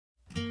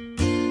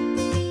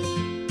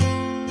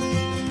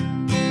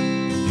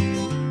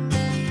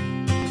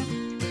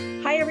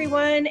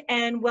everyone,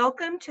 and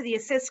welcome to the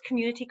Assist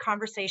Community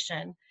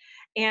Conversation.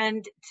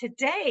 And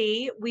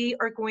today we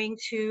are going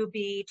to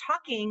be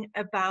talking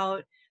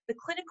about the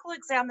clinical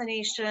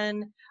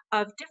examination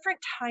of different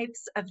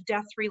types of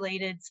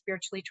death-related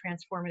spiritually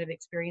transformative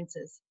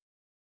experiences.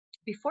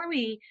 Before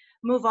we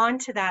move on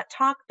to that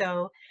talk,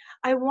 though,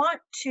 I want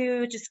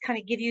to just kind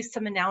of give you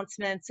some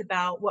announcements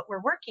about what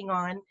we're working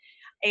on.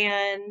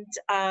 And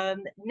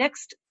the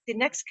next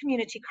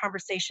community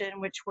conversation,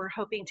 which we're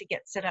hoping to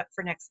get set up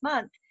for next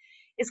month,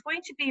 is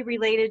going to be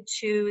related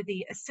to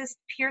the Assist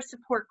Peer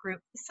Support Group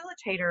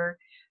Facilitator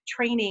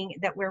training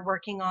that we're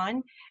working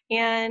on,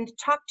 and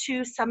talk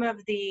to some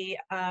of the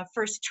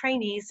first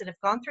trainees that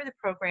have gone through the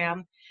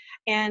program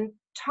and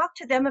talk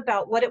to them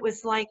about what it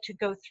was like to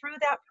go through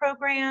that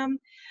program,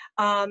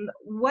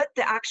 what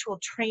the actual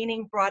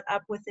training brought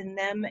up within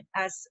them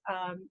as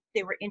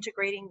they were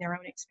integrating their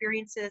own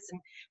experiences, and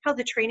how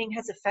the training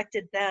has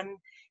affected them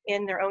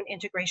in their own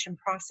integration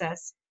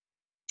process.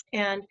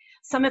 And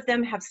some of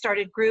them have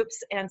started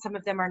groups, and some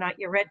of them are not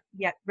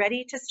yet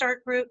ready to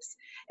start groups.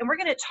 And we're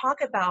going to talk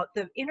about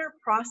the inner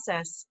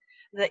process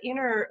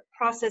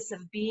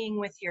of being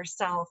with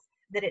yourself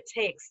that it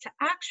takes to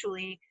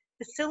actually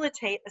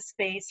facilitate a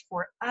space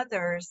for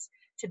others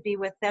to be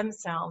with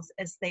themselves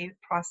as they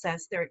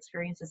process their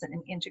experiences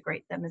and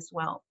integrate them as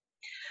well.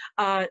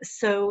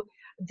 So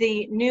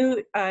the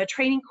new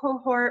training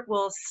cohort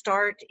will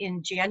start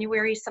in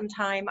January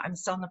sometime. I'm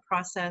still in the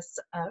process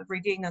of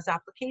reviewing those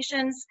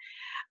applications,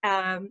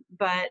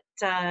 but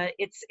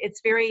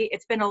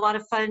it's been a lot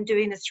of fun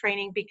doing this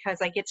training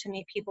because I get to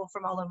meet people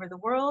from all over the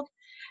world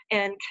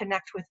and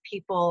connect with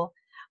people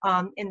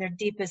in their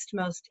deepest,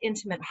 most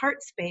intimate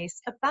heart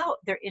space about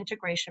their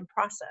integration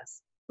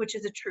process, which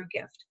is a true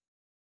gift.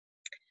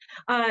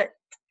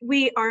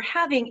 We are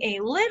having a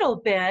little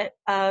bit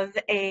of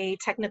a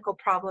technical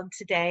problem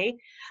today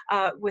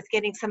with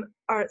getting some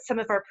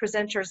of our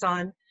presenters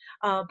on.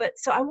 But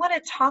so I want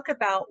to talk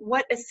about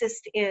what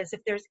Assist is.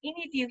 If there's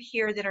any of you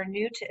here that are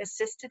new to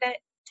Assist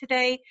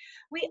today,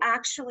 we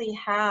actually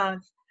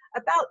have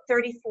about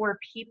 34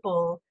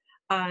 people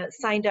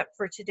signed up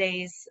for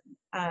today's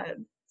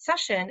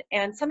session,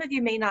 and some of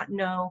you may not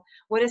know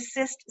what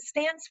Assist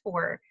stands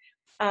for.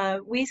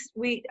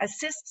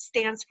 Assist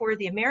stands for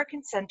the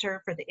American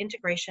Center for the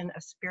Integration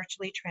of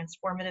Spiritually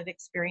Transformative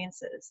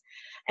Experiences.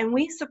 And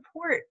we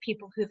support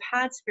people who've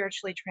had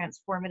spiritually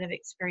transformative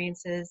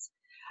experiences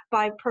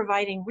by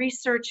providing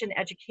research and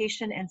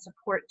education and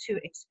support to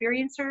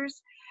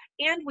experiencers.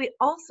 And we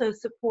also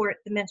support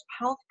the mental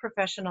health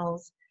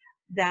professionals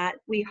that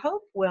we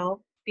hope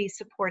will be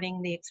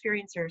supporting the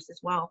experiencers as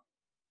well.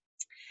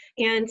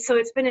 And so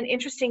it's been an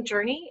interesting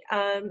journey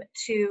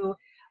to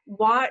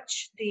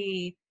watch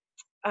the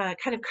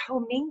kind of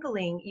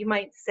commingling, you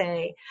might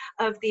say,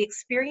 of the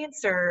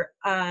experiencer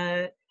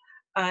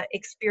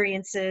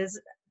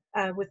experiences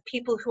with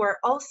people who are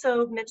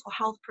also mental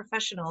health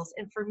professionals.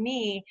 And for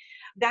me,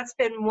 that's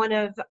been one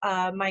of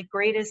my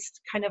greatest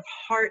kind of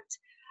heart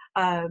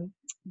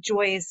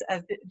joys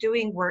of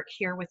doing work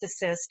here with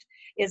Assist,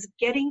 is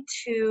getting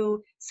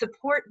to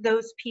support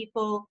those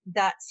people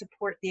that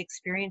support the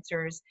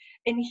experiencers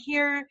and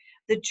hear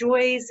the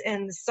joys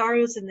and the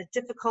sorrows and the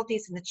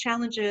difficulties and the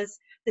challenges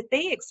that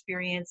they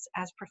experience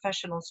as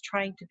professionals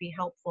trying to be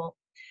helpful.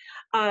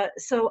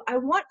 So I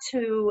want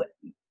to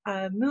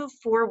move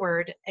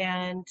forward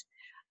and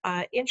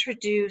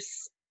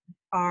introduce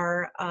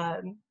our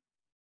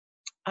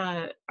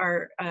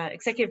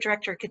Executive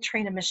Director,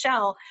 Katrina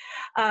Michelle.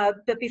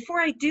 But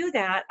before I do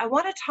that, I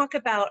want to talk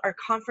about our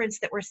conference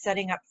that we're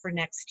setting up for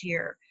next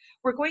year.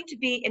 We're going to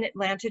be in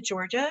Atlanta,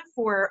 Georgia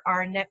for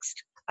our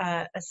next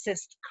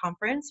Assist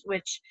conference,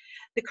 which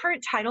the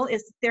current title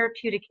is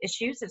Therapeutic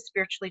Issues of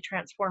Spiritually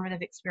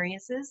Transformative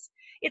Experiences.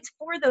 It's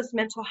for those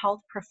mental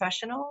health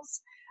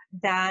professionals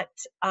that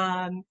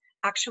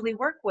actually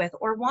work with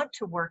or want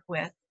to work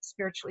with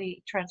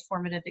spiritually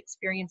transformative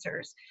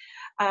experiencers.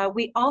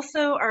 We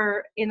also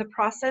are in the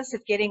process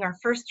of getting our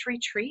first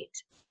retreat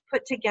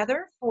put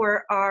together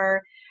for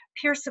our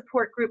peer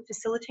support group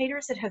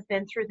facilitators that have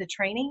been through the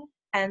training.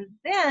 And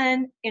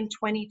then in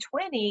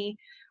 2020,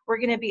 we're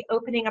going to be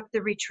opening up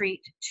the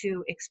retreat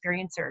to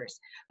experiencers.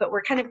 But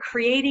we're kind of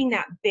creating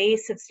that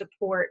base of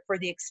support for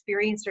the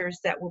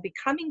experiencers that will be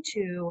coming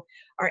to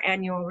our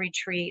annual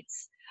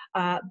retreats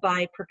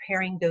by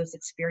preparing those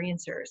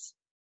experiencers.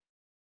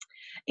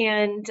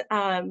 And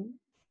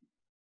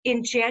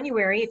in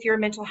January, if you're a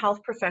mental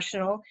health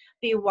professional,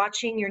 be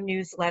watching your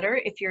newsletter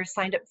if you're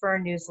signed up for our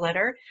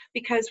newsletter,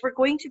 because we're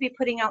going to be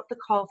putting out the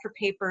call for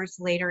papers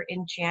later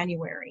in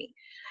January.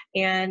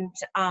 And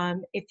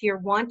if you're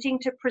wanting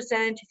to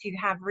present, if you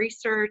have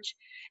research,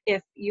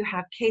 if you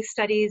have case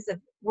studies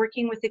of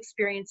working with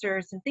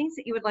experiencers and things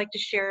that you would like to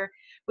share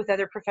with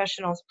other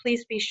professionals,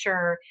 please be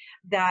sure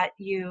that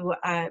you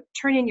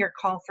turn in your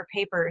call for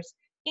papers.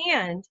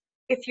 And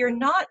if you're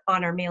not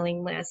on our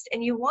mailing list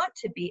and you want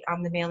to be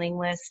on the mailing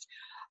list,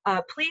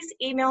 please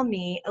email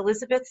me,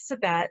 Elizabeth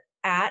Sabet,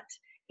 at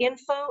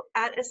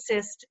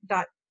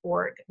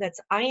info@assist.org. That's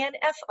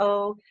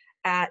info@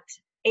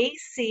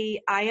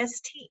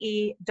 aciste.org.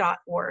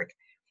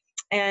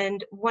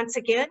 And once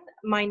again,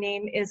 my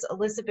name is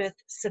Elizabeth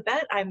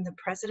Sabet. I'm the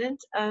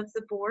president of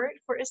the board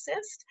for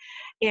ASSIST,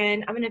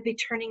 and I'm going to be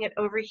turning it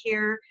over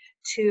here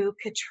to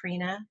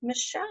Katrina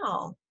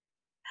Michelle.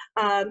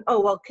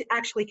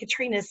 Actually,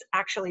 Katrina's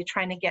actually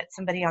trying to get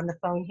somebody on the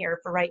phone here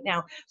for right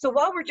now. So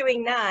while we're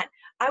doing that,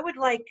 I would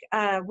like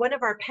one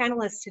of our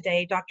panelists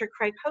today, Dr.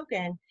 Craig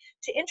Hogan,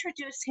 to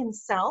introduce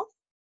himself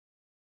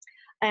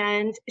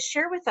and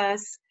share with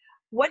us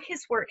what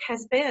his work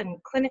has been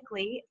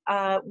clinically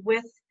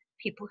with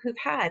people who've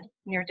had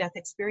near-death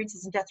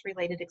experiences and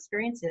death-related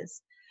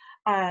experiences.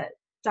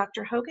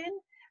 Dr. Hogan,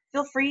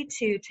 feel free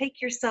to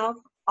take yourself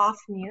off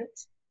mute.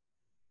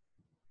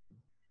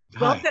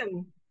 Hi.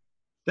 Welcome.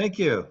 Thank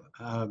you.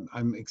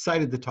 I'm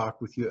excited to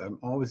talk with you. I'm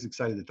always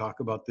excited to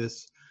talk about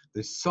this.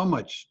 There's so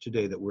much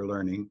today that we're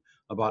learning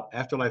about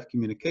afterlife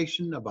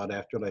communication, about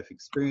afterlife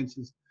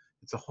experiences.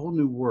 It's a whole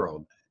new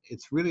world.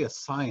 It's really a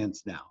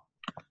science now.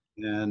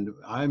 And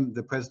I'm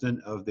the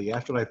president of the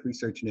Afterlife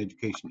Research and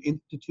Education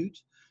Institute,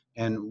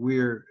 and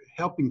we're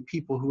helping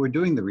people who are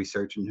doing the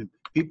research and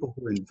people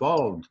who are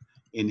involved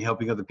in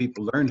helping other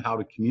people learn how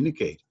to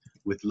communicate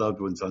with loved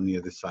ones on the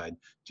other side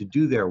to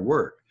do their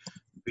work.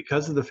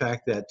 Because of the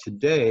fact that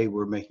today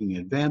we're making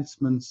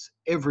advancements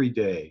every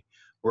day,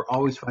 we're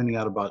always finding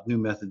out about new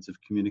methods of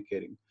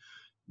communicating.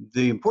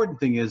 The important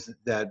thing is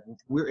that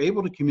we're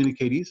able to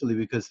communicate easily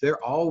because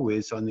they're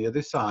always on the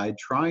other side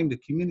trying to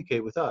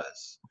communicate with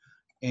us.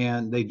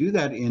 And they do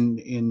that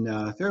in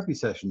therapy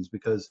sessions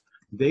because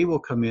they will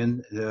come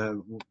in,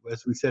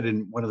 as we said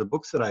in one of the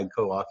books that I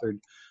co-authored,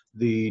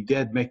 the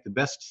dead make the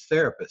best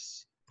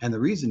therapists. And the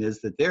reason is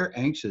that they're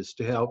anxious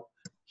to help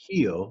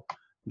heal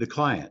the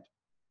client.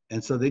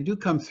 And so they do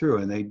come through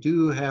and they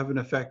do have an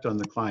effect on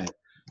the client.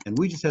 And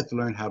we just have to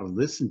learn how to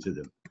listen to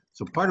them.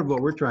 So part of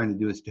what we're trying to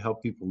do is to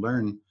help people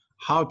learn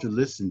how to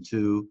listen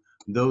to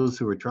those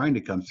who are trying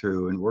to come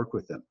through and work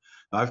with them.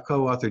 I've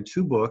co-authored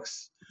 2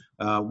 books,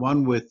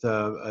 one with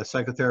a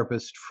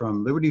psychotherapist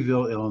from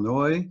Libertyville,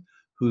 Illinois,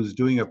 who's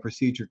doing a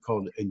procedure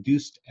called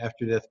induced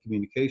after-death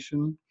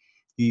communication.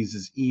 He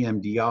uses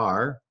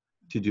EMDR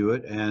to do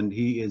it, and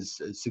he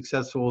is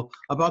successful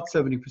about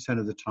 70%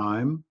 of the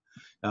time.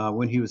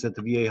 When he was at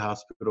the VA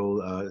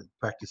hospital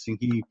practicing,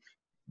 he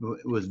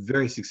was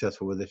very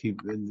successful with it.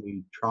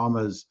 The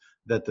traumas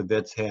that the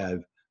vets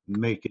have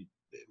make it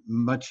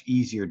much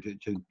easier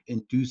to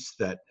induce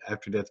that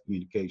after-death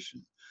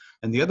communication.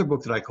 And the other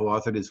book that I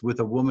co-authored is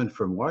with a woman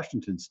from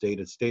Washington State,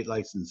 a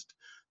state-licensed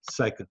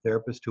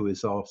psychotherapist who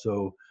is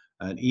also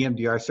an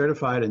EMDR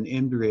certified and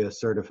IMDRIA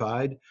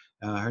certified.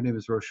 Her name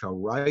is Rochelle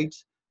Wright,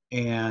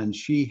 and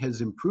she has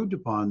improved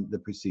upon the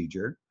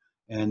procedure.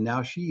 And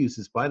now she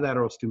uses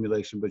bilateral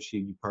stimulation, but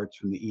she departs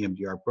from the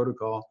EMDR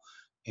protocol.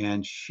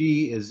 And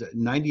she is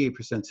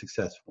 98%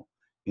 successful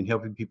in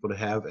helping people to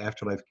have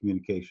afterlife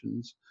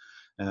communications.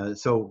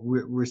 So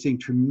we're seeing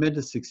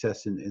tremendous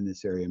success in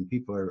this area, and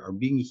people are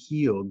being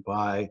healed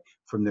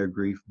from their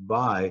grief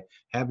by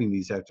having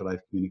these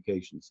afterlife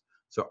communications.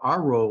 So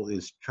our role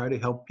is try to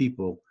help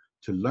people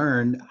to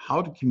learn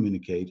how to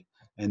communicate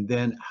and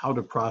then how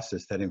to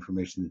process that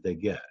information that they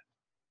get.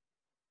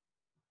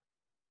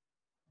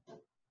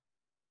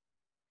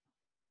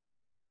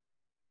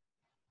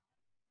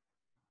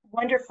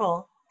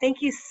 Wonderful.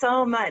 Thank you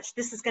so much.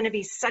 This is going to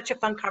be such a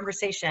fun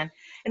conversation.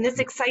 And this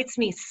excites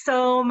me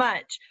so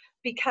much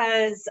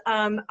because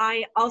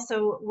I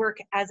also work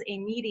as a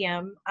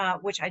medium,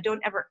 which I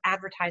don't ever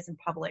advertise in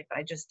public, but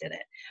I just did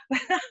it.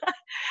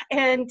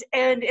 and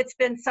it's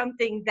been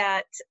something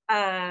that,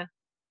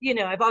 you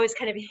know, I've always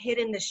kind of hid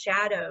in the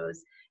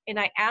shadows. And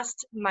I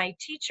asked my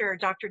teacher,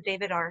 Dr.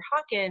 David R.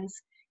 Hawkins,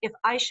 if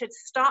I should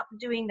stop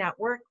doing that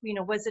work. You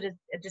know, was it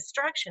a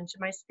distraction to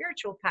my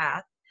spiritual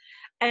path?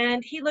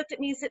 And he looked at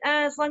me and said,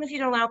 as long as you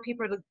don't allow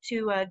people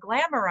to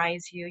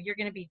glamorize you, you're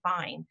going to be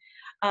fine.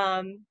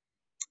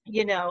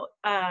 You know,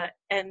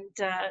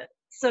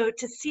 so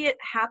to see it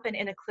happen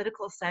in a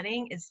clinical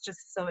setting is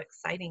just so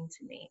exciting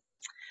to me.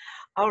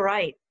 All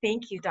right.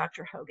 Thank you,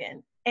 Dr.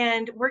 Hogan.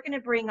 And we're going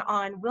to bring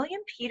on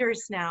William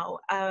Peters now.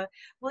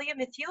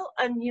 William, if you'll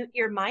unmute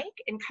your mic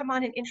and come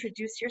on and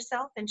introduce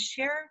yourself and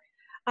share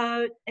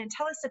and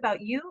tell us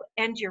about you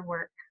and your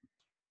work.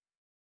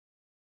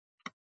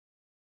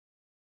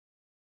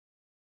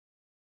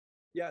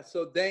 Yeah,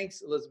 so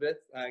thanks, Elizabeth.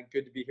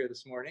 Good to be here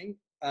this morning.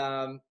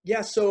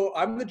 Yeah, so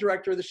I'm the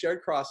director of the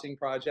Shared Crossing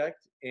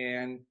Project,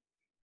 and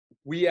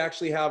we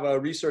actually have a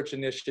research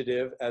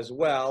initiative as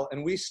well,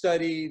 and we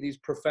study these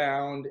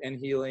profound and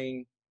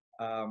healing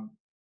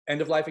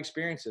end-of-life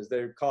experiences.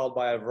 They're called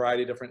by a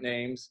variety of different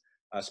names,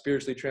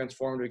 spiritually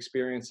transformative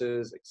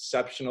experiences,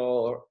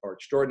 exceptional or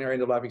extraordinary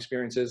end-of-life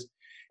experiences.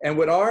 And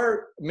what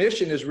our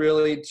mission is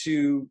really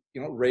to,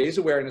 raise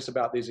awareness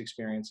about these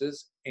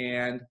experiences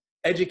and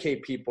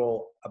educate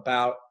people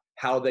about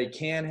how they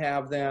can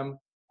have them,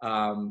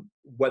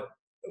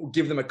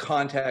 give them a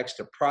context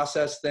to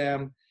process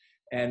them.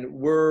 And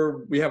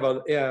we have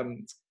a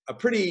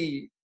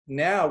pretty,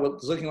 now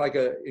what's looking like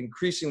an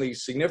increasingly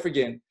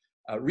significant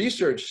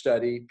research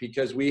study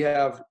because we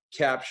have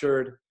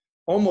captured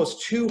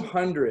almost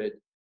 200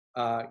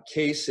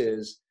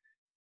 cases,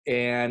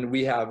 and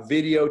we have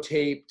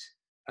videotaped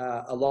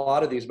a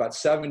lot of these, about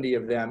 70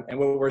 of them. And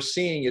what we're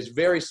seeing is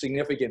very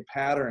significant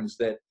patterns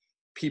that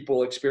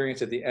people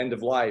experience at the end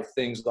of life,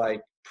 things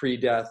like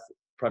pre-death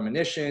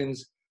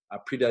premonitions,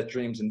 pre-death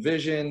dreams and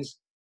visions,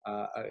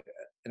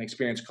 an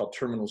experience called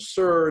terminal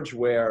surge,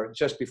 where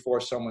just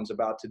before someone's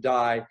about to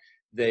die,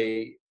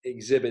 they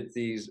exhibit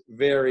these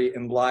very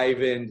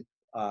enlivened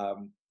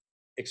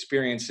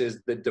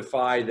experiences that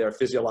defy their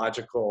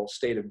physiological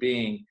state of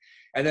being.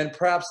 And then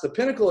perhaps the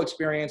pinnacle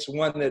experience,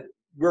 one that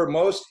we're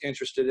most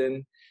interested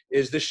in,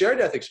 is the shared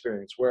death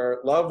experience, where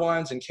loved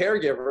ones and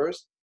caregivers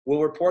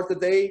will report that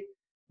they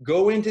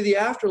go into the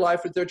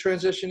afterlife with their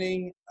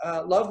transitioning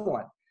loved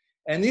one.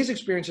 And these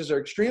experiences are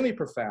extremely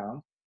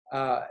profound.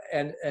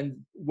 And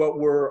what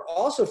we're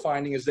also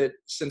finding is that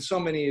since so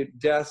many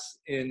deaths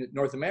in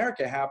North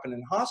America happen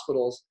in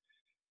hospitals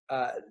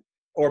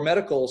or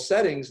medical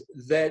settings,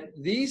 that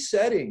these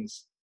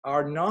settings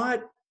are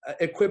not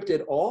equipped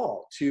at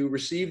all to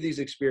receive these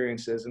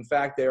experiences. In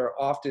fact, they are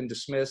often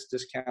dismissed,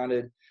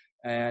 discounted,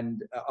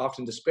 and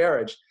often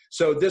disparaged.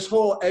 So this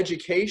whole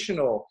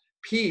educational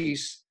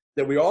piece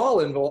that we're all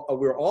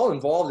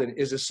involved in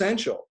is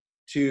essential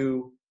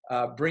to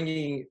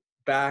bringing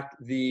back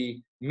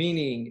the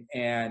meaning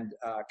and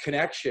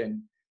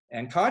connection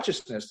and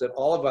consciousness that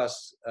all of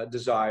us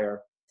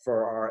desire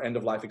for our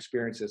end-of-life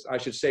experiences. I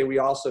should say we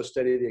also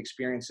study the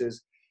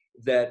experiences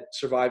that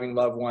surviving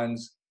loved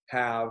ones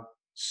have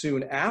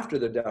soon after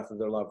the death of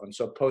their loved ones.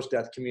 So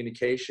post-death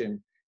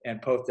communication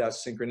and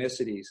post-death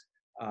synchronicities,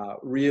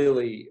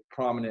 really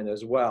prominent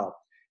as well.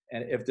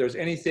 And if there's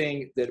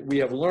anything that we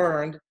have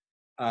learned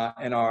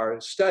in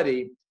our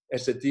study,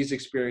 is that these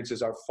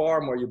experiences are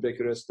far more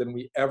ubiquitous than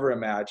we ever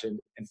imagined.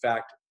 In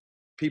fact,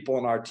 people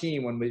on our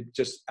team, when we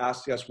just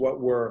ask us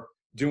what we're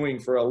doing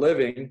for a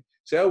living,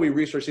 say, oh, we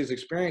research these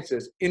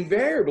experiences,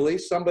 invariably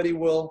somebody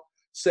will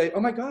say,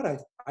 oh my God,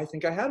 I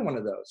think I had one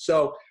of those.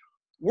 So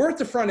we're at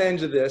the front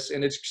end of this,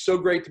 and it's so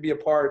great to be a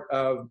part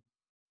of,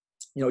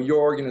 you know, your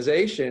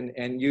organization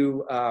and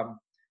you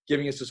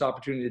giving us this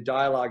opportunity to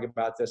dialogue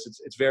about this.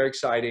 It's very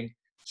exciting.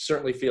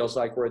 Certainly feels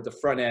like we're at the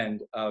front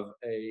end of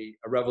a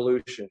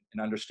revolution in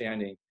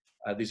understanding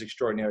these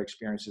extraordinary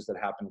experiences that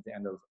happen at the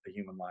end of a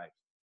human life.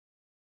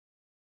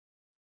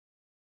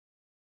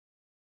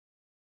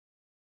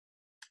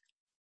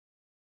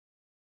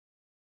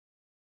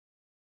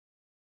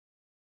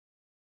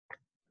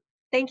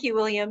 Thank you,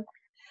 William.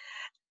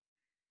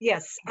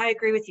 Yes, I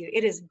agree with you.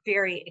 It is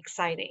very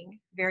exciting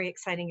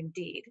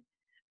indeed.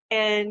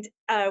 And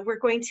we're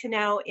going to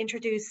now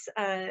introduce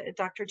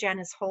Dr.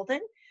 Janice Holden,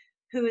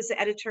 who is the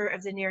editor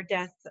of the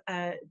Near-Death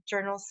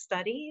Journal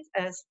Studies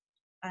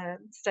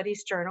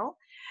Journal,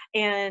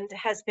 and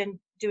has been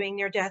doing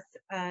near-death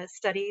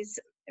studies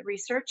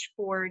research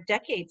for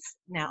decades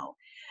now.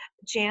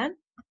 Jan?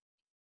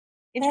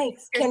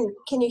 Thanks.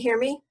 Can you hear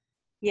me?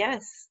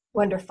 Yes.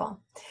 Wonderful.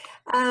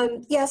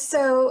 Yes,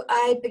 so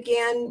I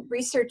began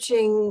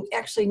researching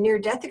actually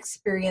near-death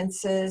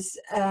experiences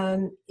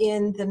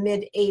in the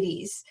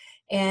mid-'80s,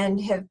 and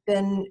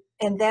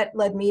that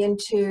led me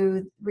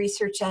into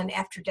research on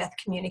after-death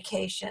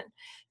communication.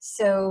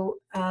 So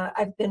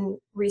I've been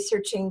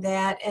researching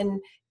that and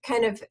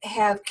kind of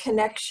have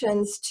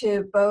connections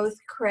to both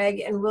Craig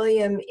and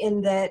William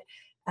in that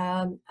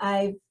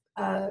I've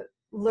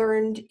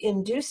learned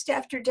induced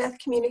after-death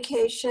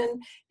communication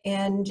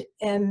and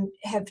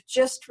have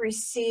just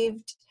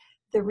received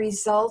the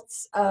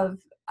results of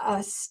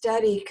a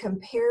study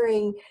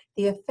comparing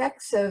the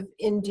effects of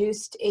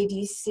induced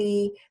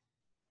ADC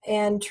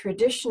and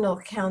traditional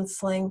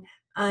counseling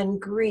on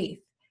grief.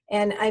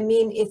 And I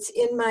mean, it's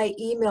in my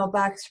email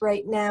box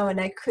right now,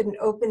 and I couldn't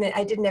open it.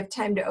 I didn't have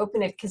time to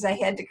open it because I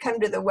had to come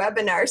to the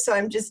webinar, so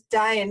I'm just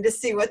dying to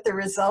see what the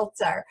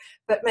results are.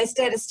 But my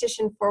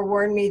statistician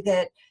forewarned me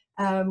that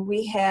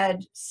we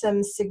had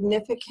some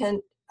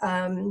significant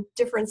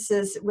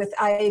differences with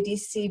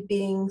IADC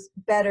being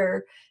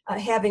better,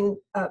 having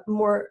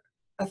more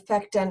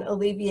effect on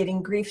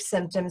alleviating grief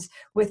symptoms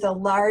with a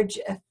large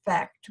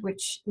effect,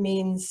 which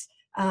means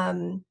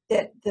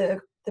that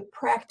the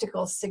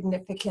practical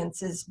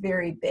significance is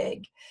very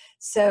big.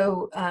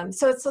 So,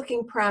 so it's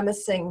looking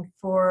promising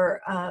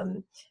for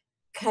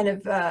kind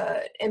of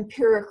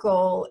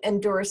empirical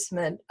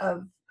endorsement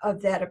of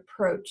that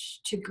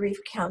approach to grief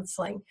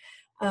counseling.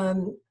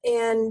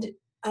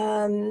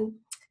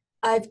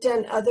 I've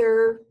done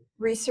other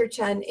research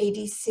on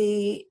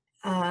ADC,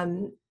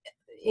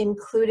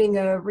 including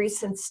a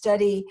recent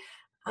study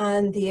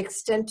on the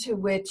extent to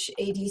which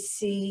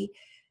ADC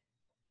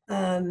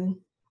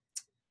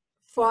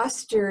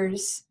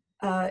fosters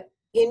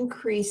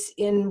increase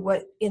in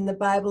what in the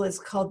Bible is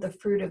called the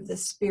fruit of the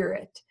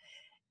Spirit,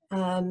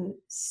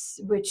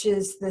 which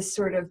is the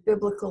sort of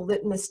biblical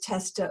litmus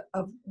test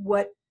of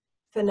what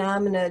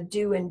phenomena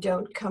do and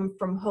don't come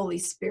from Holy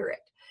Spirit.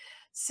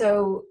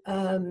 So,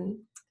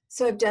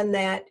 so I've done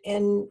that,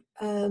 and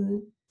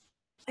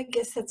I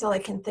guess that's all I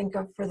can think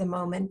of for the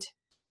moment.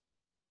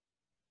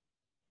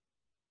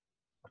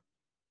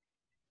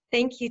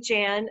 Thank you,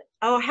 Jan.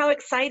 Oh, how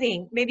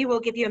exciting. Maybe we'll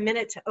give you a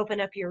minute to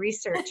open up your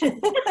research.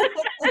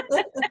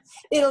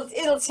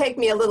 It'll take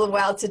me a little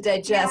while to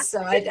digest,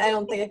 so I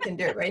don't think I can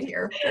do it right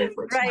here, Right,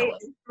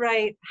 unfortunately.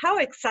 right. How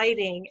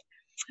exciting.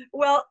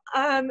 Well,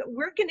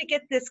 we're going to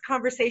get this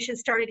conversation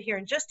started here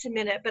in just a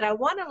minute, but I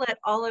want to let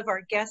all of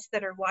our guests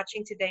that are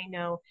watching today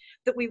know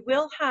that we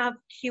will have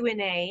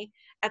Q&A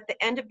at the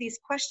end of these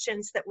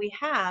questions that we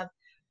have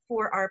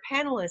for our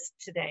panelists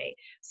today.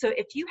 So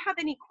if you have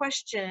any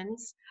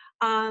questions,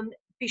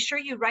 be sure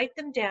you write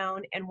them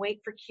down and wait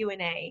for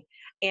Q&A,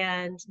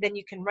 and then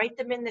you can write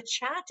them in the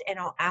chat and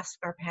I'll ask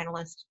our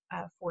panelists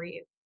for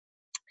you.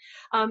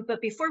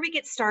 But before we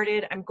get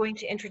started, I'm going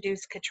to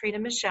introduce Katrina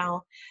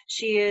Michelle.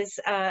 She is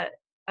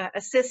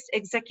Assist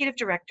Executive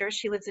Director.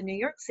 She lives in New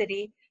York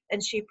City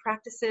and she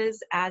practices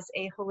as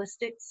a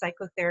holistic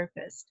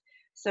psychotherapist.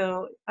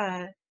 So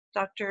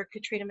Dr.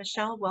 Katrina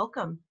Michelle,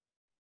 welcome.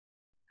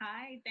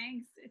 Hi,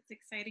 thanks. It's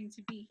exciting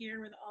to be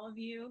here with all of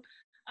you.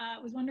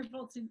 It was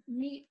wonderful to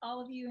meet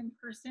all of you in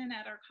person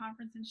at our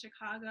conference in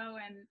Chicago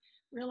and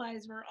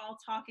realize we're all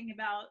talking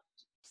about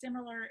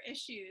similar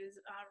issues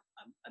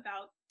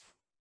about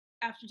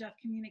after-death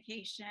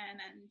communication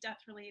and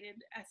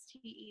death-related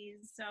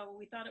STEs. So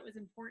we thought it was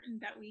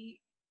important that we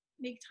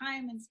make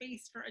time and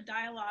space for a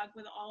dialogue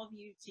with all of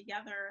you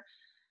together.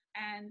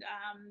 And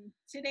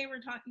today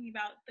we're talking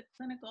about the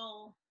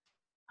clinical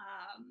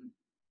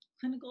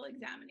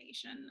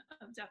examination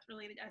of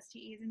death-related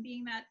STEs, and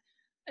being that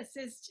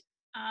Assist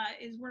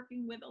is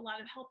working with a lot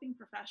of helping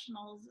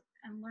professionals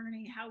and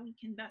learning how we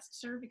can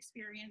best serve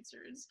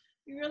experiencers.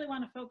 We really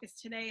want to focus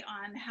today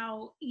on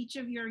how each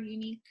of your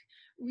unique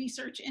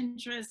research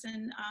interests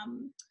and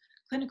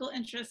clinical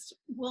interests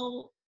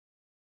will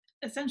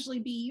essentially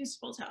be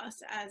useful to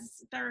us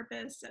as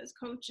therapists, as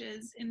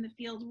coaches in the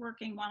field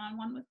working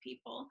one-on-one with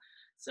people.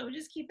 So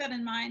just keep that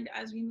in mind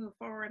as we move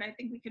forward. I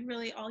think we could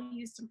really all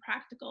use some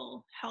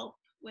practical help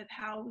with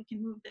how we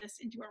can move this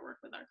into our work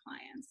with our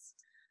clients.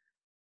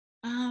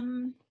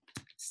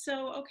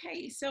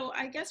 So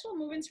I guess we'll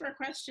move into our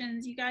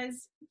questions. You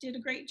guys did a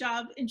great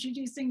job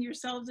introducing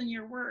yourselves and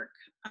your work.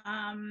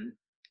 And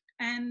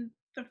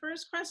the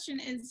first question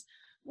is,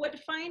 what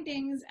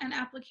findings and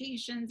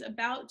applications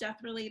about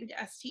death-related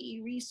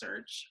STE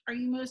research are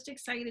you most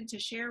excited to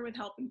share with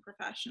helping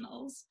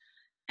professionals?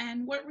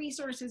 And what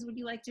resources would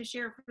you like to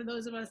share for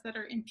those of us that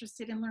are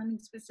interested in learning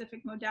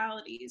specific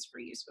modalities for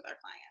use with our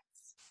clients?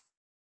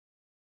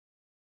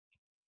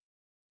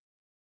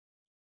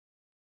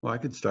 Well, I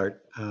could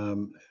start.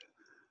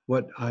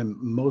 What I'm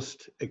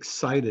most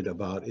excited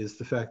about is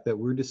the fact that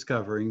we're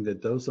discovering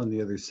that those on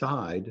the other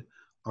side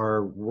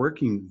are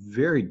working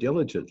very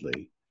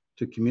diligently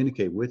to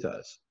communicate with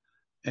us.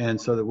 And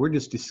so that we're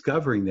just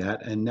discovering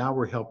that, and now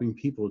we're helping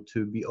people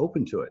to be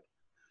open to it,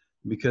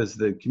 because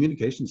the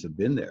communications have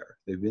been there.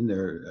 They've been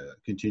there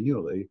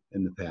continually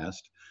in the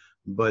past,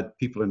 but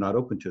people are not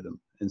open to them.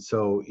 And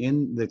so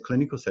in the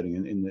clinical setting,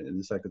 in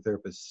the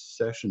psychotherapist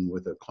session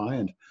with a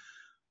client,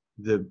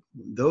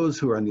 those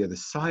who are on the other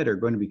side are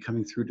going to be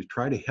coming through to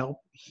try to help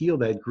heal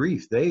that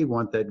grief. They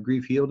want that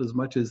grief healed as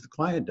much as the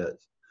client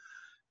does.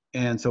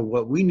 And so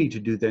what we need to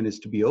do then is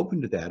to be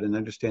open to that and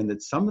understand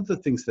that some of the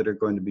things that are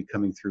going to be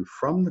coming through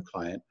from the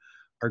client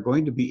are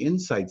going to be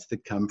insights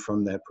that come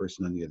from that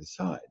person on the other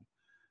side.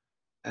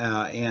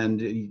 And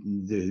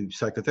the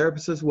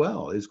psychotherapist as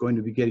well is going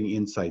to be getting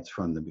insights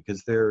from them,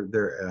 because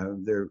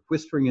they're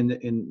whispering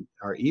in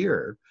our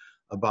ear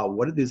about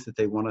what it is that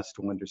they want us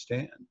to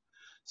understand.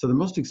 So the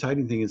most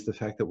exciting thing is the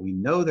fact that we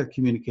know they're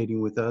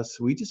communicating with us.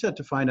 We just have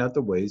to find out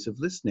the ways of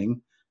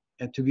listening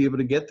and to be able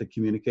to get the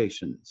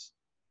communications.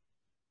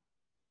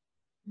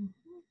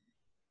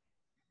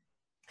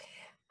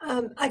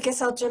 I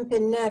guess I'll jump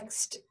in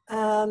next.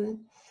 I'm,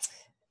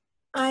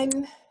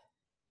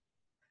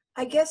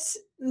 I guess,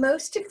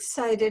 most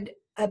excited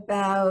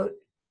about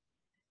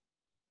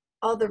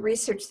all the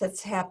research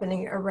that's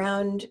happening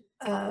around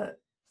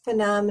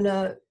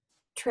phenomena,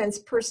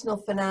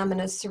 transpersonal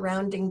phenomena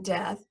surrounding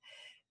death,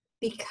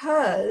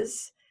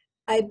 because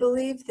I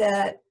believe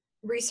that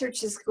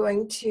research is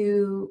going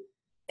to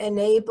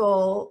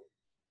enable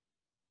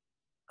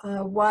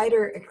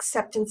wider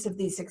acceptance of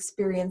these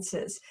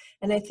experiences.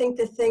 And I think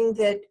the thing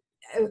that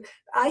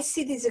I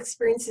see these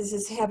experiences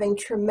as having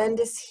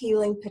tremendous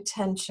healing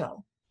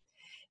potential.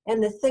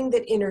 And the thing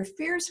that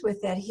interferes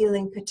with that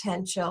healing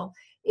potential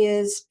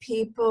is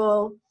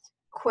people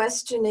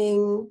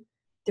questioning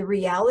the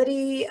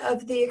reality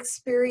of the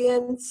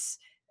experience,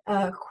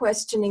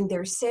 questioning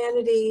their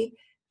sanity,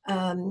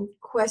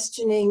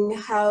 questioning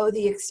how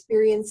the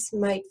experience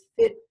might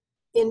fit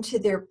into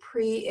their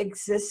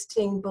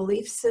pre-existing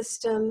belief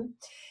system,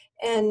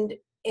 and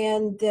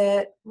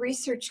that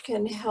research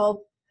can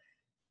help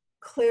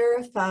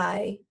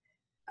clarify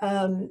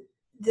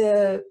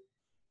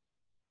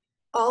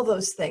all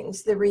those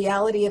things, the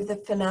reality of the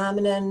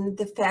phenomenon,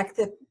 the fact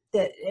that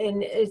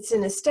and it's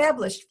an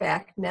established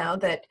fact now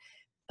that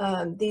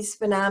these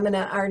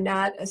phenomena are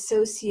not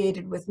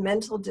associated with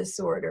mental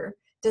disorder,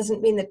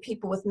 doesn't mean that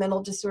people with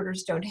mental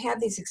disorders don't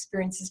have these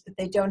experiences, but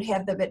they don't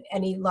have them at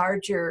any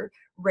larger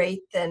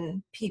rate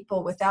than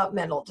people without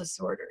mental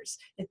disorders.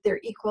 That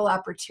they're equal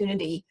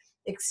opportunity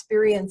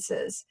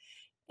experiences.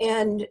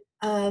 And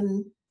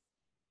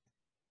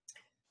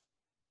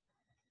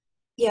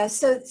yeah,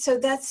 so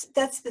that's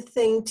the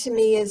thing to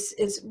me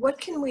is what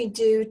can we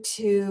do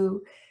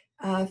to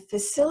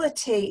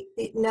facilitate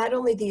not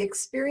only the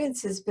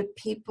experiences, but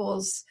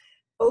people's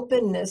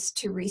openness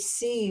to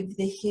receive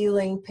the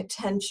healing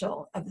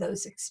potential of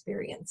those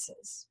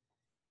experiences.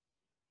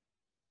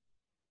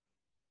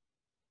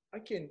 I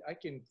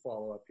can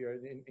follow up here,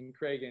 and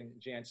Craig and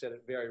Jan said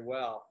it very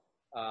well.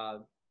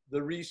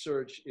 The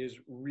research is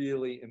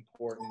really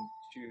important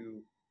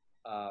to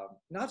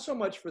not so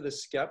much for the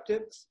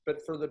skeptics, but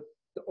for the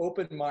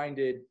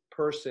open-minded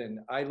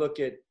person. I look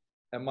at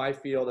my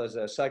field as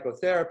a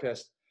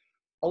psychotherapist.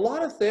 A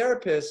lot of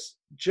therapists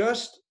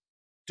just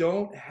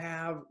don't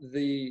have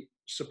the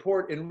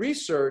support and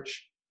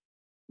research.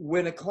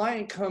 When a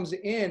client comes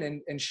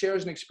in and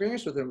shares an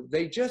experience with them,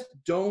 they just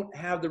don't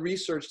have the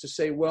research to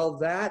say, well,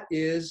 that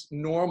is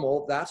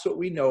normal. That's what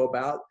we know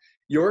about.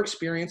 Your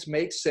experience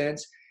makes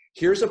sense.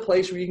 Here's a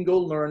place where you can go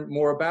learn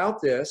more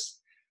about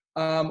this.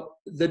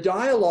 The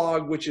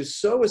dialogue, which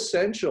is so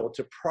essential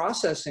to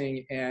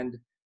processing and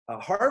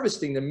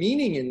harvesting the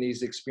meaning in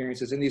these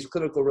experiences, in these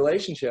clinical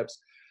relationships,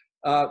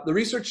 the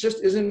research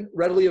just isn't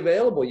readily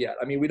available yet.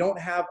 I mean, we don't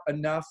have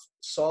enough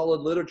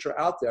solid literature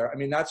out there. I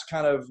mean, that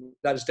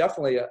is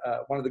definitely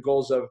one of the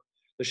goals of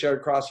the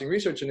Shared Crossing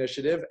Research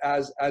Initiative,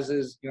 as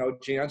is, you know,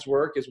 Jan's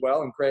work as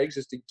well, and Craig's,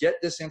 is to get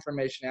this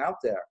information out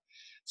there.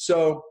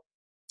 So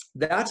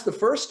that's the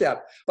first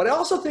step. But I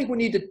also think we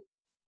need to,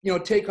 you know,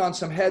 take on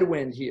some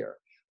headwind here,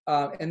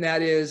 and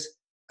that is,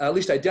 at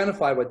least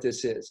identify what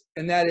this is,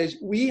 and that is,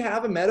 we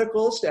have a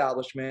medical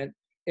establishment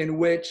in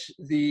which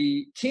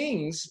the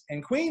kings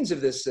and queens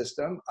of this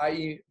system,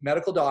 i.e.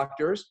 medical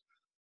doctors,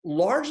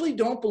 largely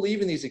don't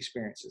believe in these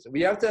experiences.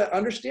 We have to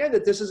understand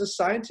that this is a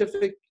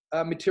scientific,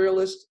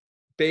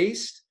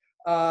 materialist-based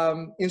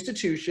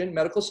institution,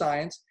 medical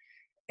science,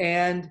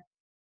 and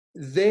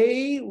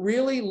they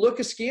really look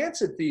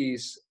askance at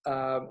these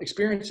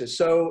experiences.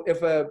 So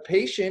if a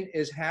patient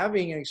is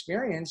having an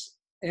experience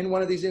in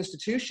one of these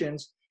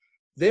institutions,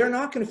 they're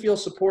not going to feel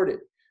supported.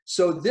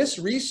 So this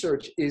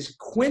research is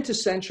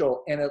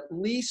quintessential in at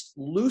least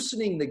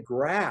loosening the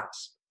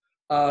grasp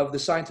of the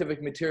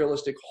scientific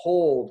materialistic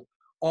hold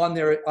on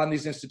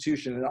these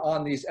institutions and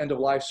on these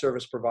end-of-life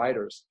service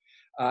providers.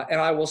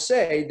 And I will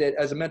say that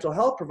as a mental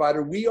health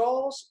provider, we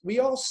all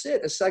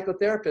sit as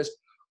psychotherapists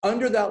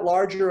under that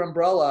larger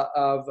umbrella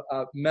of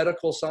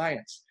medical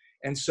science.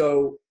 And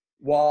so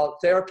while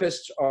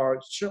therapists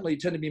certainly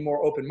tend to be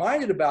more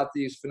open-minded about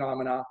these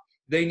phenomena,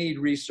 they need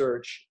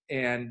research,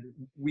 and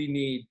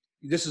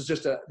this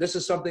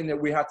is something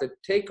that we have to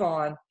take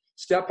on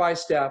step by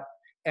step.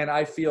 And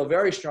I feel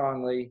very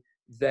strongly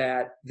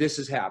that this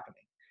is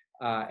happening.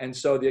 And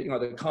so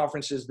the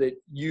conferences that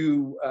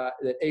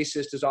that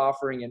ASIST is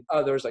offering, and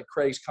others like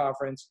Craig's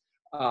conference,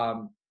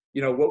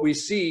 what we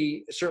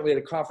see certainly at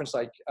a conference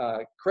like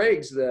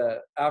Craig's,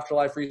 the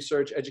Afterlife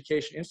Research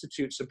Education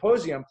Institute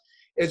Symposium,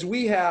 is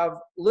we have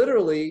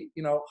literally,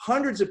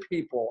 hundreds of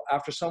people,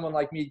 after someone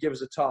like me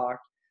gives a talk,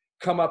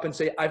 come up and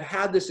say, I've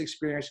had this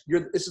experience.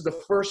 This is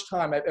the first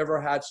time I've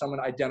ever had someone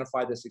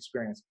identify this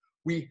experience.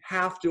 We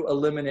have to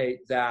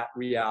eliminate that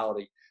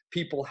reality.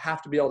 People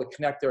have to be able to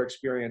connect their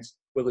experience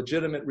with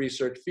legitimate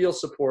research, feel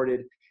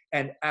supported,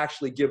 and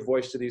actually give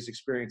voice to these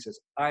experiences.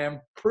 I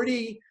am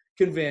pretty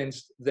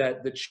convinced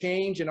that the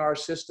change in our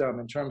system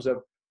in terms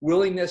of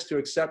willingness to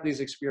accept these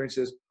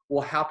experiences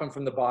will happen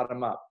from the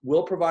bottom up.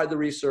 We'll provide the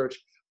research,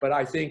 but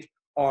I think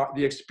the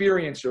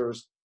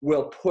experiencers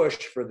will push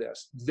for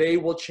this. They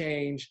will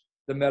change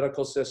the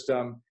medical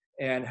system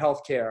and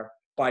healthcare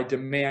by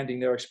demanding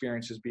their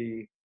experiences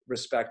be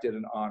respected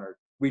and honored.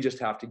 We just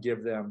have to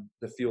give them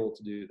the fuel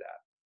to do that.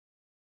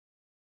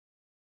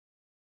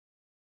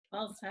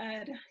 Well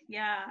said.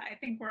 Yeah, I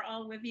think we're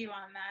all with you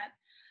on that.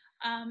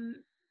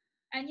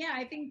 And yeah,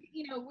 I think,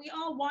 we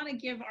all want to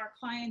give our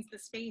clients the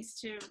space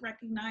to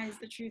recognize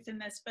the truth in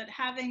this, but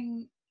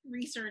having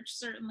research,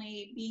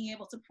 certainly being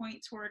able to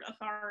point toward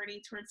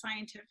authority, toward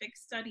scientific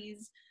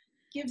studies,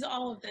 gives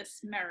all of this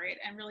merit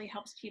and really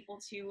helps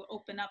people to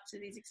open up to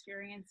these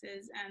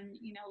experiences. And,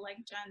 like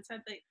Jen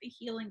said, the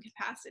healing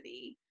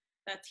capacity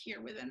that's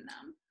here within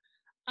them.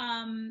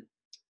 I'm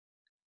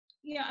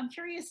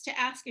curious to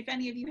ask if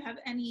any of you have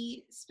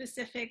any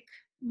specific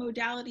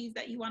modalities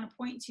that you want to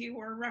point to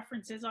or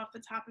references off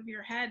the top of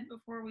your head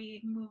before we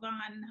move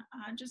on,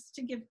 just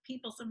to give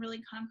people some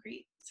really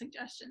concrete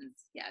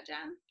suggestions. Yeah,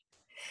 Jen?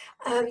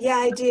 Yeah,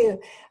 I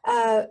do.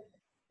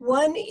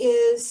 One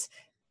is,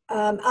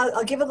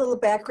 I'll give a little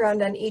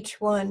background on each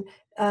one.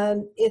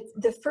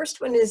 The first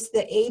one is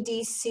the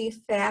ADC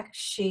fact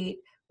sheet,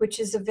 which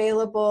is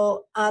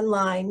available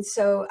online.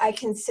 So I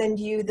can send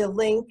you the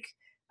link,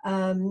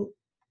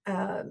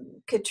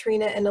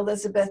 Katrina and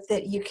Elizabeth,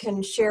 that you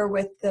can share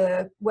with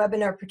the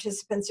webinar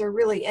participants or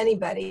really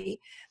anybody.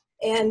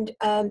 And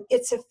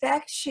it's a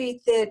fact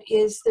sheet that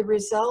is the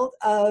result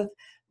of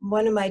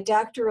one of my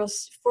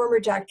former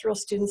doctoral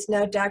students,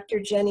 now Dr.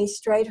 Jenny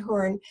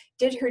Streithorn,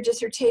 did her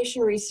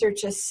dissertation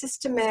research, a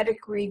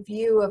systematic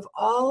review of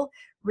all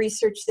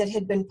research that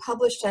had been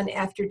published on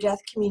after-death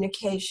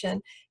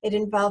communication. It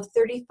involved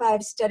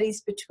 35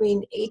 studies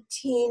between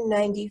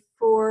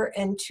 1894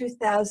 and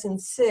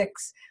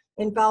 2006,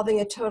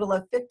 involving a total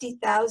of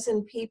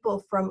 50,000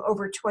 people from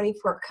over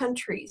 24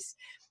 countries.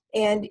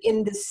 And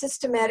in the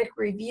systematic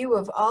review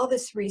of all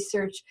this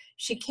research,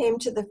 she came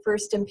to the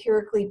first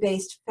empirically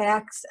based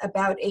facts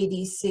about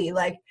ADC,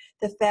 like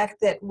the fact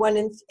that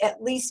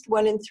at least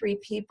 1 in 3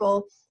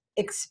 people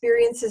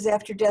experiences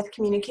after-death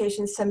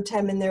communication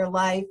sometime in their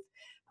life.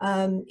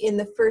 In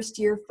the first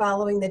year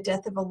following the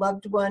death of a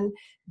loved one,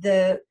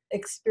 the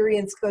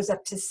experience goes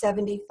up to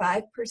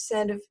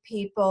 75% of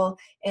people,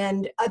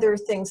 and other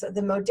things,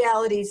 the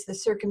modalities, the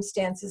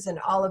circumstances, and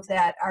all of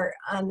that are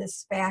on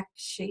this fact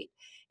sheet.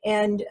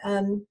 And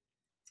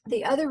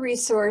the other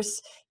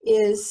resource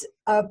is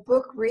a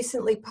book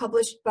recently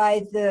published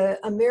by the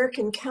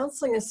American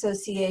Counseling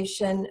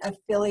Association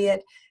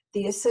affiliate,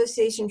 the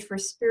Association for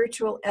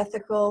Spiritual,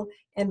 Ethical,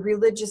 and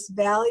Religious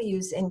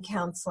Values in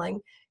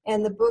Counseling.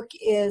 And the book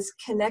is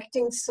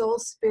Connecting Soul,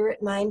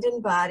 Spirit, Mind,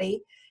 and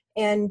Body.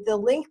 And the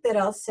link that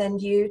I'll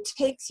send you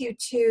takes you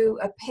to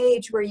a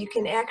page where you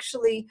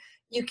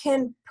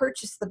can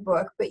purchase the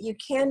book, but you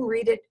can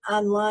read it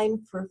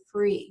online for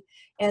free.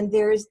 And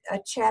there's a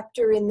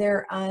chapter in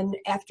there on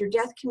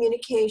after-death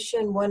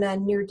communication, one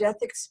on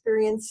near-death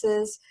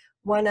experiences,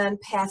 one on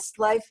past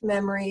life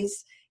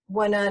memories,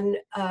 one on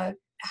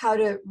how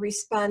to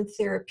respond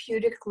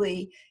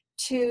therapeutically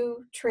to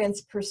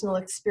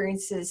transpersonal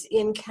experiences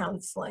in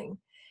counseling,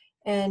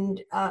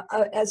 and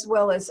as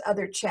well as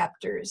other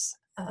chapters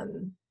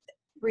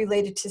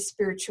related to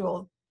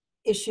spiritual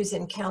issues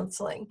in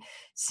counseling.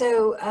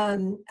 So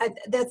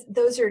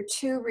those are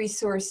 2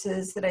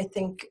 resources that I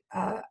think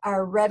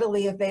are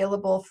readily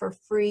available for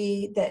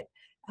free, that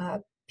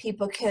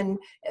people can,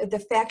 the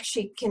fact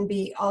sheet can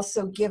be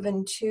also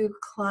given to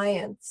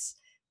clients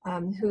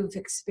who've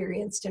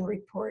experienced and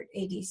report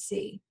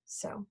ADC.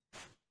 So,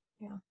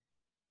 yeah.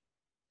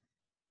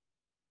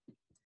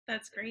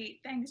 That's great.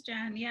 Thanks,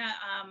 Jen. Yeah,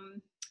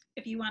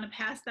 if you want to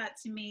pass that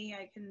to me,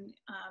 I can,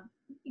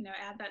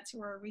 add that to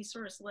our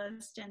resource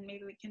list, and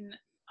maybe we can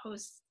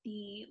post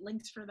the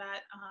links for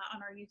that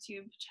on our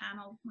YouTube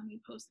channel when we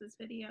post this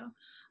video.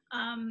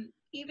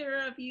 Either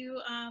of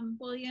you,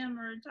 William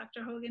or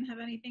Dr. Hogan, have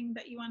anything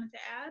that you wanted to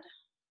add?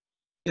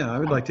 Yeah, I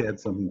would like to add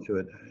something to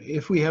it.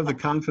 If we have the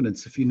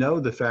confidence, if you know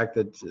the fact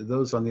that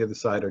those on the other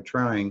side are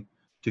trying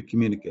to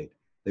communicate,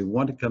 they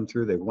want to come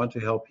through, they want to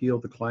help heal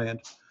the client,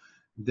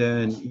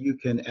 then you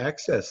can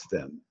access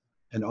them.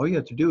 And all you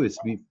have to do is,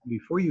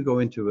 before you go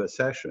into a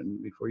session,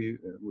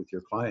 with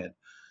your client,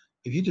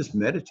 if you just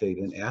meditate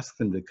and ask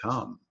them to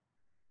come,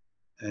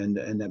 and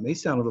that may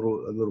sound a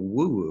little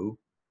woo-woo,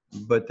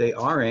 but they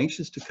are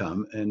anxious to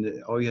come,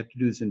 and all you have to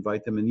do is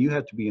invite them, and you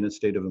have to be in a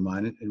state of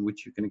mind in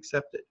which you can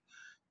accept it.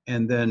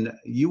 And then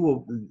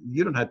you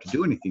don't have to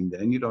do anything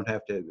then. You don't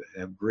have to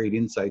have great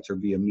insights or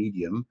be a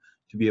medium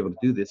to be able to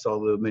do this,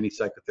 although many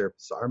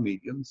psychotherapists are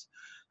mediums.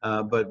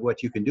 But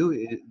what you can do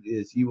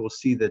is you will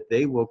see that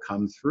they will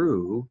come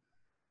through,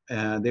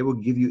 and they will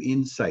give you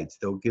insights.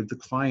 They'll give the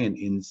client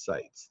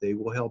insights. They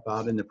will help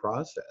out in the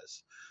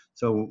process.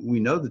 So we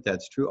know that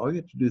that's true. All you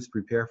have to do is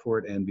prepare for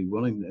it and be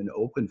willing and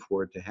open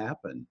for it to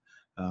happen.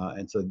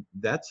 And so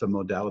that's a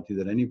modality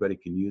that anybody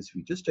can use. If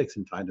you just take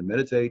some time to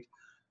meditate,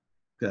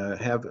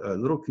 have a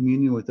little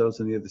communion with those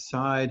on the other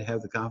side,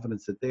 have the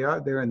confidence that they are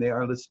there and they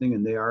are listening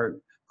and they are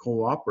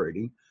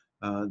cooperating,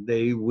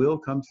 they will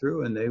come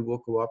through and they will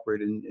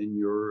cooperate in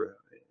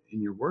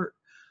your work.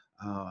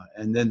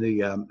 And then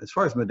as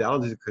far as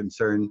modalities are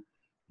concerned,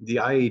 the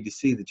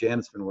IADC that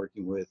Janice has been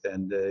working with,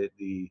 and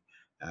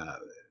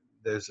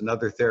there's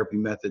another therapy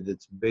method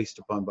that's based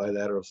upon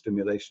bilateral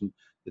stimulation.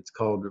 It's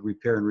called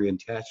repair and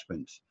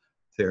reattachment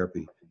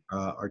therapy.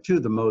 Are 2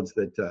 of the modes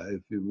that,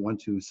 if you want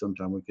to,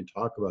 sometime we can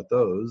talk about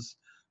those.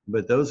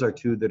 But those are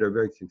 2 that are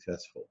very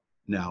successful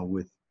now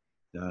with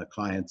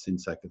clients in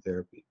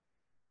psychotherapy.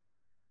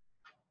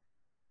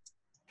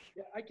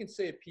 Yeah, I can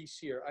say a piece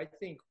here. I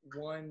think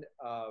one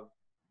of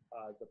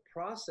the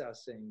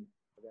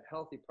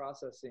healthy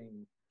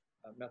processing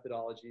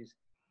methodologies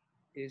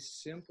is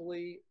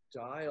simply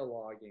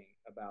dialoguing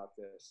about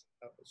this.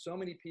 So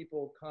many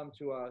people come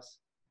to us,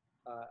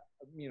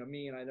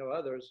 me and I know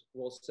others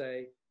will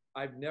say,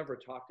 I've never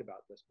talked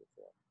about this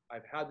before.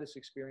 I've had this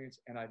experience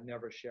and I've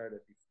never shared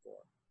it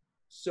before.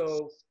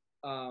 So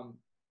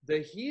the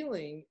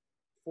healing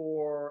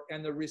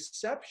and the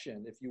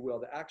reception, if you will,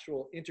 the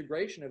actual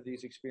integration of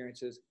these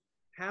experiences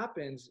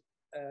happens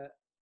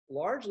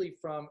largely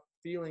from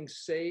feeling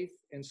safe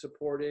and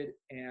supported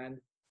and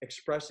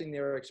expressing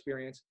their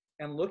experience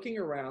and looking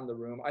around the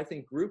room. I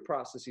think group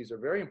processes are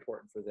very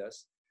important for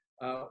this,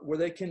 where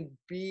they can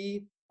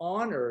be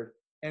honored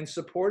and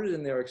supported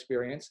in their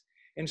experience.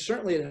 And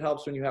certainly it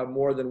helps when you have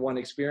more than one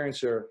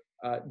experiencer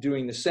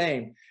doing the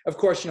same. Of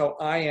course,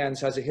 IANS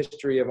has a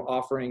history of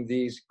offering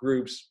these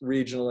groups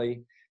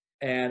regionally,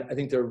 and I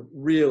think they're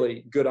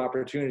really good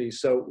opportunities.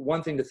 So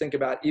one thing to think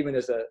about, even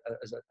as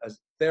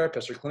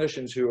therapists or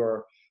clinicians who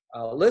are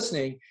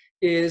listening,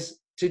 is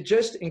to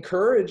just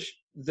encourage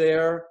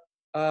their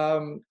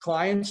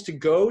clients to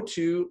go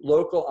to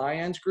local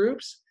IANS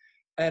groups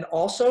and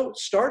also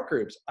start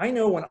groups. I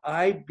know when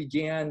I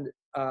began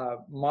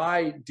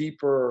my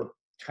deeper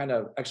kind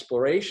of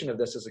exploration of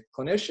this as a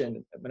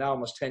clinician, now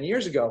almost 10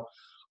 years ago,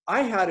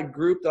 I had a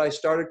group that I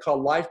started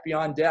called Life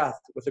Beyond Death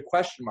with a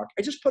question mark.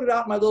 I just put it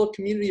out in my little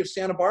community of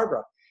Santa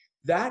Barbara.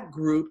 That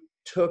group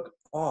took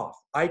off.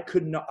 I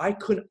couldn't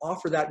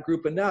offer that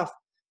group enough.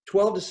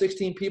 12 to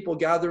 16 people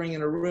gathering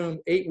in a room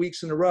 8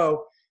 weeks in a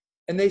row.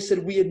 And they said,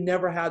 we had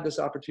never had this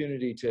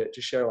opportunity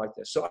to share like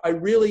this. So I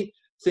really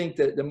think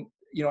that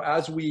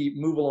as we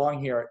move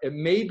along here, it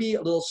may be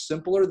a little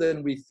simpler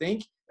than we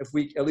think, if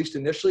we, at least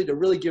initially, to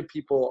really give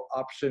people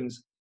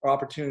options or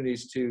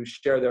opportunities to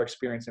share their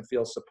experience and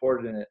feel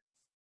supported in it.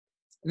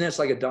 And then it's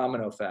like a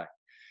domino effect.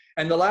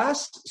 And the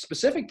last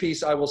specific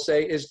piece I will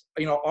say is,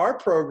 our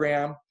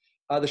program,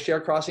 the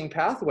Shared Crossing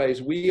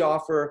Pathways, we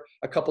offer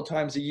a couple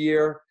times a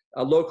year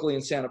locally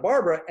in Santa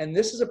Barbara. And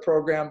this is a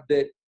program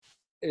that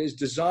is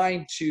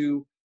designed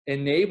to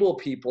enable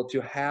people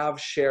to have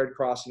shared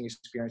crossing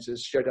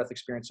experiences, shared death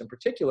experience in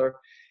particular.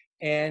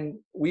 And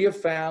we have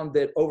found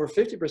that over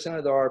 50%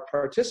 of our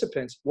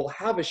participants will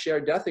have a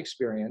shared death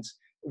experience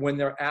when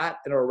they're at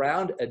and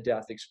around a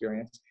death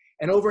experience.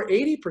 And over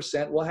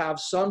 80% will have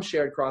some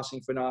shared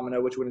crossing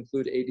phenomena, which would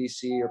include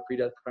ADC or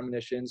pre-death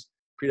premonitions,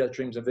 pre-death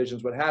dreams and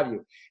visions, what have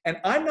you. And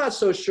I'm not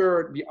so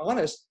sure, to be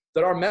honest,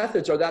 that our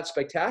methods are that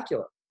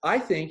spectacular. I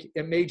think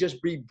it may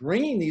just be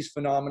bringing these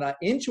phenomena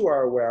into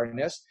our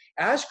awareness.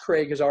 As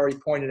Craig has already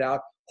pointed out,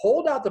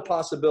 hold out the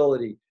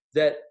possibility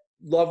that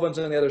loved ones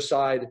on the other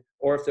side,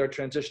 or if they're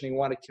transitioning,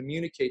 want to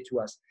communicate to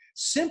us.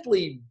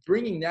 Simply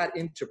bringing that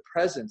into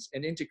presence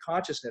and into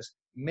consciousness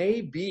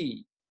may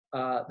be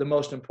the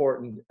most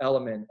important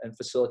element in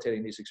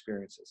facilitating these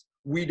experiences.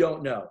 We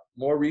don't know.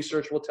 More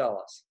research will tell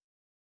us.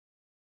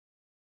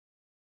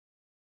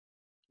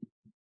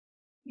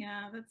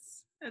 Yeah,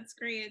 that's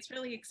great. It's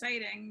really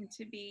exciting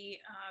to be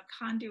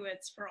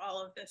conduits for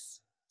all of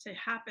this to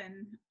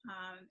happen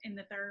in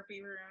the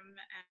therapy room,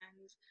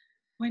 and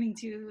pointing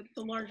to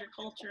the larger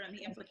culture and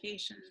the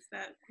implications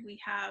that we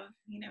have,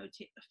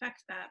 to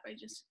affect that by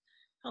just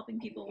helping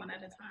people one at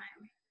a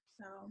time.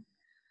 So,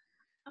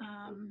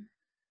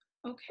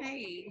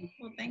 okay.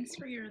 Well, thanks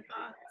for your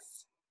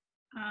thoughts.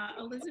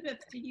 Elizabeth,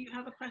 did you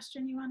have a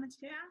question you wanted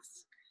to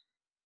ask?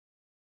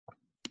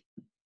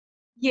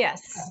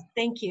 Yes,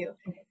 thank you.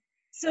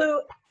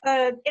 So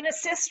in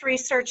ASSIST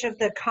research of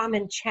the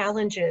common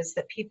challenges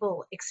that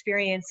people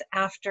experience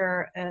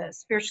after a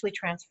spiritually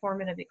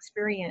transformative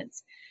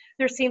experience,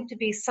 there seem to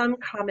be some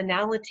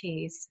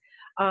commonalities,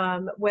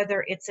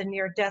 whether it's a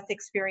near-death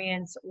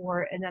experience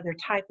or another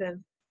type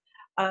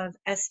of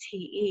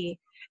STE.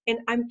 And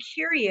I'm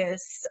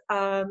curious,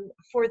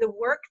 for the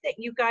work that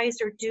you guys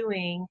are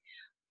doing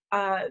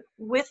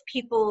with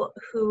people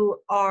who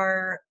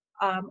are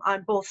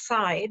on both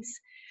sides,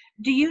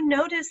 do you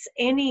notice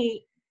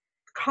any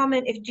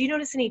do you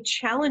notice any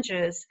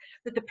challenges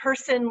that the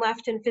person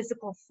left in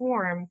physical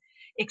form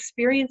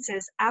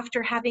experiences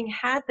after having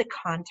had the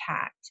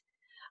contact?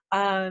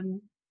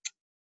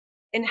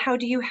 And how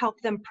do you help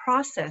them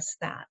process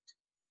that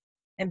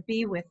and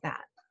be with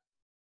that?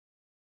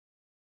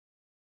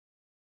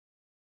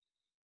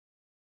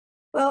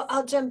 Well,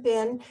 I'll jump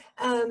in.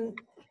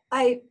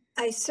 I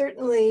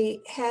certainly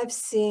have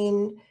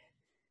seen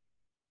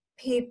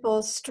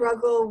people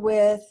struggle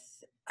with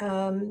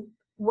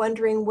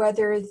wondering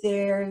whether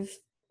they've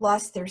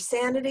lost their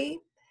sanity,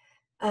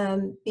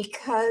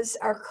 because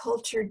our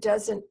culture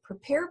doesn't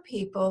prepare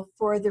people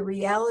for the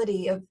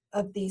reality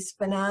of these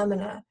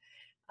phenomena.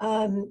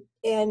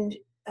 And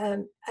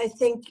I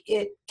think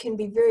it can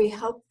be very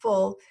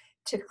helpful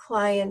to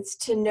clients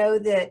to know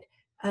that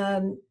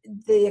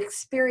the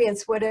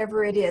experience,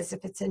 whatever it is,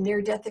 if it's a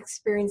near-death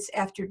experience,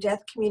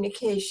 after-death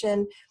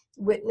communication,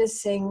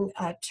 witnessing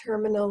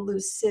terminal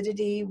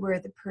lucidity, where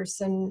the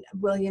person,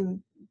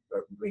 William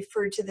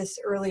referred to this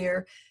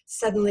earlier,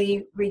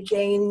 suddenly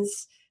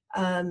regains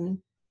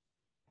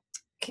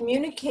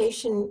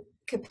communication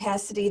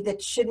capacity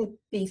that shouldn't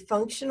be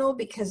functional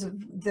because of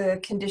the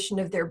condition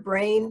of their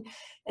brain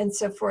and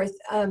so forth,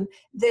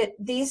 that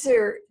these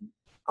are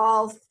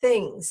all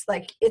things,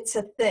 like it's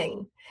a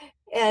thing.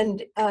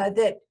 And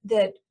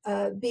that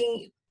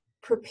being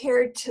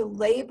prepared to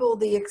label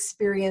the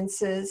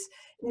experiences,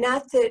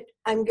 not that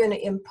I'm going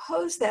to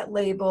impose that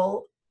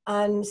label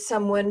on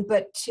someone,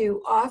 but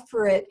to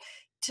offer it,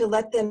 to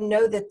let them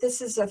know that this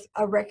is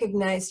a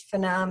recognized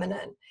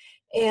phenomenon.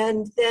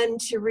 And then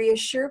to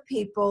reassure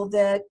people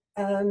that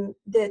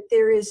that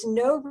there is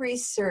no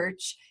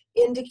research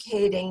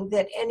indicating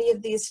that any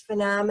of these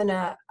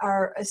phenomena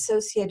are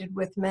associated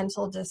with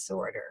mental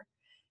disorder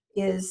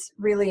is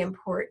really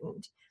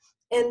important.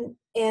 And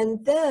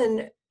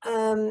then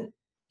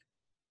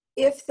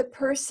if the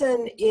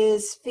person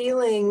is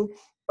feeling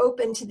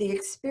open to the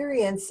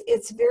experience,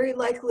 it's very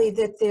likely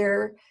that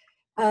they're,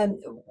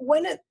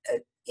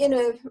 in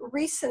a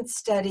recent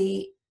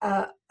study,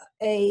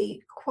 a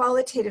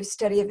qualitative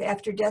study of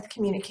after-death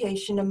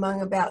communication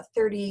among about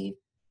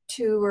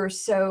 32 or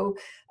so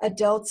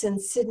adults in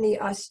Sydney,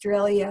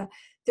 Australia,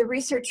 the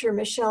researcher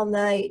Michelle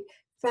Knight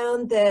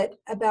found that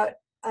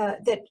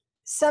that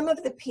some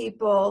of the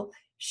people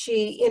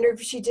she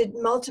did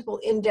multiple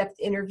in-depth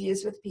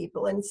interviews with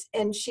people,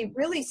 and she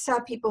really saw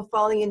people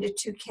falling into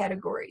two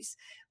categories.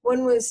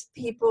 One was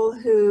people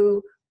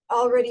who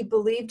already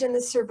believed in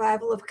the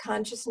survival of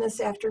consciousness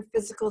after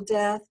physical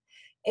death.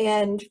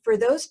 And for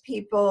those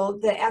people,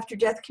 the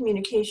after-death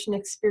communication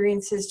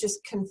experiences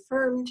just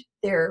confirmed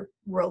their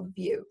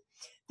worldview.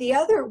 The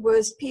other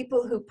was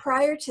people who,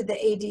 prior to the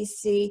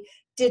ADC,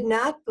 did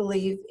not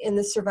believe in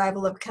the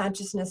survival of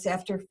consciousness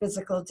after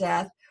physical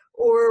death,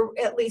 or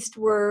at least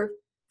were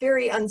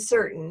very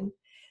uncertain.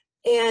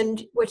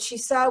 And what she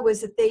saw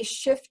was that they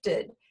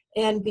shifted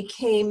and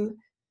became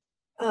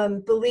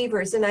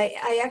believers. And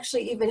I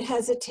actually even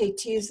hesitate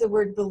to use the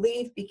word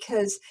believe,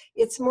 because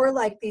it's more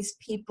like these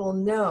people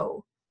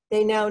know.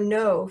 They now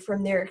know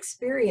from their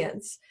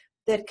experience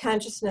that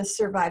consciousness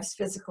survives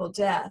physical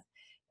death.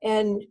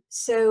 And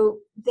so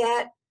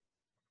that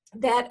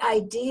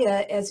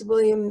idea, as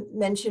William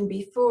mentioned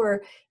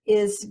before,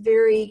 is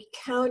very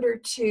counter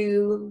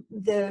to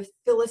the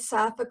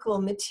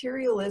philosophical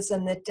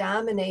materialism that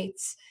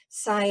dominates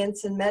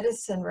science and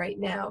medicine right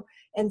now.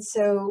 And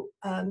so,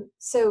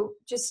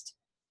 just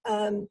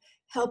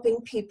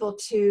helping people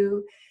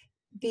to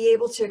be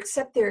able to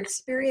accept their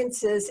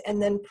experiences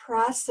and then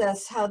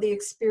process how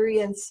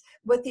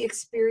what the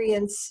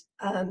experience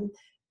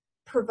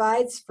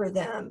provides for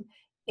them,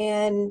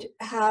 and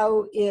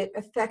how it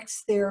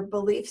affects their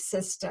belief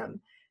system.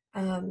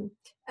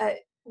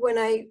 When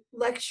I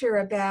lecture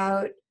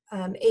about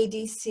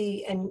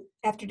ADC and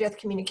after-death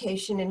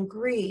communication and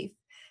grief,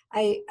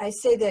 I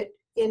say that,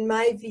 in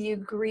my view,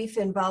 grief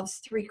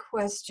involves three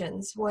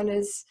questions. One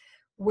is,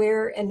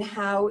 where and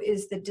how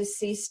is the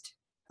deceased,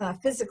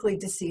 physically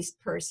deceased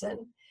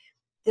person?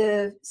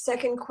 The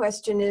second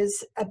question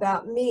is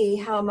about me.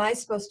 How am I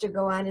supposed to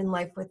go on in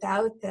life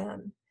without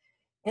them?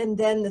 And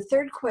then the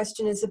third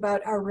question is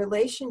about our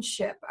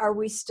relationship. Are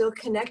we still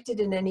connected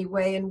in any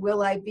way, and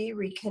will I be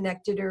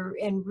reconnected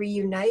and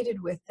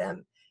reunited with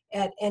them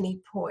at any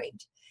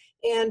point?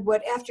 And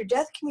what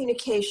after-death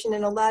communication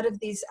and a lot of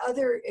these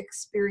other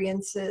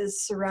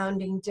experiences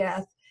surrounding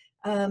death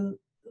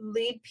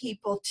lead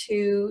people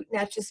to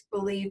not just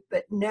believe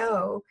but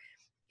know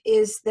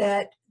is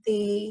that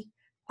the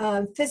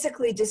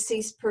physically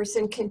deceased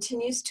person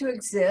continues to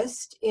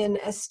exist in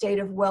a state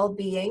of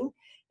well-being,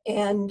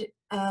 and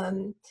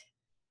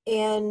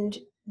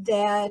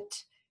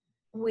that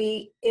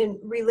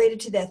related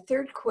to that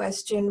third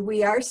question,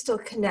 we are still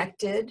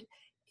connected,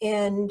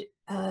 and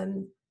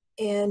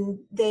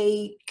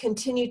they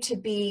continue to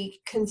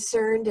be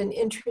concerned and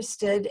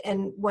interested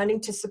and wanting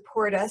to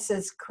support us,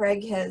 as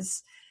Craig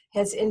has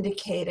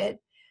indicated,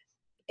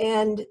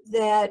 and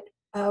that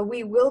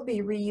we will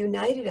be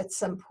reunited at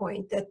some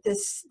point, that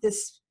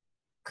this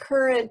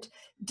current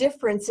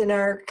difference in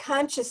our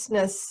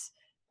consciousness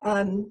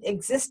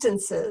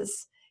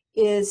existences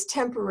is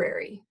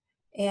temporary,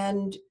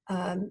 and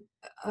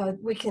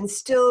we can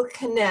still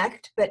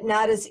connect, but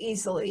not as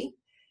easily.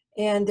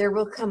 And there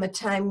will come a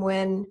time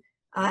when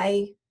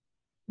I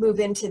move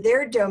into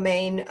their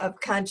domain of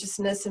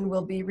consciousness and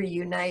we'll be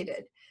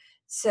reunited.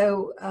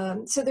 So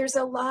there's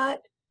a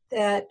lot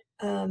that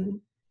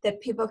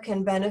people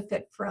can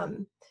benefit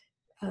from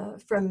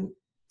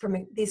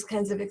these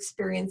kinds of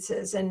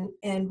experiences,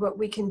 and what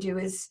we can do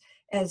is,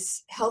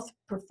 as health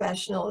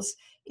professionals,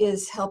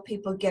 is help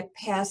people get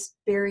past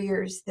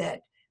barriers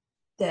that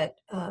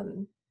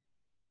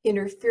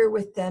interfere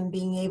with them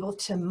being able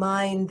to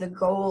mine the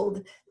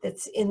gold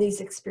that's in these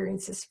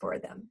experiences for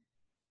them.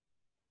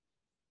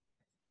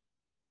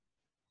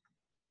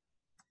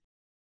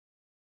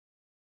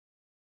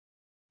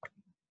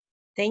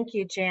 Thank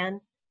you,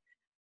 Jan.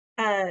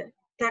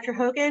 Dr.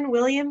 Hogan,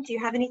 William, do you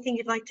have anything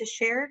you'd like to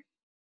share?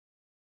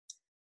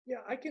 Yeah,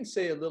 I can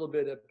say a little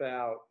bit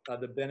about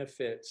the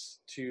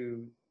benefits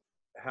to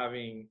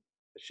having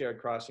shared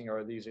crossing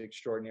or these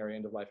extraordinary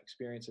end-of-life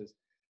experiences.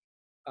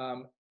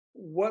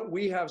 What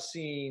we have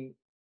seen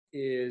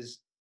is,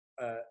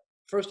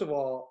 first of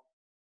all,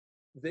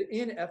 the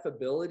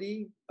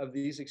ineffability of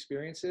these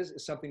experiences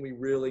is something we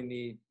really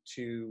need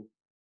to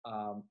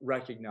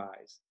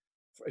recognize,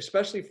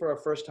 especially for a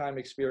first-time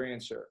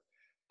experiencer.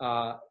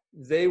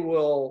 They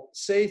will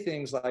say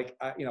things like,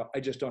 I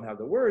just don't have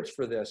the words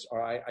for this,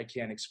 or I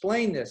can't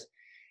explain this.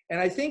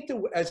 And I think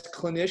that as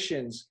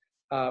clinicians,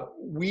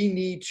 we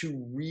need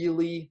to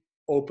really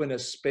open a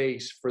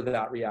space for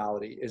that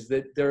reality, is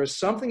that there is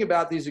something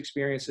about these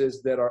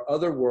experiences that are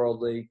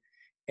otherworldly,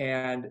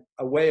 and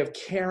a way of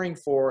caring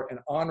for and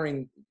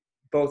honoring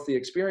both the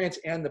experience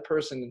and the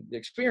person, the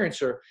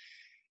experiencer,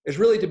 is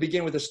really to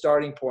begin with a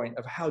starting point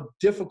of how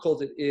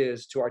difficult it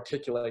is to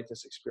articulate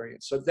this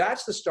experience. So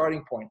that's the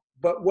starting point.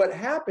 But what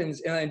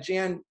happens, and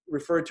Jan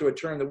referred to a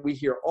term that we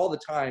hear all the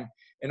time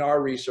in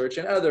our research,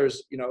 and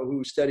others, you know,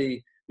 who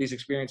study these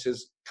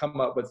experiences come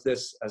up with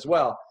this as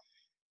well.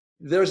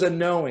 There's a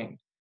knowing.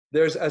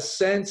 There's a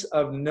sense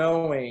of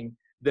knowing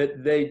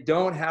that they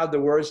don't have the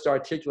words to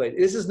articulate.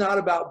 This is not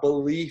about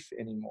belief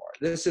anymore.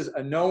 This is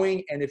a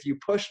knowing, and if you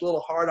push a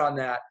little hard on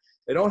that,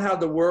 they don't have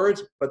the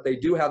words, but they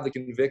do have the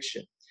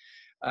conviction.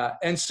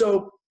 And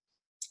so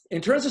in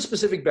terms of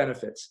specific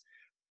benefits,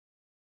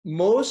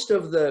 most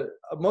of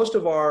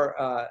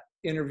our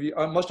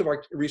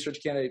research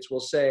candidates will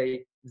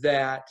say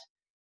that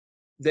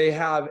they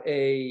have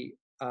a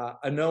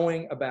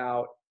knowing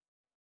about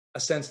a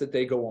sense that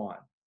they go on,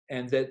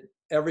 and that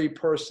every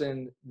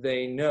person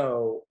they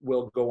know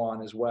will go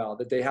on as well,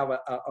 that they have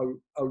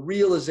a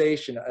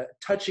realization, a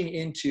touching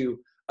into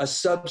a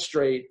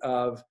substrate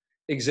of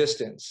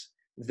existence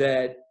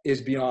that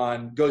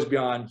goes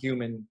beyond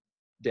human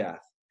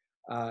death.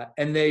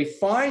 And they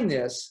find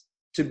this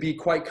to be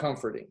quite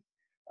comforting.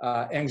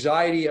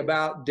 Anxiety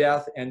about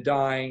death and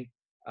dying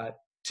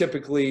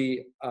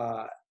typically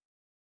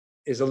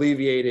is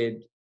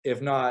alleviated,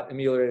 if not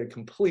ameliorated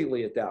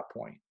completely at that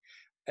point.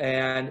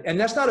 And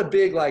that's not a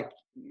big, like,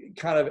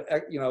 kind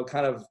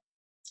of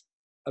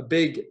a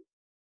big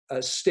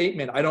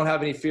statement, I don't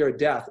have any fear of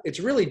death. It's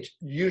really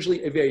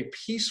usually a very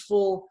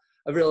peaceful,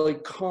 a really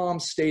calm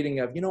stating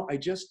of, you know, I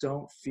just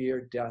don't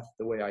fear death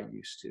the way I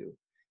used to.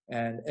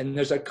 And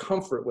there's a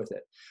comfort with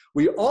it.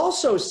 We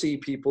also see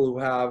people who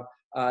have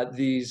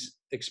these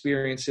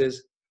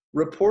experiences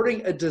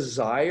reporting a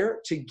desire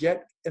to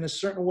get, in a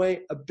certain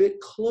way, a bit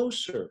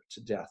closer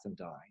to death and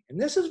dying. And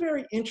this is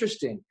very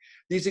interesting.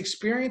 These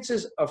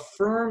experiences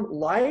affirm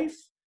life,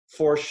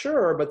 for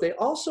sure, but they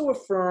also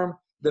affirm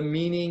the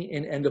meaning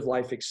in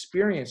end-of-life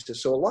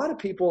experiences. So a lot of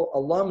people,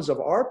 alums of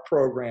our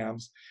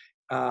programs,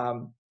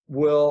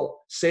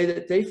 will say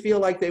that they feel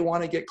like they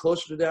want to get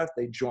closer to death.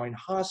 They join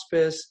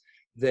hospice,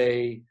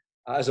 they,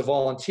 as a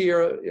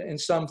volunteer in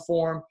some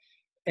form,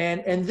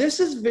 and this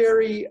is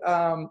very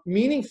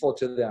meaningful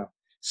to them.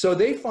 So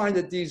they find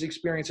that these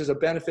experiences, a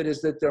benefit is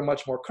that they're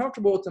much more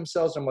comfortable with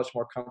themselves, they're much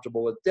more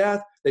comfortable with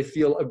death, they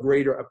feel a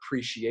greater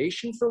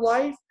appreciation for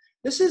life.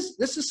 This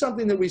is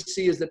something that we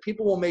see, is that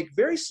people will make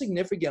very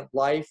significant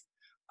life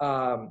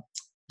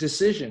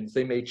decisions.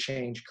 They may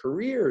change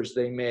careers,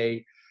 they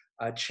may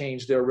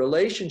change their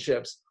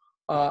relationships.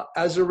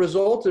 As a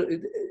result,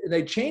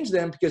 they change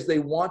them because they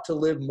want to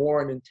live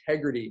more in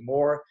integrity,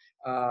 more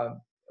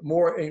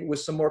with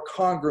some more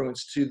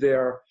congruence to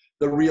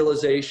the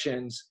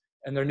realizations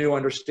and their new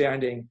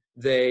understanding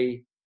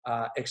they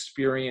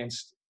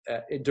experienced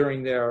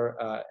during their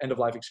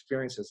end-of-life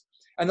experiences.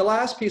 And the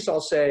last piece I'll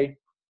say,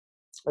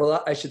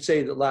 or I should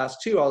say the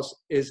last two,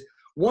 is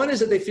one is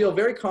that they feel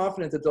very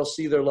confident that they'll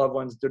see their loved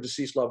ones, their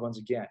deceased loved ones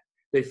again.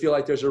 They feel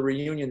like there's a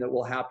reunion that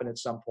will happen at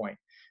some point.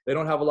 They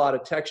don't have a lot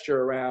of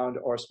texture around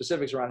or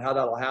specifics around how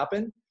that'll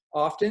happen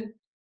often,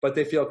 but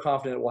they feel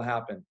confident it will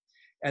happen.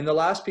 And the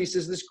last piece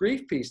is this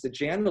grief piece that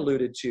Jan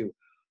alluded to.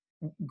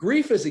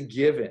 Grief is a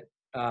given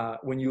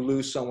when you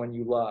lose someone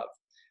you love.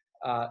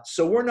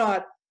 So we're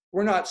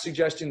not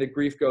suggesting that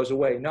grief goes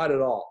away, not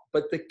at all.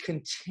 But the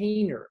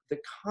container, the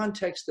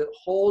context that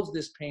holds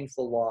this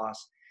painful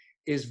loss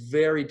is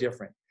very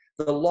different.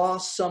 The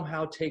loss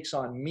somehow takes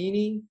on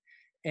meaning,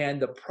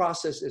 and the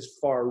process is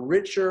far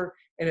richer,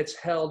 and it's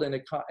held in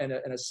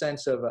a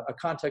sense of a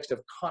context of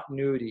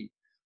continuity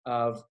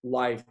of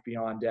life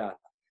beyond death.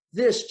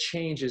 This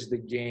changes the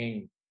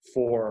game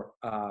for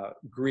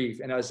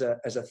grief. And as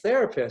a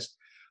therapist,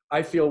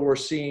 I feel we're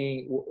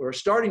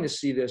starting to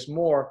see this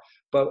more,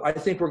 but I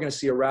think we're going to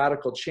see a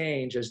radical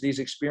change as these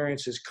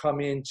experiences come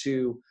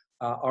into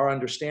our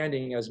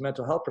understanding as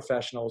mental health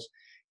professionals.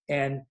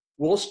 And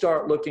we'll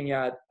start looking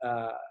at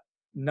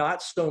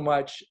not so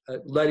much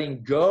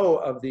letting go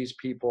of these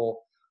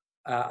people,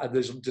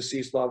 these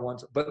deceased loved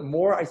ones, but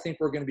more, I think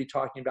we're going to be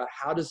talking about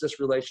how does this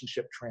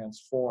relationship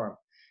transform.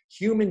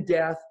 Human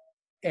death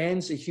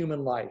ends a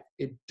human life.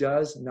 It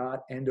does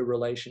not end a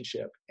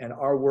relationship. And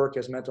our work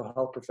as mental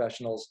health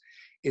professionals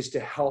is to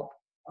help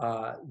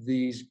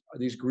these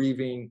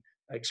grieving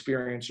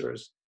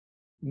experiencers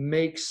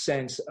make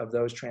sense of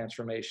those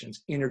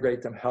transformations,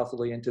 integrate them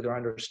healthily into their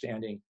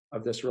understanding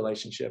of this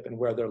relationship and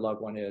where their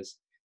loved one is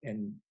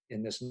in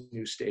this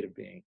new state of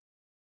being.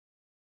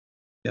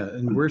 Yeah,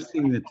 and we're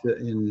seeing it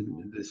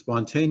in the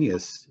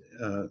spontaneous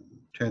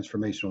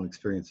transformational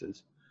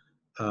experiences.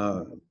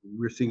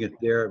 We're seeing it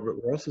there,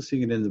 but we're also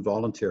seeing it in the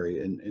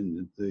voluntary and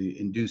in the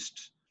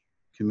induced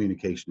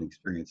communication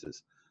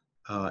experiences.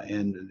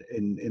 And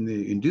in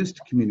the induced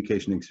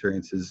communication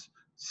experiences,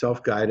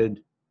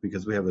 self-guided,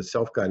 because we have a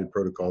self-guided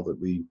protocol that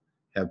we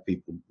have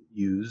people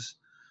use,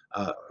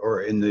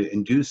 or in the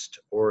induced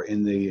or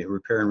in the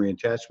repair and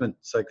reattachment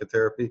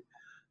psychotherapy.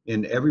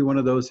 In every one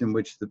of those in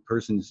which the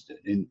person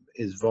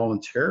is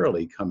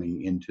voluntarily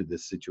coming into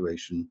this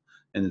situation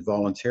and is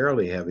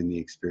voluntarily having the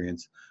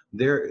experience,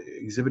 they're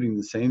exhibiting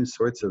the same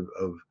sorts of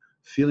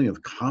feeling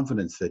of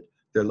confidence that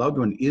their loved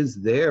one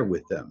is there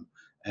with them,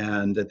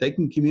 and that they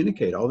can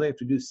communicate. All they have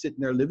to do is sit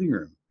in their living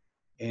room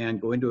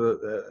and go into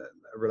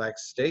a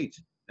relaxed state,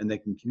 and they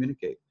can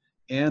communicate.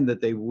 And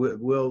that they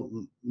will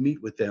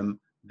meet with them.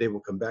 They will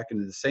come back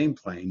into the same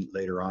plane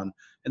later on,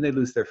 and they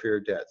lose their fear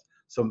of death.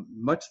 So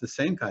much the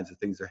same kinds of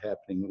things are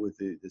happening with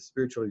the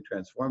spiritually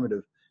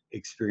transformative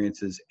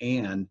experiences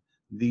and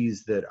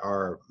these that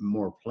are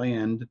more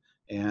planned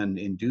and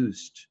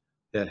induced,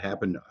 that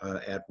happen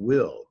at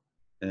will.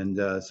 And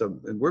so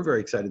we're very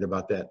excited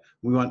about that.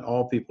 We want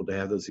all people to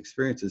have those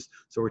experiences.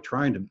 So we're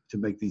trying to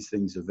make these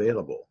things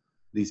available,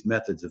 these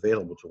methods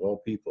available to all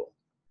people.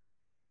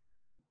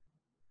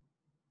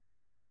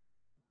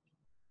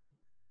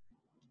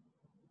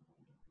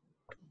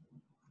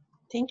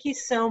 Thank you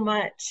so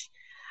much.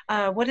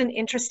 What an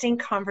interesting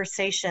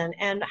conversation,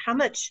 and how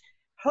much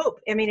hope.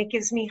 I mean, it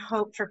gives me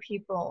hope for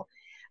people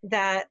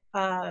that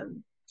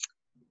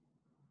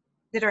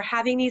that are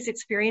having these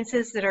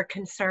experiences, that are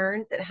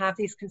concerned, that have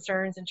these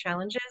concerns and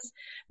challenges,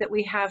 that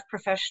we have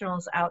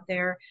professionals out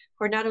there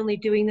who are not only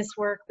doing this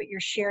work, but you're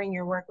sharing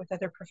your work with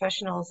other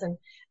professionals and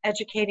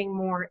educating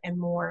more and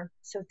more.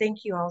 So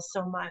thank you all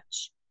so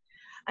much.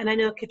 And I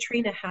know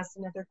Katrina has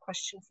another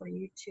question for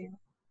you too.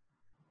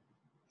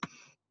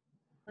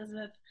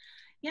 Elizabeth.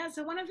 Yeah,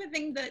 so one of the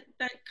things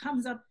that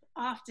comes up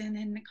often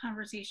in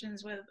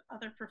conversations with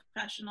other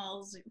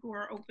professionals who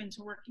are open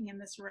to working in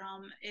this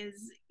realm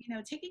is,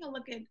 taking a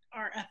look at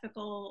our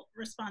ethical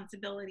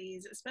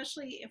responsibilities,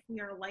 especially if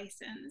we are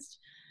licensed.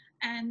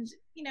 And,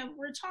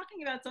 we're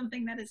talking about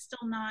something that is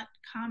still not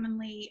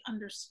commonly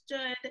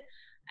understood.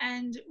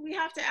 And we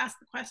have to ask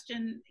the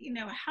question,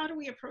 how do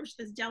we approach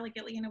this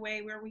delicately in a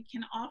way where we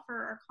can offer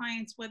our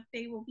clients what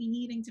they will be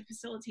needing to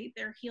facilitate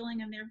their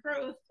healing and their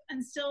growth,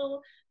 and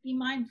still be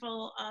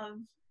mindful of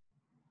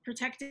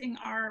protecting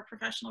our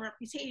professional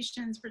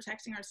reputations,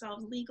 protecting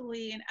ourselves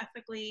legally and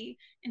ethically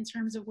in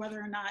terms of whether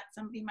or not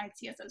somebody might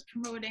see us as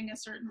promoting a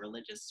certain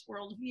religious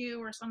worldview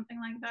or something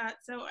like that.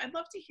 So I'd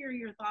love to hear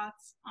your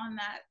thoughts on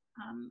that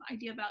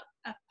idea about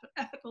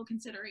ethical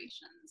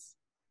considerations.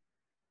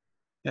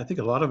 I think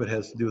a lot of it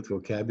has to do with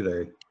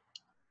vocabulary.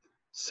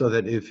 So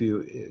that if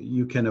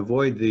you can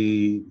avoid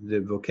the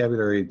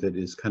vocabulary that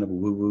is kind of a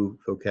woo-woo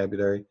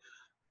vocabulary,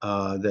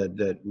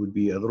 that would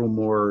be a little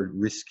more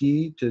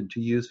risky to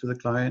use for the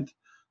client.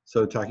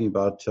 So talking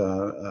about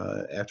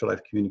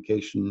afterlife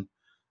communication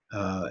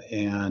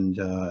and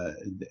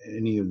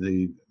any of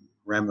the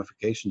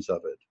ramifications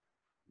of it,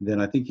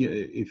 then I think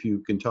if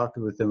you can talk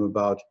with them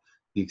about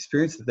the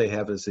experience that they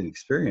have as an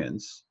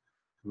experience,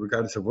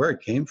 regardless of where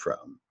it came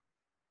from,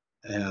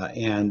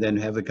 and then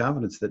have the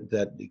confidence that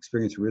that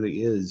experience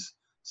really is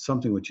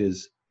something which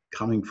is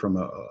coming from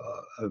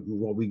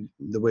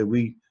the way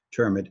we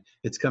term it,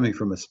 it's coming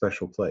from a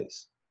special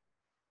place.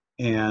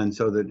 And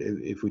so that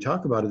if we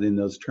talk about it in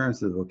those terms,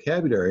 the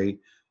vocabulary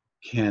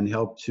can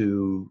help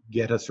to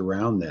get us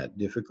around that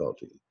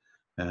difficulty.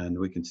 And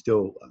we can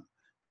still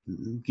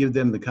give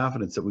them the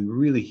confidence that we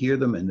really hear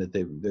them and that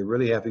they're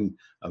really having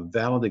a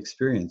valid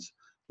experience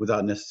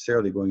without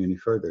necessarily going any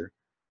further,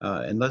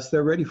 unless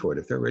they're ready for it.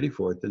 If they're ready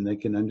for it, then they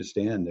can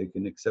understand, they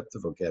can accept the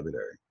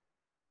vocabulary.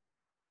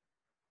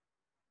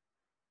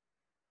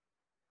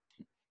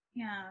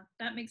 Yeah,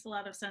 that makes a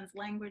lot of sense.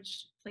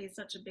 Language plays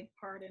such a big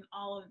part in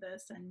all of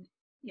this, and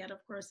yet,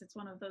 of course, it's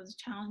one of those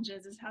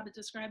challenges is how to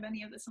describe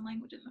any of this in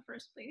language in the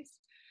first place.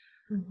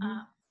 Mm-hmm.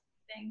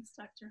 Thanks,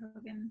 Dr.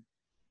 Hogan.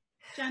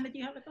 Jan, did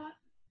you have a thought?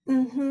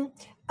 Mm-hmm.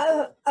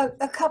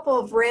 A couple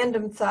of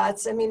random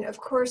thoughts. I mean, of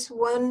course,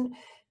 one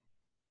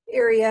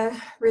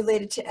area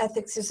related to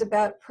ethics is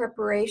about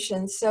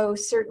preparation. So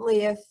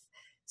certainly if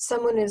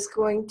someone is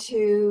going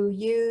to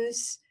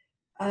use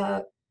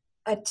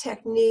a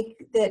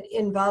technique that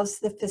involves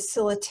the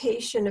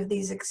facilitation of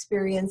these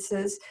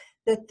experiences,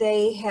 that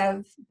they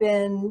have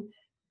been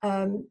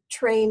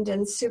trained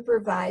and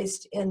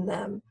supervised in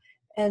them.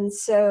 And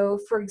so,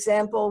 for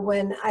example,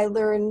 when I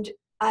learned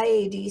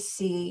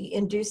IADC,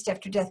 Induced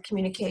After Death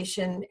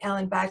Communication,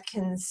 Alan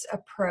Botkin's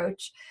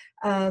approach,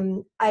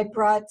 I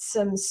brought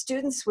some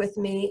students with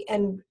me,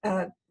 and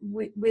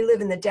we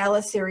live in the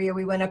Dallas area.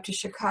 We went up to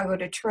Chicago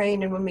to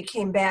train, and when we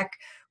came back,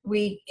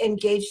 we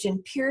engaged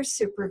in peer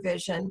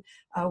supervision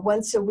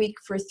once a week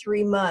for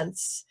 3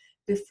 months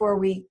before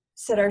we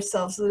set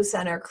ourselves loose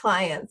on our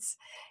clients.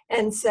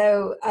 And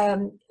so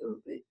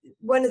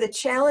one of the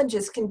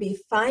challenges can be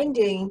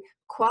finding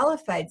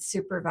qualified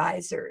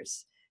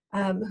supervisors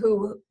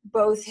who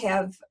both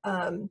have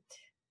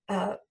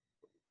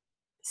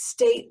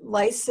state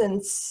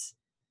license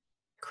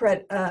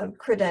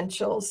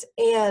credentials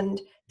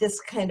and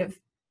this kind of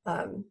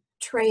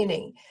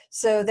training.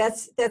 So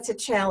that's a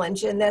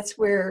challenge, and that's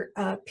where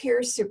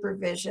peer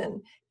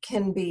supervision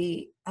can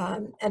be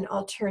an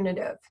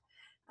alternative.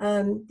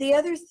 The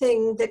other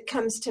thing that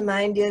comes to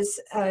mind is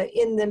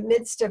in the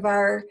midst of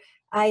our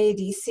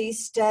IADC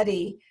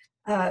study,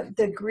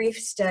 the grief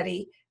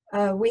study,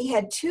 we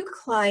had 2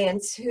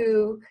 clients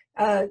who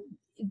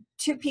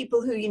two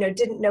people who,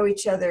 didn't know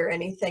each other or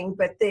anything,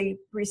 but they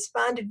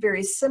responded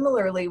very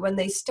similarly when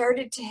they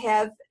started to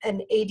have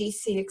an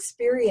ADC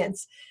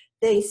experience.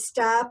 They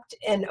stopped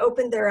and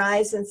opened their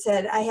eyes and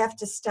said, I have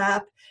to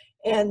stop.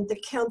 And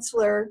the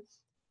counselor,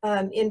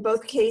 in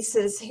both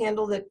cases,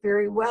 handled it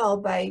very well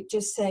by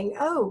just saying,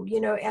 oh,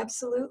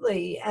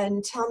 absolutely.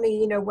 And tell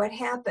me, what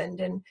happened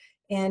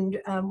and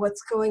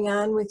what's going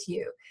on with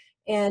you.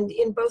 And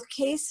in both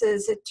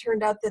cases, it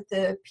turned out that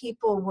the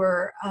people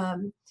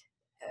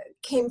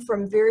came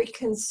from very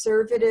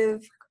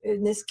conservative,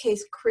 in this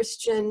case,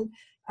 Christian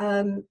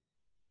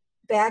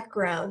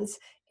backgrounds,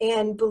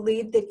 and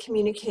believed that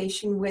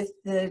communication with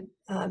the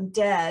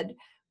dead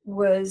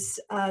was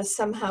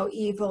somehow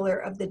evil or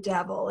of the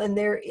devil. And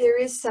there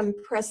is some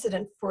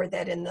precedent for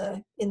that in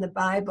the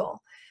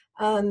Bible.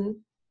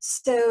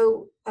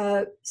 So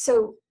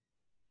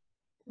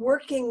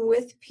working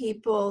with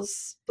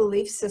people's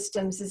belief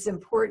systems is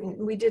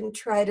important. We didn't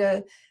try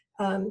to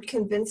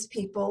convince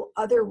people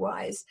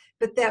otherwise,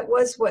 but that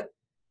was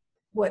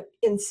what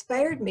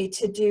inspired me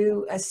to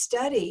do a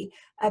study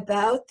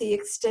about the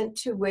extent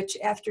to which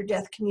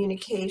after-death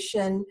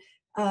communication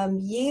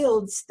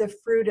yields the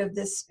fruit of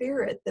the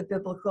Spirit, the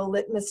biblical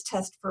litmus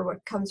test for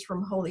what comes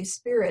from Holy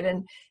Spirit.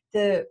 And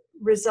the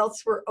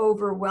results were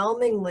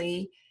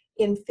overwhelmingly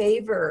in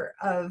favor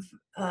of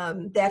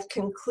that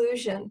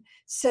conclusion.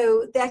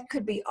 So that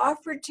could be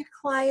offered to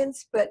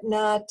clients, but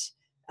not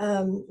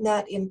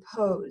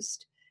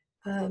imposed.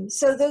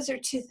 So those are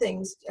two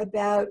things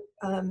about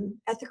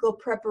ethical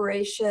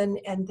preparation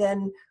and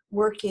then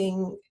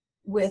working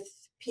with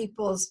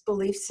people's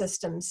belief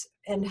systems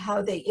and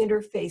how they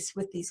interface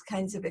with these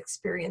kinds of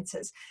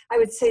experiences. I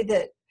would say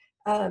that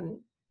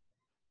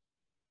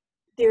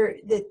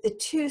the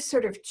two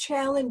sort of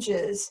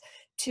challenges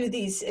to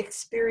these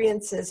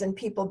experiences and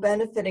people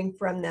benefiting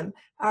from them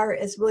are,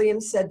 as William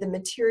said, the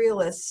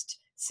materialist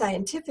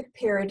scientific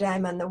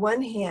paradigm on the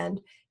one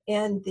hand,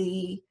 and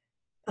the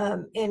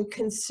and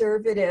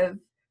conservative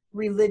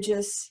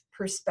religious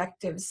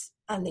perspectives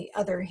on the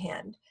other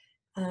hand.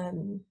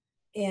 And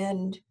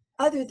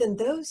other than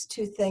those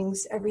two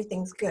things,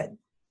 everything's good.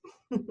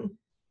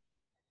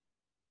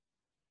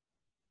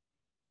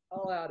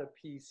 I'll add a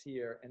piece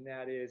here, and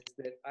that is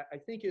that I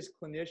think as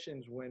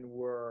clinicians, when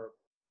we're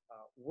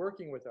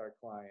working with our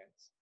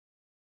clients,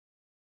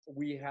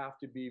 we have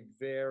to be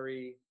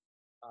very,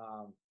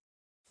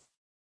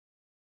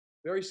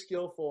 very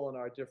skillful in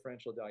our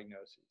differential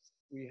diagnoses.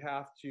 We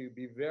have to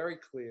be very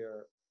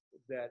clear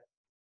that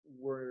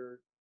we're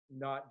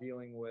not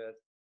dealing with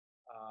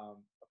a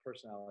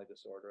personality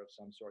disorder of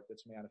some sort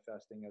that's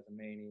manifesting as a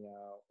mania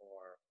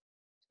or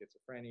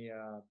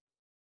schizophrenia,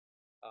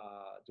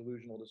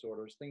 delusional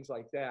disorders, things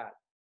like that.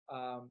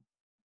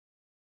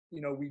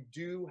 We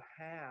do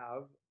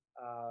have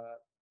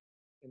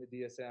in the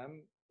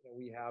DSM,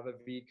 we have a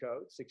V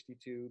code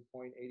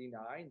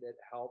 62.89 that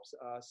helps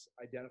us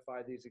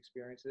identify these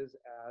experiences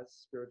as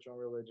spiritual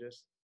and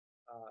religious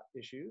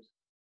issues.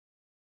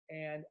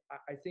 And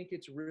I think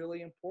it's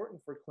really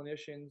important for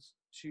clinicians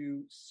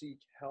to seek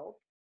help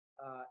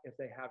if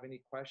they have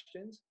any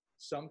questions.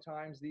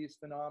 Sometimes these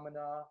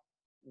phenomena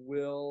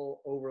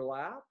will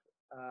overlap,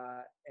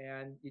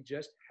 and you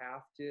just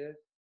have to,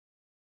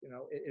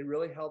 it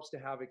really helps to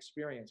have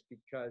experience,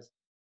 because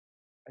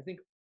I think,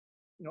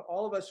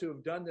 all of us who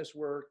have done this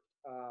work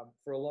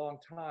for a long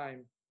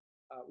time,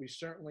 we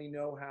certainly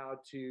know how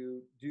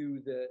to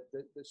do the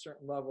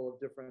certain level of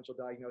differential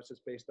diagnosis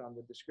based on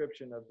the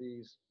description of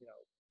these,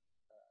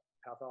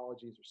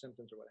 pathologies or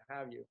symptoms or what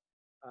have you.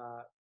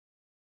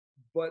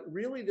 But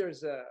really,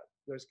 there's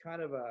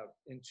kind of a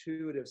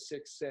intuitive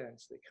sixth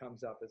sense that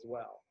comes up as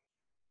well.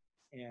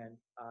 And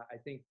I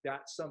think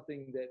that's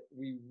something that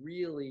we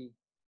really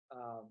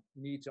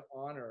need to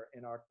honor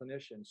in our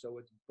clinicians. So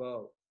it's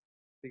both.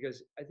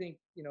 Because I think,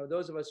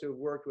 those of us who have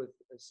worked with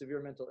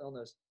severe mental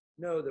illness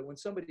know that when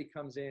somebody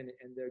comes in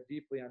and they're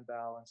deeply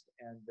unbalanced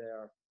and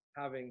they're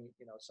having,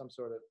 some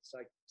sort of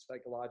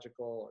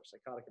psychological or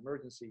psychotic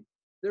emergency,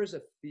 there's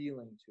a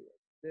feeling to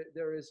it.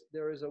 There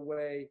is a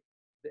way,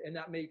 and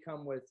that may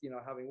come with,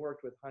 having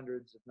worked with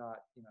hundreds, if not,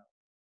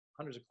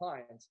 hundreds of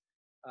clients.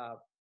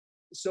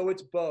 So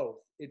it's both.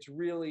 It's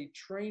really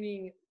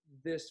training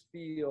this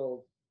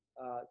field,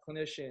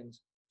 clinicians,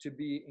 to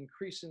be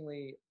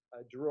increasingly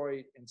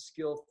adroit and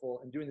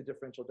skillful in doing the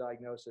differential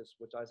diagnosis,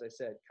 which, as I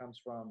said, comes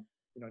from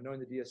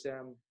knowing the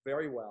DSM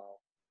very well,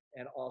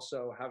 and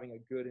also having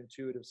a good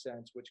intuitive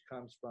sense, which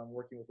comes from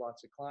working with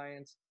lots of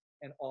clients,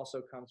 and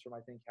also comes from,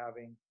 I think,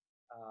 having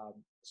a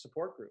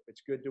support group.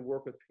 It's good to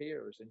work with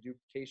peers and do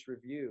case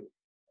review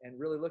and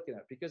really looking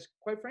at it, because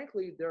quite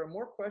frankly, there are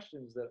more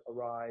questions that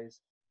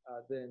arise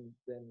than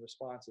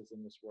responses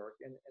in this work,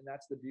 and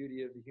that's the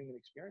beauty of the human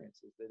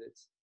experience, is that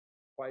it's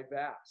quite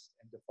vast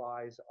and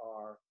defies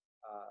our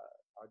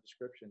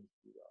descriptions,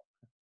 if you will.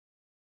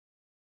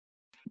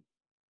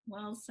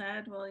 Well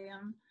said,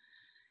 William.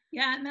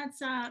 Yeah, and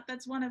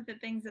that's one of the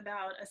things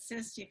about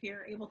ASSIST. If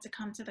you're able to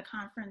come to the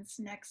conference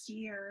next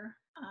year,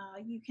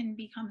 you can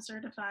become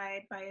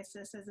certified by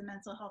ASSIST as a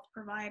mental health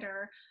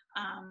provider.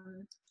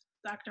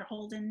 Dr.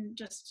 Holden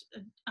just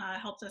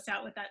helped us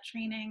out with that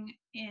training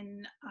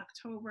in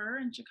October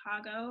in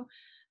Chicago.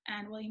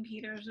 And William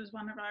Peters was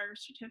one of our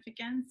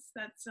certificants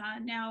that's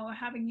now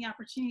having the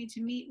opportunity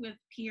to meet with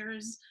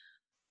peers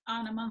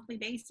on a monthly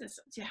basis,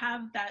 to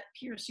have that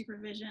peer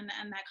supervision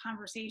and that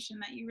conversation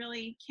that you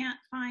really can't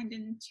find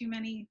in too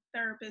many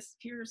therapist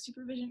peer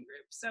supervision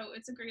groups. So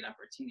it's a great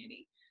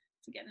opportunity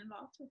to get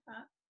involved with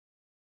that.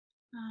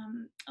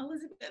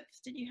 Elizabeth,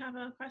 did you have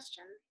a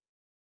question?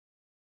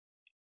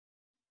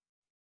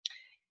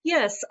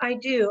 Yes, I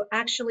do.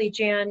 Actually,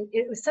 Jan,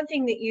 it was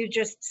something that you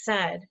just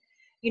said,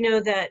 you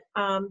know, that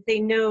they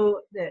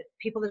know that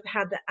people that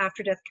have had the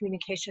after-death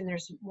communication,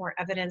 there's more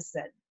evidence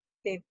that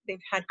they've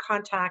had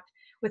contact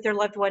with their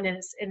loved one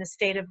in a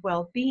state of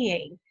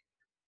well-being.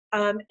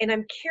 And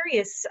I'm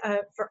curious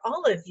for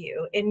all of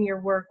you in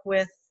your work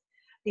with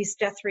these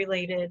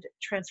death-related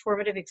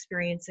transformative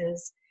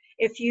experiences,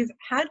 if you've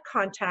had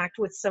contact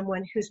with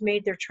someone who's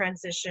made their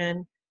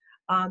transition,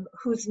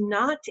 who's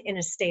not in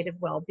a state of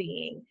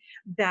well-being,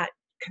 that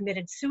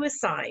committed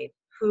suicide,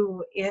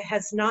 who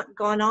has not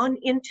gone on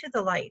into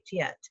the light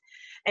yet,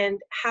 and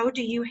how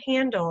do you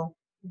handle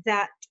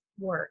that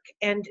work?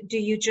 And do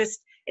you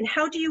just, and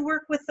how do you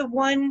work with the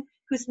one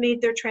who's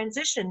made their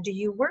transition? Do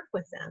you work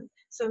with them?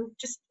 So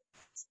just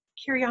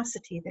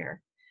curiosity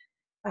there.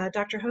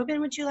 Dr.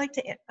 Hogan, would you like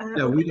to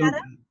open that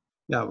up?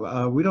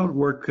 Yeah, we don't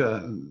work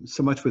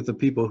so much with the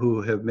people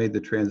who have made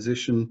the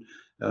transition.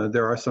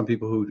 There are some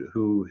people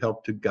who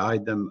help to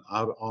guide them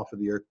out off of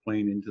the earth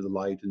plane into the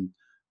light and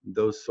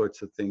those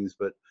sorts of things,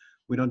 but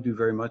we don't do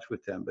very much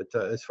with them. But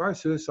as far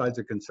as suicides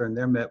are concerned,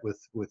 they're met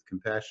with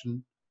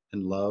compassion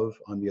and love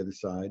on the other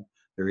side.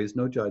 There is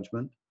no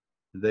judgment.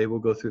 They will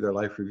go through their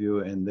life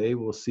review and they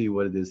will see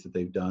what it is that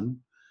they've done.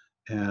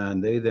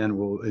 And they then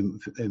will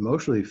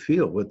emotionally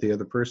feel what the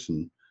other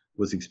person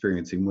was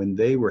experiencing when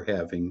they were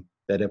having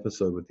that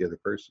episode with the other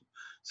person.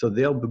 So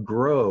they'll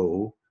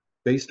grow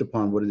based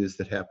upon what it is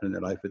that happened in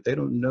their life, but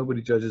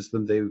nobody judges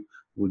them. They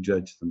will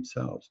judge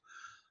themselves.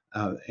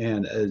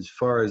 And as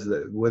far as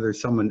whether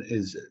someone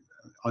is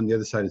on the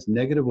other side is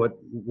negative,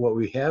 what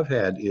we have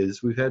had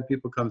is we've had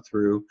people come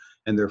through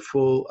and they're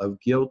full of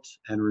guilt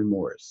and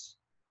remorse,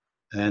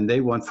 and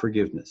they want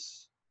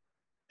forgiveness.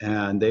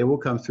 And they will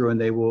come through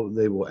and they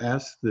will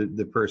ask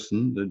the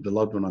person, the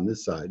loved one on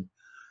this side,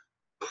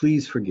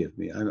 please forgive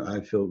me.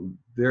 I feel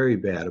very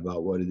bad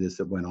about what it is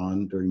that went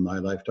on during my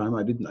lifetime.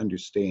 I didn't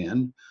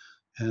understand.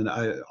 And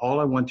all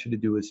I want you to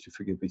do is to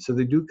forgive me. So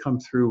they do come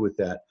through with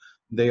that.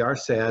 They are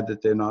sad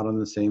that they're not on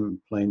the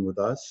same plane with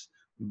us,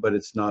 but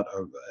it's not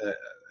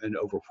an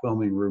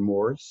overwhelming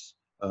remorse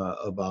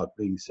about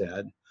being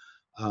sad.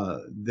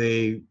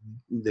 They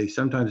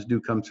sometimes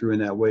do come through in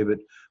that way, but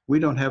we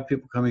don't have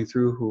people coming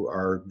through who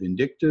are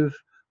vindictive,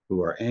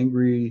 who are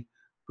angry,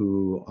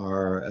 who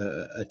are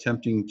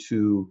attempting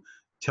to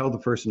tell the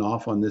person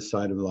off on this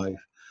side of life.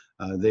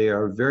 They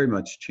are very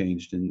much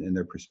changed in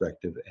their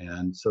perspective,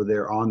 and so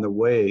they're on the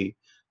way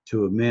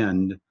to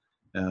amend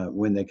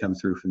when they come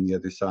through from the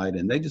other side,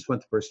 and they just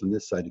want the person on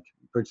this side to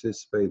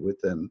participate with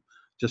them,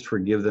 just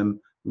forgive them,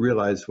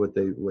 realize what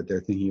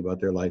they're thinking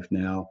about their life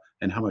now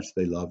and how much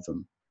they love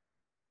them.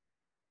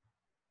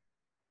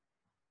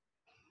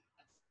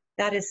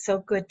 That is so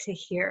good to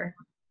hear.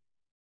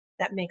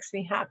 That makes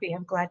me happy.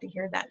 I'm glad to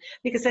hear that,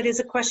 because that is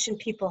a question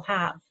people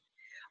have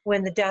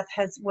when the death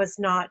was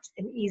not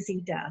an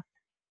easy death,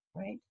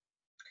 right?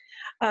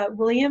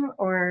 William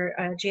or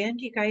Jan,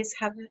 do you guys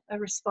have a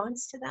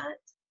response to that?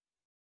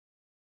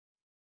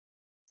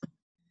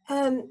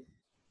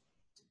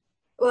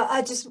 Well,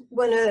 I just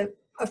want to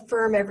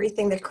affirm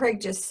everything that Craig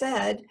just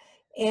said,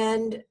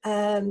 and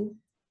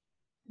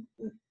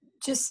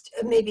just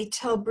maybe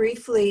tell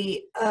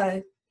briefly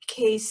a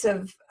case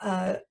of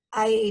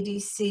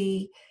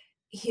IADC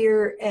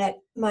here at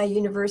my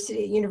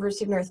university,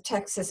 University of North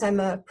Texas. I'm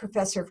a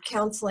professor of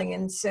counseling,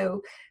 and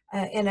so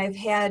and I've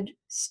had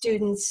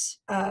students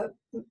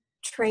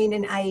train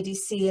in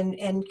IADC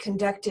and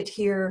conduct it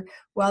here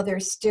while they're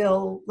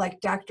still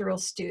like doctoral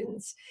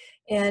students.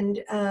 And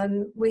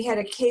we had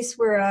a case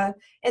where,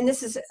 and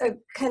this is a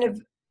kind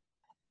of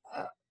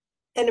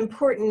an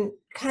important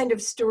kind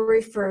of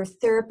story for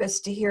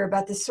therapists to hear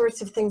about the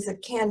sorts of things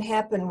that can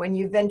happen when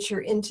you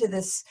venture into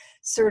this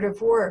sort of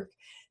work,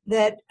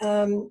 that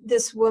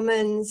this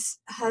woman's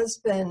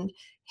husband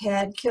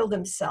had killed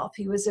himself.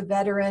 He was a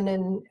veteran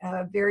and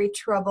very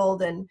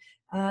troubled, and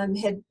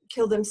had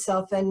killed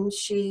himself, and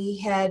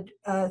she had,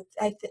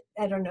 I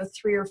don't know,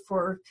 3 or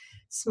 4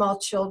 small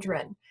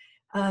children.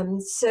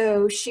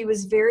 So she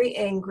was very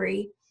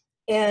angry.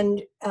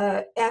 And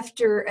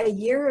after a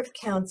year of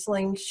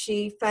counseling,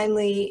 she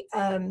finally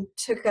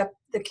took up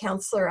the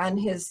counselor on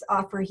his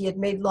offer he had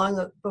made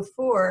long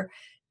before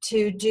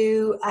to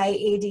do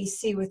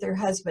IADC with her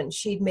husband.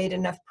 She'd made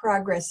enough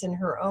progress in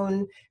her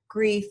own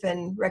grief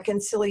and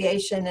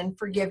reconciliation and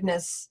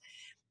forgiveness.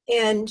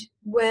 And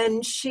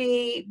when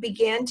she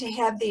began to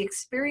have the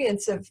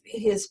experience of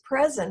his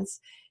presence,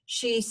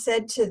 she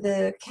said to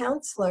the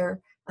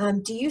counselor,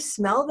 do you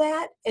smell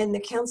that? And the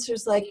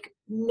counselor's like,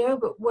 no,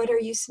 but what are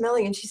you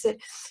smelling? And she said,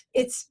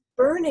 it's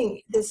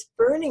burning, this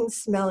burning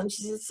smell. And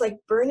she said, it's like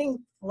burning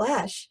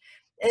flesh.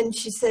 And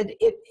she said,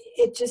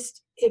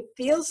 it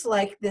feels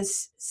like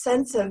this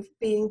sense of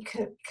being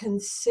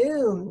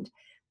consumed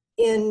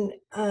in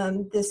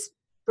this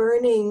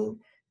burning,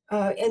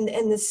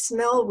 and the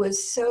smell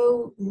was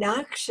so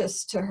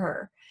noxious to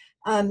her.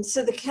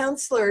 So the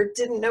counselor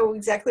didn't know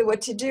exactly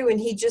what to do, and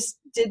he just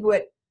did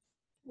what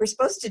we're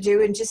supposed to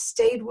do and just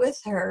stayed with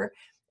her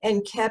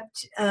and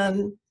kept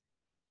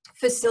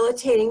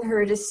facilitating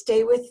her to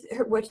stay with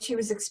her, what she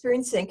was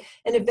experiencing.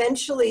 And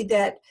eventually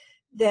that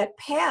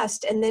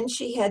passed, and then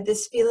she had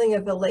this feeling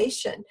of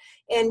elation,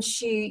 and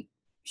she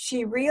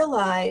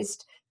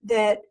realized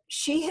that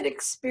she had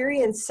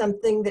experienced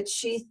something that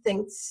she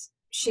thinks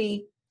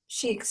she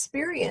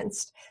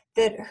experienced,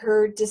 that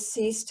her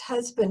deceased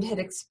husband had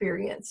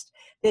experienced,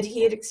 that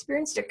he had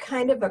experienced a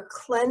kind of a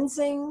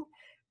cleansing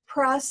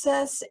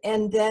process,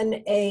 and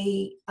then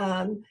a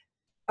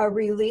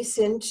release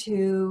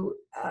into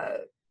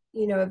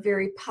a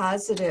very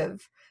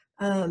positive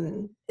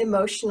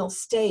emotional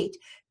state.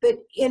 But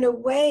in a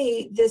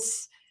way,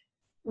 this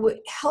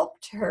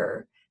helped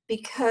her,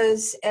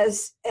 because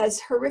as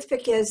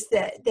horrific as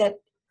that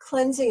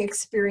cleansing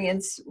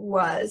experience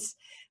was,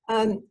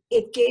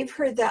 it gave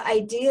her the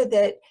idea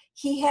that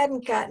he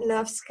hadn't gotten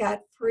off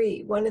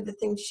scot-free. One of the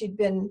things she'd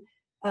been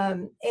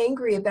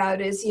angry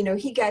about is,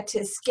 he got to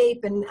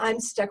escape, and I'm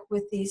stuck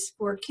with these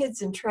 4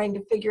 kids and trying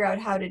to figure out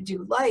how to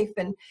do life.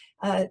 And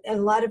a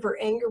lot of her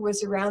anger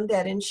was around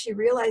that. And she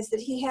realized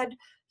that he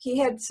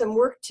had some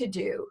work to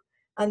do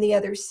on the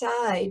other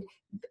side,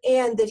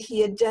 and that he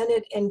had done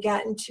it and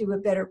gotten to a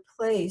better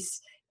place.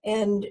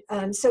 And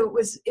so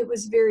it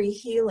was very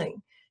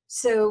healing.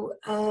 So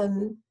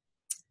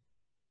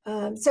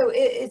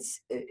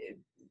it's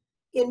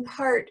in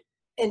part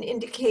an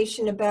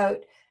indication about,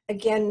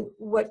 again,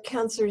 what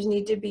counselors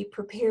need to be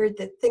prepared,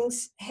 that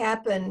things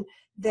happen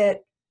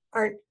that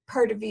aren't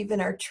part of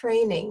even our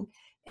training,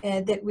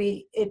 and that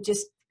it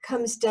just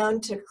comes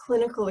down to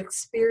clinical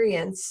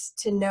experience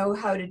to know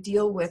how to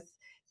deal with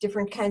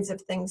different kinds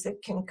of things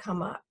that can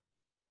come up.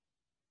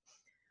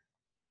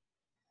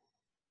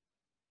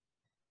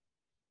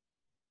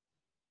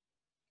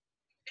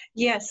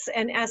 Yes,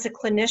 and as a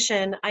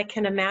clinician, I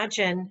can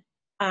imagine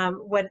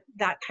what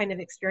that kind of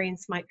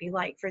experience might be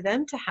like for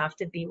them to have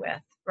to be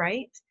with,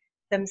 right?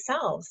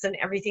 Themselves, and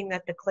everything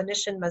that the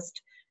clinician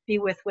must be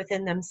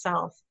within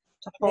themselves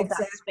to hold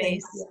that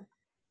space. Yeah.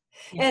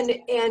 Yes.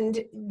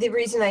 And the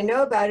reason I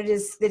know about it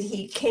is that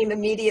he came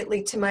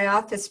immediately to my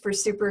office for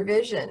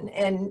supervision,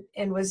 and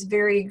was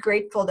very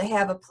grateful to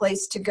have a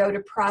place to go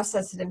to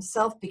process it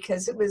himself,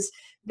 because it was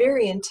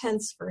very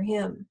intense for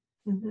him.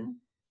 Mm-hmm.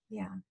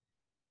 Yeah.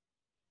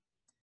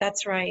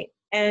 That's right.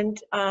 And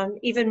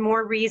even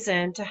more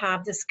reason to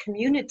have this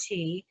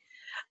community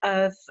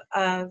of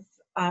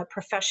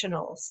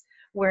professionals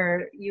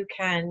where you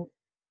can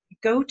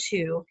go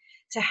to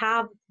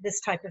have this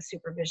type of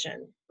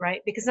supervision,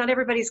 right? Because not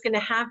everybody's going to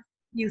have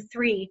you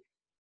 3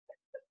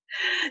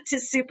 to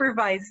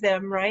supervise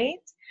them,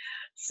 right?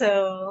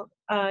 So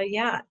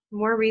yeah,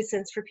 more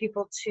reasons for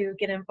people to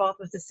get involved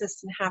with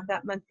Assist and have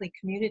that monthly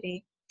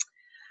community.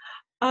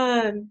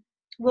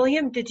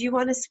 William, did you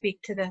want to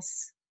speak to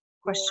this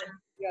question?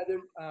 Well,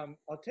 yeah,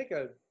 I'll take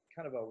a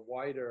kind of a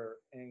wider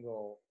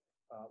angle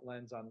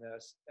lens on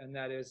this, and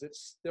that is,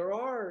 there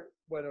are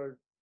what are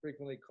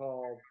frequently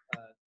called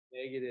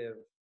negative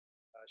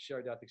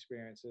shared death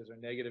experiences, or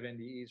negative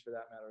NDEs for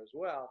that matter as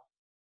well.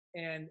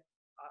 And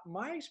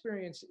my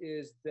experience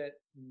is that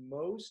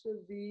most of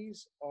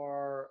these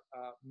are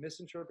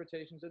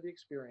misinterpretations of the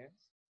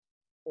experience,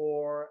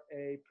 or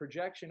a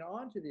projection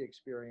onto the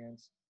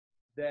experience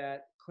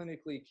that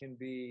clinically can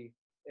be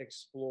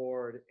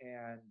explored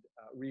and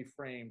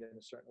reframed in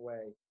a certain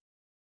way.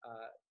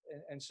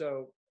 And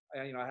so,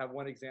 I have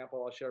one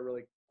example I'll share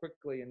really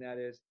quickly, and that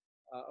is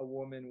a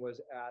woman was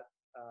at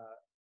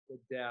the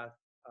death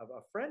of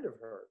a friend of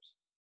hers,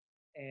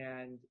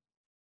 and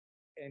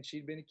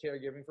she'd been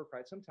caregiving for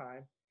quite some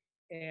time,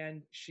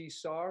 and she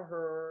saw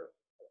her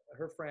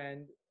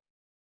friend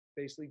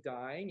basically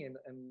dying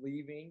and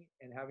leaving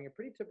and having a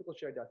pretty typical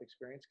shared death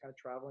experience, kind of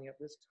traveling up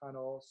this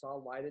tunnel, saw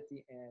light at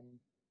the end,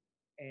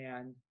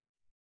 and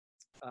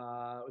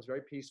it was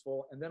very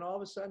peaceful. And then all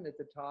of a sudden, at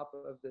the top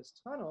of this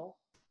tunnel,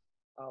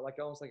 like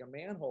almost like a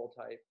manhole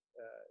type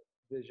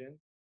vision,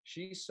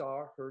 she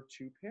saw her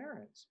 2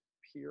 parents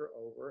peer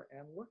over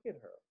and look at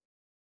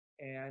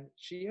her. And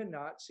she had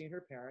not seen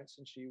her parents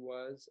since she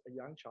was a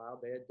young child.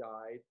 They had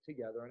died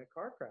together in a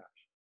car crash.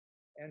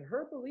 And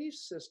her belief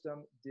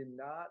system did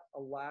not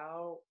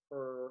allow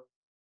her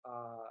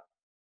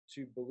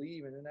to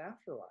believe in an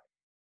afterlife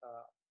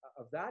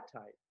of that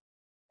type.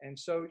 And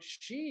so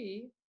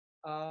she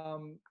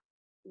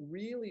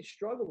really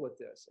struggled with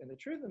this. And the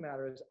truth of the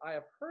matter is, I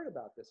have heard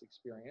about this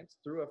experience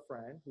through a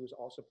friend who is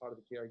also part of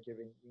the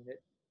caregiving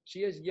unit.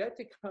 She has yet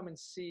to come and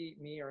see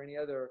me or any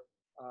other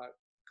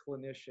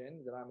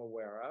clinician that I'm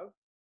aware of,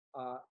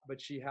 but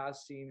she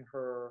has seen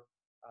her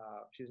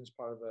Fusion's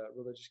part of a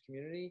religious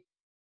community,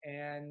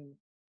 and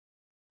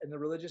the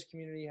religious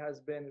community has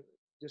been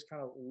just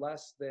kind of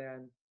less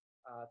than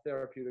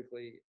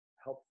therapeutically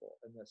helpful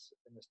in this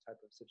type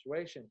of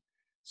situation.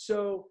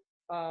 So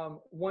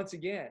once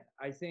again,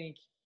 I think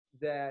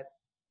that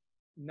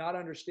not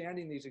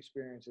understanding these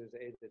experiences,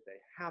 A, that they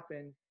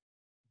happen,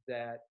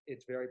 that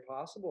it's very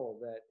possible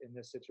that in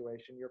this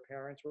situation your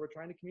parents were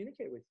trying to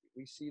communicate with you.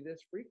 We see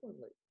this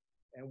frequently.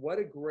 And what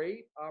a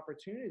great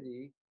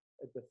opportunity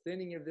at the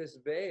thinning of this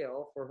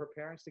veil for her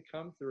parents to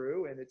come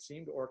through, and it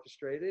seemed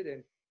orchestrated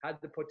and had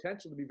the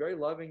potential to be very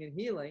loving and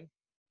healing,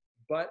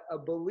 but a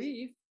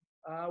belief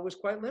was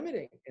quite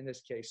limiting in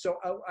this case. So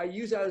I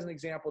use that as an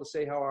example to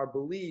say how our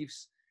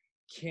beliefs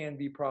can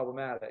be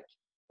problematic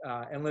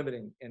and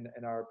limiting in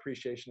our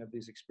appreciation of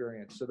these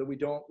experiences, so that we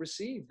don't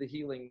receive the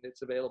healing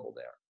that's available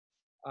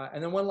there.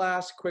 And then one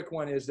last quick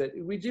one is that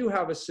we do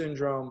have a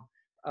syndrome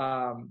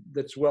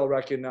that's well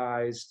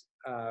recognized,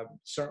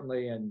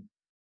 certainly in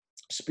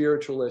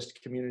spiritualist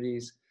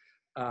communities,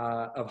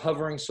 of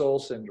hovering soul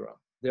syndrome.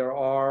 There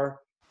are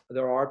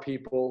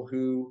people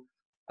who,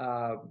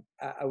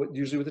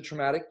 usually with a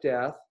traumatic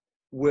death,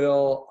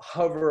 will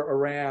hover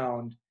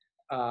around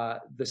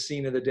the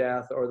scene of the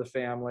death or the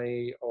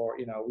family, or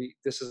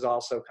this is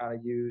also kind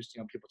of used.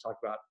 People talk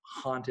about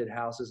haunted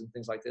houses and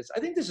things like this. I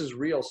think this is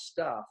real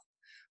stuff.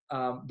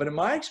 But in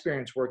my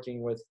experience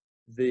working with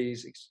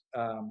these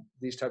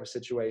type of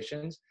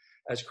situations,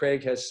 as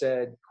Craig has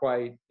said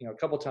quite a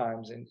couple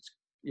times, and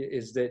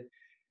is that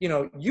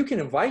you can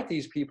invite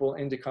these people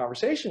into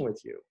conversation with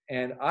you.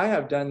 And I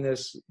have done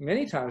this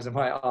many times in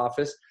my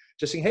office,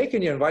 just saying, hey,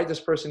 can you invite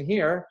this person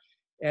here?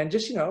 And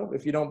just,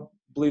 if you don't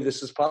believe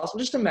this is possible,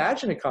 just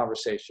imagine a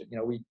conversation.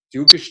 We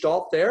do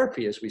Gestalt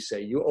therapy, as we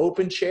say, you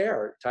open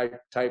chair type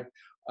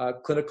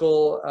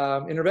clinical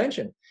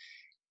intervention.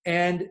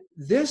 And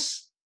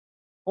this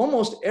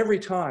almost every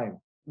time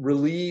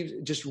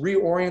just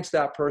reorients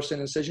that person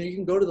and says, you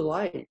can go to the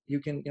light. You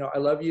can, I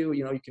love you.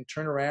 You can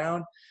turn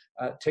around,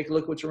 take a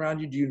look at what's around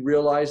you. Do you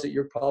realize that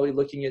you're probably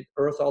looking at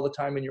Earth all the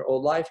time in your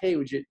old life? Hey,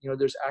 would you,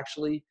 there's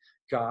actually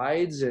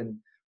guides and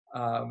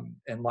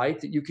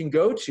light that you can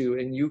go to,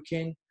 and you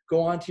can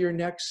go on to your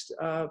next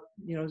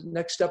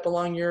step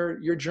along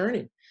your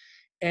journey.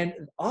 And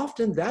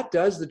often that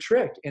does the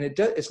trick. And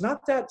it's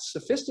not that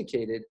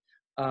sophisticated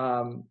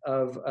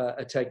of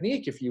a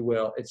technique, if you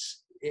will.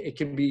 It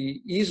can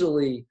be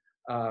easily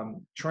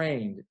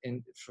trained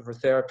for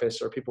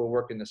therapists or people who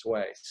work in this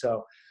way.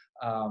 So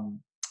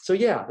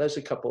yeah, there's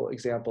a couple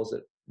examples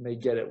that may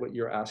get at what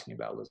you're asking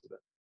about, Elizabeth.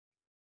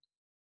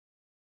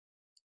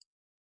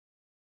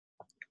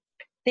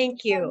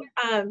 Thank you.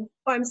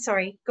 I'm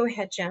sorry. Go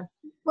ahead, Jen.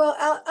 Well,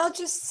 I'll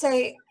just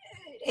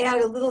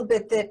add a little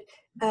bit that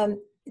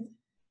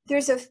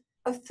there's a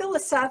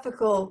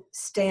philosophical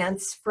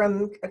stance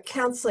from a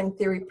counseling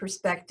theory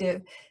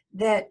perspective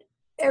that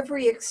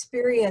every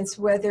experience,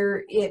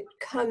 whether it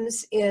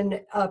comes in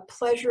a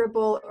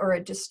pleasurable or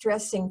a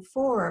distressing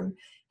form,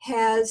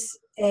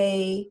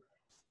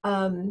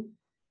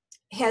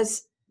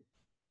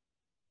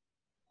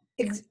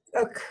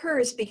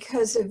 occurs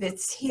because of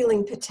its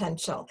healing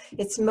potential.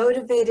 It's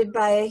motivated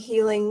by a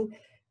healing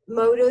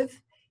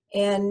motive,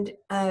 and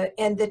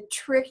the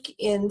trick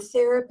in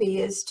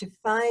therapy is to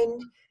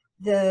find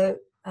the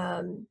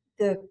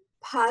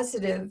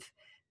positive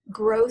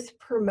growth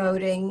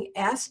promoting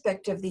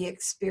aspect of the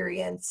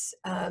experience,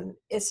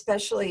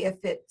 especially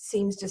if it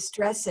seems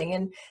distressing.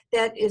 And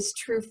that is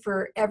true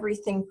for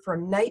everything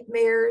from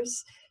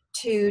nightmares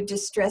to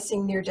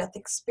distressing near-death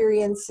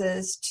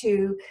experiences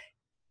to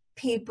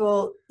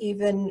people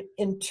even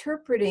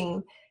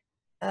interpreting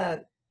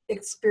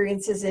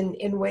experiences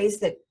in ways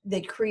that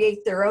they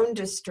create their own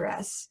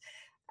distress.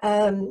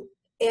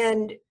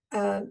 And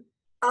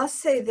I'll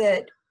say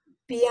that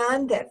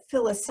beyond that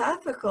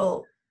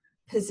philosophical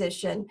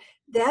position,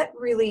 that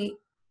really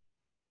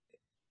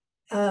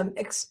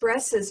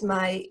expresses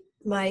my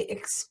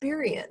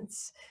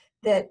experience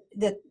that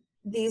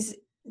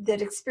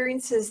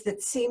experiences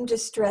that seem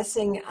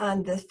distressing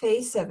on the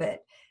face of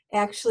it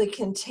actually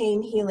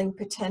contain healing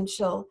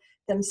potential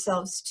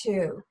themselves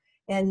too.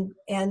 And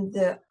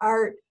the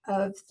art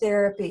of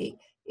therapy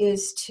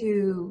is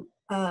to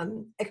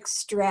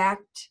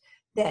extract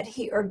that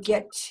or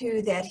get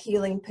to that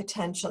healing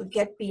potential,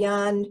 get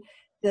beyond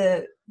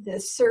the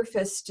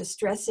surface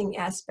distressing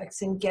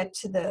aspects and get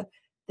to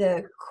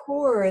the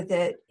core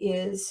that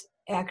is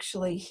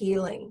actually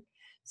healing.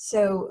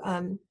 So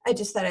I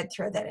just thought I'd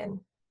throw that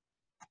in.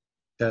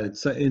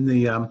 It's in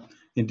the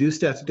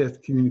induced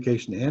after-death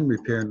communication and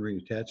repair and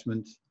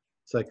reattachment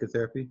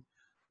psychotherapy.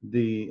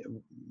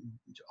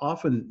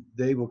 Often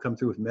they will come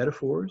through with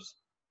metaphors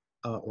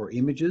or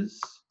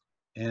images,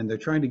 and they're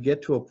trying to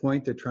get to a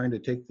point. They're trying to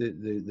take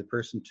the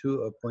person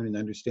to a point in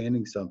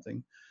understanding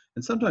something.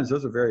 And sometimes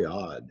those are very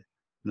odd.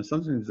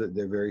 Sometimes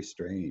they're very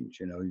strange.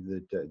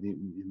 That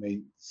you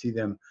may see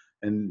them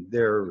and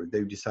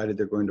they've decided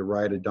they're going to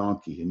ride a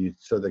donkey, and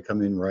so they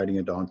come in riding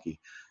a donkey,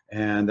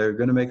 and they're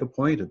going to make a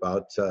point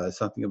about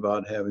something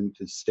about having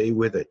to stay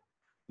with it,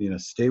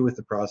 stay with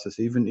the process,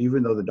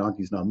 even though the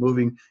donkey's not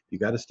moving, you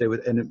got to stay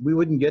with, and we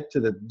wouldn't get to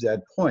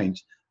that point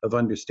of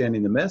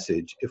understanding the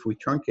message if we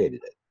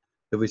truncated it.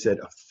 If we said,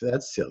 oh,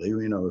 that's silly,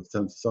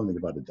 something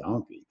about a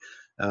donkey.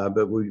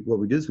 But what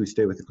we do is we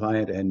stay with the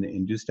client and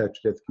induced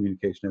after-death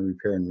communication and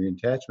repair and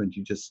reattachment.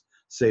 You just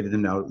say to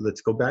them, now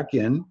let's go back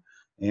in.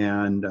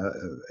 And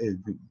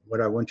what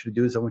I want you to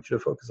do is I want you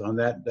to focus on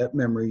that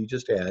memory you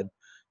just had,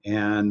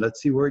 and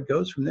let's see where it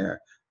goes from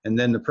there. And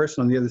then the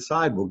person on the other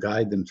side will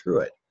guide them through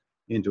it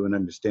into an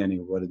understanding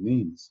of what it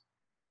means.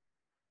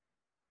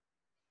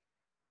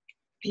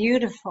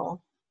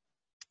 Beautiful.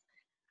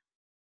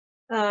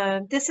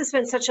 This has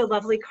been such a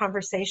lovely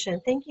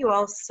conversation. Thank you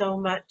all so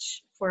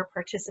much for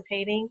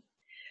participating.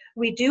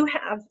 We do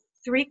have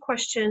 3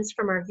 questions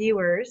from our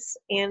viewers,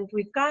 and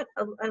we've got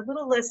a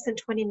little less than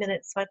 20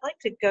 minutes, so I'd like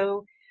to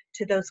go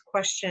to those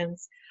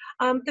questions.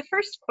 The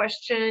first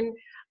question,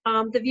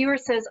 the viewer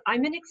says,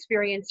 I'm an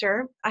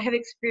experiencer. I have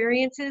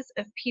experiences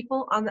of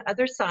people on the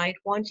other side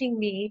wanting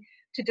me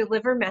to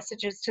deliver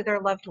messages to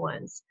their loved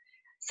ones.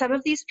 Some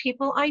of these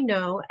people I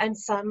know and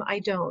some I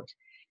don't.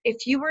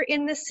 If you were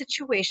in this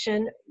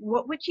situation,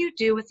 what would you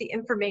do with the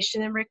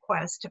information and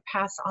request to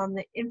pass on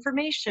the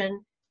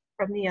information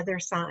from the other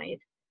side?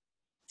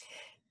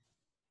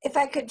 If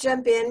I could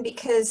jump in,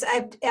 because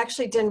I've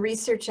actually done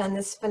research on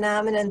this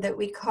phenomenon that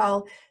we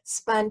call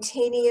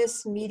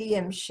spontaneous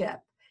mediumship.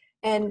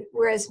 And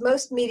whereas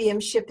most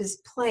mediumship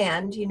is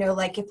planned,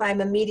 like if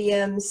I'm a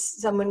medium,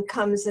 someone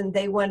comes and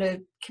they want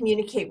to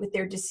communicate with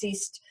their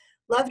deceased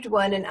loved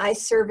one, and I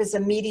serve as a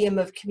medium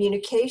of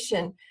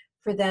communication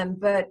for them.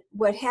 But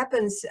what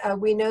happens,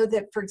 we know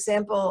that, for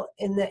example,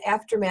 in the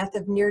aftermath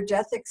of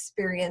near-death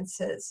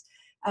experiences,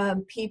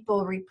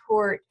 people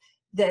report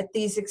that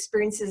these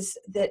experiences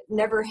that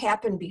never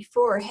happened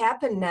before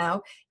happen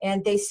now,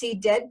 and they see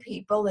dead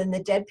people, and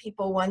the dead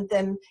people want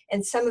them,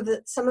 and some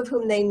of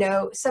whom they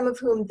know, some of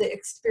whom the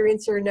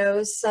experiencer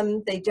knows,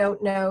 some they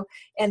don't know,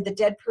 and the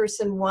dead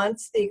person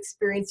wants the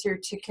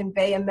experiencer to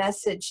convey a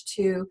message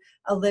to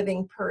a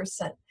living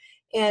person.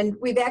 And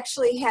we've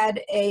actually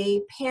had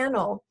a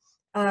panel,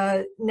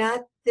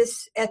 not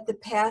this at the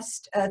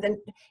past,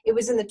 it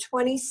was in the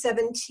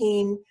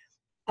 2017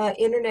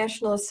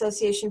 International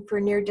Association for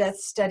Near-Death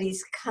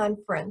Studies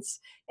conference,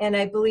 and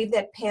I believe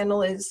that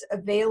panel is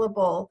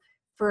available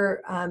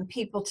for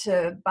people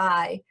to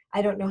buy.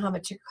 I don't know how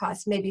much it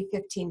costs, maybe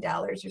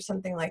 $15 or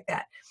something like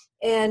that.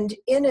 And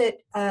in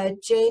it,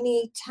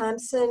 Janie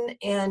Thompson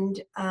and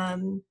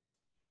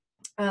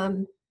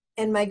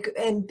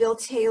Bill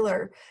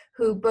Taylor,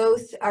 who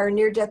both are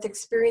near-death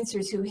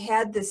experiencers who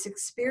had this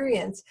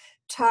experience,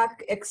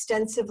 talk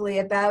extensively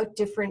about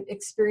different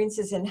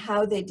experiences and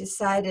how they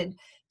decided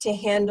to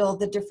handle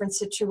the different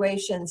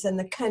situations and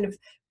the kind of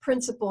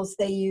principles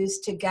they use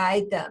to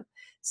guide them.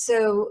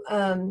 So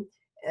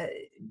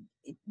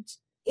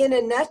in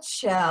a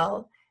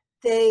nutshell,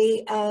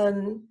 they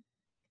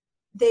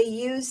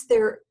use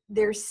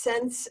their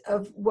sense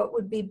of what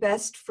would be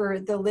best for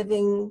the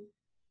living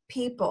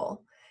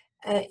people.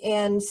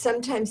 And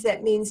sometimes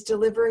that means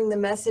delivering the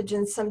message,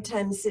 and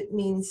sometimes it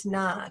means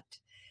not.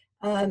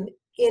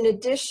 In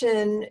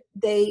addition,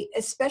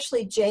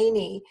 especially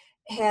Janie,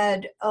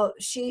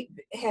 she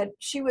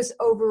was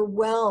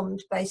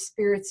overwhelmed by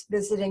spirits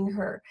visiting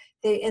her.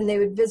 They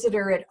would visit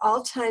her at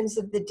all times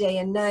of the day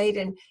and night,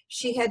 and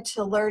she had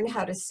to learn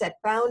how to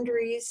set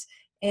boundaries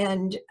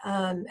and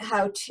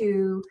how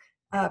to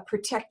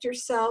protect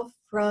herself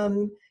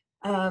from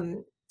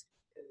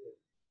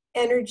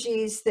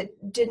energies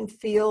that didn't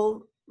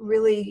feel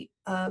really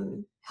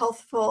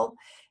healthful,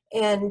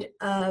 and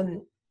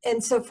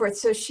so forth.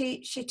 So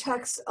she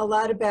talks a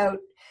lot about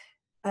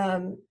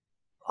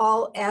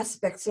all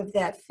aspects of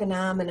that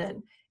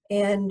phenomenon.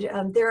 And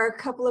there are a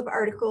couple of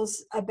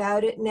articles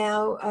about it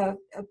now,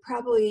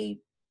 probably,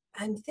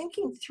 I'm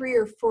thinking 3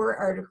 or 4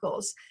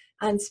 articles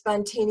on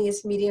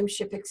spontaneous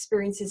mediumship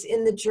experiences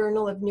in the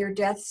Journal of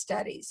Near-Death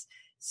Studies.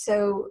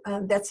 So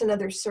that's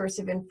another source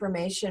of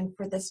information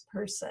for this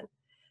person.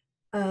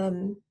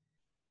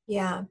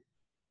 Yeah.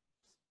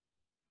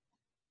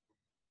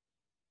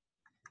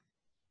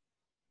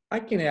 I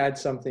can add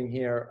something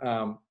here.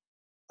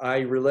 I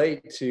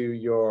relate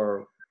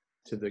to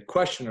the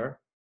questioner.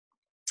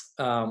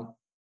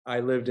 I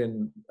lived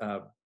in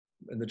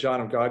the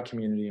John of God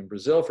community in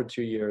Brazil for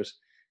 2 years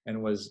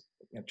and was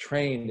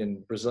trained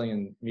in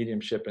Brazilian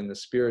mediumship in the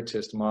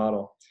Spiritist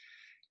model.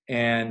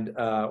 And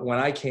when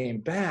I came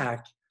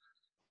back,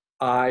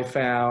 I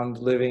found,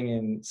 living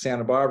in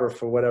Santa Barbara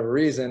for whatever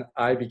reason,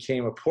 I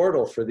became a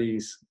portal for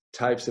these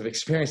types of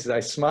experiences. I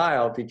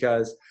smile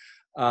because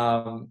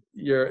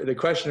the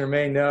questioner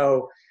may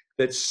know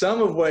that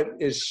some of what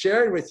is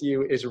shared with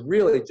you is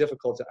really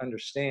difficult to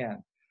understand.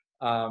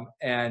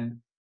 And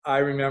I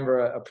remember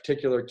a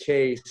particular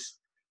case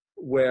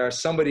where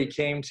somebody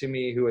came to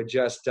me who had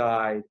just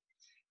died,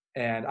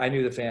 and I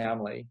knew the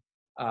family,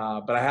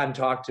 but I hadn't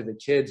talked to the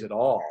kids at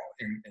all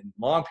in a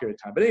long period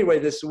of time. But anyway,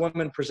 this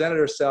woman presented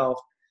herself.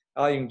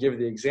 I'll even give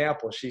the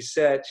example. She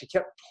said, she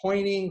kept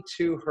pointing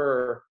to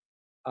her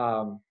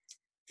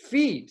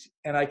feet.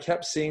 And I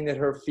kept seeing that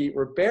her feet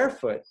were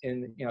barefoot.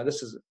 And,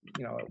 this is,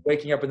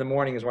 waking up in the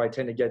morning is where I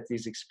tend to get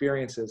these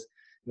experiences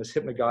in this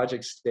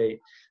hypnagogic state.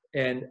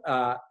 And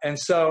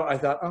so I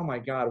thought, oh my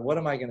God, what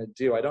am I going to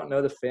do? I don't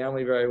know the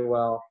family very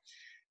well.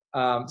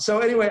 So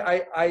anyway,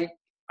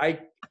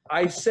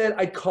 I said,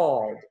 I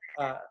called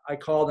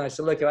and I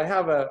said, look, I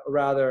have a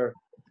rather,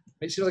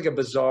 it seems like a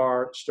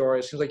bizarre story.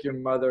 It seems like your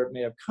mother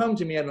may have come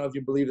to me. I don't know if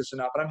you believe this or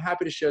not, but I'm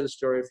happy to share the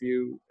story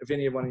if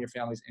anyone in your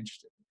family is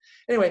interested.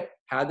 Anyway,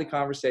 had the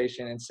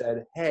conversation and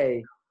said,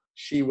 hey,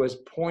 she was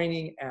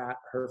pointing at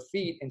her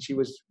feet and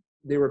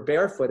they were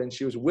barefoot and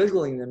she was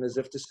wiggling them as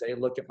if to say,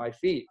 look at my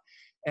feet.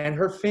 And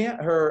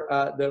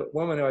the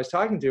woman who I was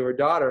talking to, her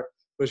daughter,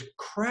 was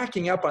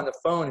cracking up on the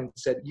phone and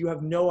said, you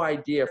have no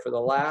idea, for the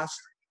last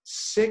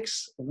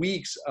 6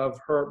 weeks of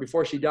her,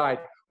 before she died,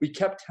 we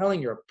kept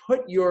telling her,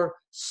 put your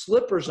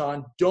slippers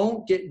on,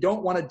 don't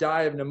want to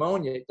die of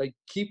pneumonia, like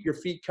keep your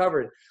feet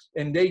covered.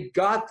 And they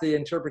got the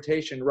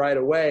interpretation right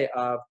away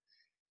of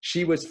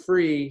she was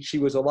free, she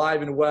was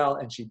alive and well,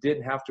 and she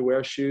didn't have to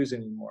wear shoes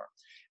anymore.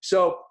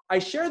 So I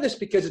share this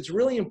because it's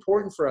really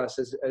important for us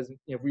as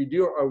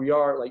we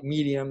are like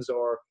mediums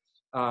or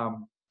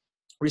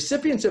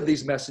recipients of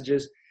these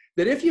messages,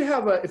 that if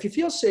you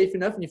feel safe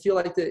enough and you feel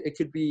like that it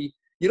could be,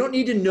 you don't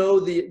need to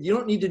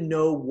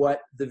know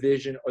what the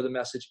vision or the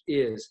message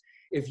is.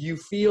 If you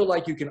feel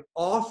like you can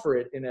offer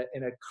it in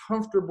a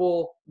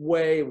comfortable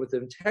way with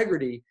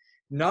integrity,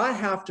 not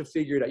have to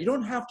figure it out. You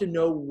don't have to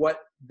know what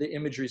the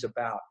imagery is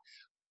about.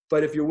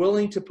 But if you're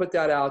willing to put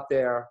that out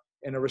there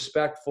in a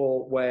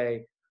respectful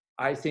way,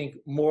 I think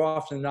more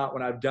often than not,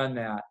 when I've done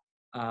that,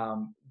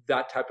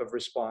 that type of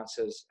response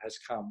has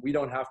come. We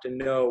don't have to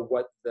know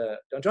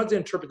don't have to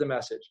interpret the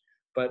message,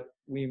 but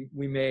we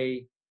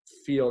may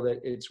feel that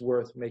it's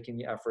worth making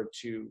the effort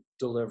to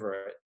deliver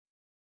it.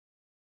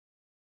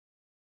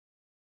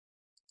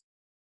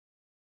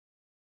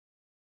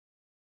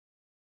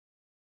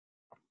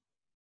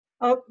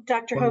 Oh,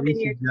 Dr. Hogan,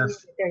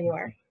 there you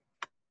are.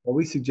 What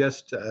we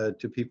suggest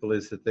to people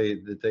is that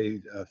they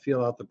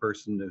feel out the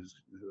person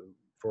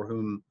for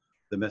whom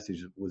the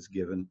message was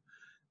given.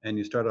 And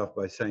you start off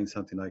by saying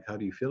something like, how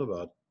do you feel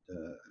about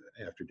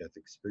after-death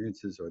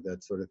experiences or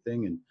that sort of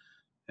thing?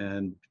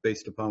 And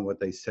based upon what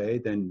they say,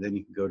 then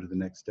you can go to the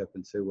next step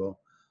and say, well,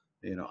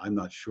 I'm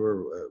not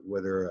sure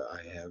whether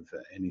I have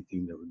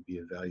anything that would be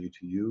of value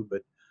to you,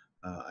 but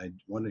I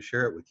want to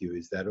share it with you.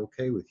 Is that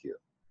okay with you?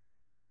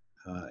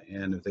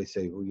 And if they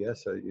say, well,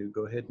 yes, you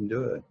go ahead and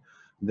do it.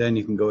 Then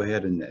you can go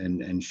ahead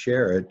and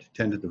share it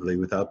tentatively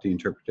without the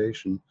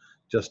interpretation,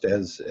 just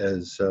as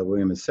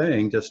William is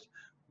saying, just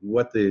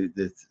what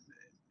the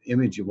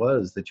image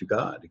was that you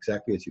got,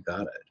 exactly as you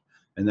got it.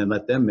 And then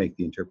let them make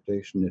the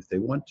interpretation if they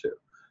want to.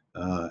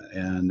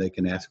 And they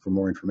can ask for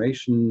more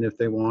information if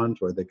they want,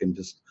 or they can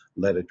just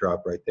let it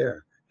drop right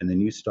there. And then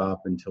you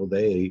stop until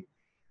they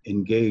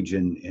engage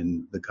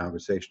in the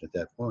conversation at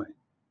that point.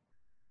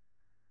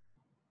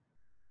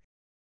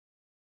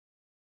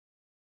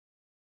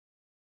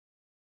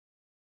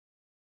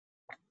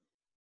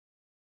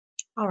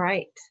 All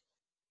right.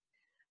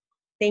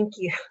 Thank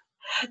you.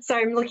 So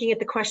I'm looking at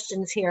the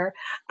questions here.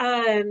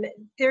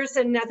 There's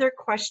another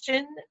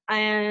question,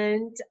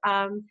 and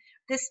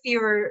this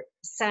viewer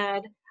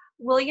said,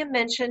 William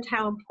mentioned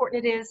how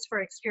important it is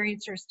for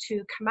experiencers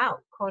to come out,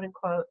 quote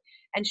unquote,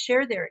 and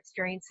share their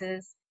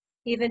experiences,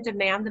 even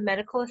demand the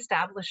medical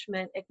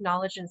establishment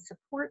acknowledge and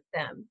support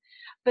them.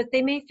 But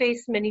they may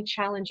face many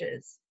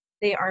challenges.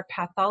 They are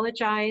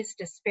pathologized,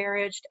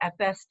 disparaged, at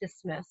best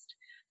dismissed.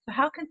 So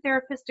how can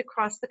therapists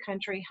across the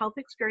country help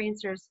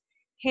experiencers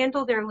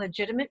handle their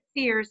legitimate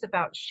fears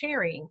about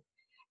sharing,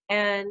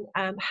 and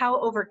how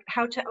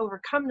to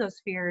overcome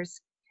those fears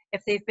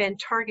if they've been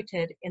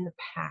targeted in the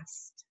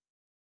past?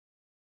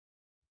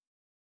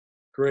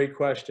 Great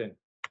question.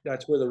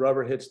 That's where the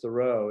rubber hits the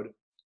road.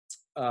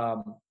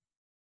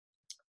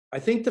 I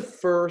think the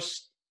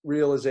first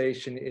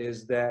realization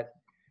is that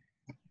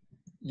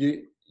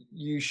you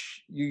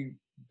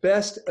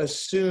best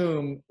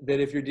assume that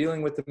if you're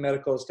dealing with the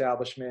medical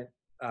establishment,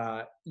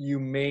 you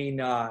may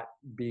not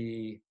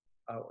be,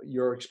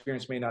 your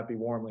experience may not be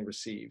warmly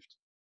received.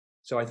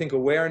 So I think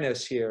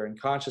awareness here and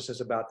consciousness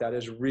about that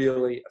is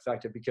really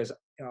effective, because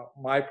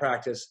my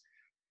practice,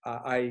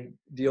 I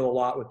deal a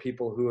lot with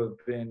people who have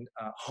been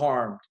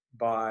harmed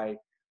by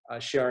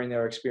sharing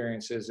their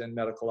experiences in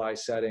medicalized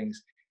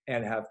settings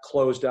and have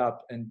closed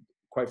up, and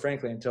quite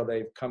frankly, until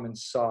they've come and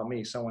saw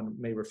me, someone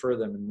may refer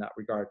them in that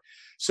regard.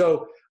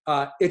 So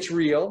it's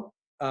real.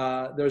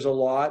 There's a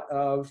lot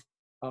of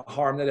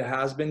harm that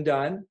has been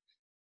done.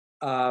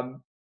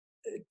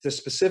 The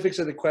specifics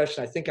of the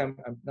question, I think I'm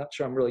not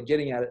sure I'm really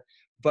getting at it,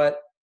 but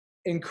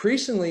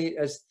increasingly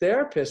as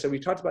therapists, and we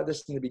talked about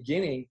this in the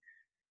beginning,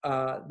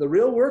 the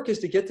real work is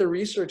to get the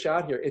research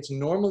out here. It's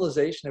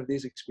normalization of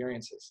these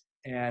experiences.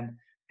 And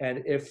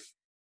if,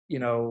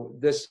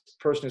 this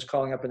person is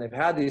calling up and they've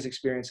had these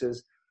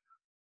experiences,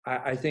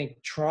 I think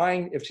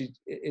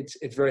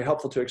it's very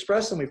helpful to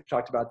express them. We've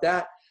talked about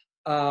that.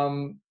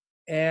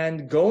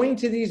 And going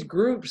to these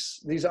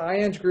groups, these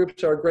IANS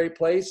groups are a great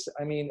place.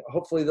 I mean,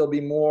 hopefully there'll be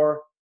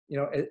more, you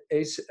know,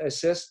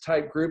 assist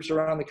type groups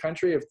around the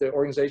country. If the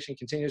organization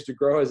continues to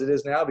grow as it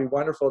is now, it'd be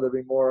wonderful. There'll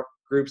be more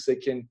groups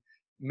that can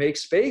make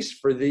space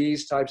for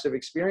these types of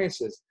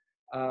experiences.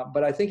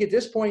 But I think at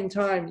this point in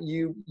time,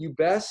 you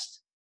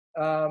best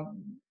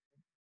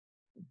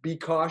be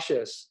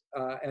cautious.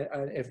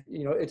 And if,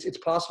 you know, it's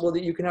possible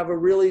that you can have a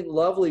really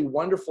lovely,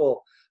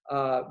 wonderful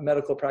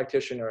medical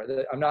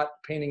practitioner. I'm not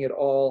painting it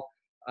all.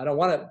 I don't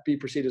want to be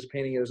perceived as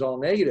painting it as all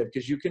negative,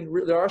 because you can.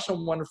 There are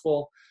some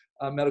wonderful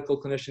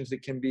medical clinicians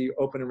that can be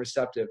open and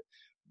receptive.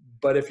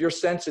 But if you're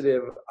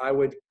sensitive, I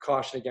would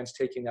caution against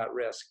taking that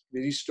risk.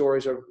 These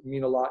stories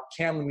mean a lot,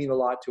 can mean a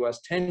lot to us,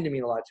 tend to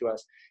mean a lot to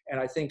us. And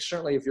I think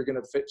certainly if you're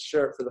going to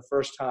share it for the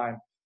first time,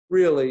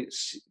 really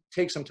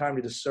take some time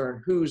to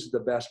discern who's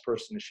the best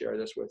person to share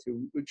this with,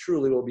 who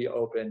truly will be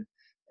open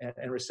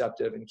and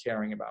receptive and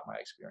caring about my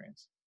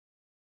experience.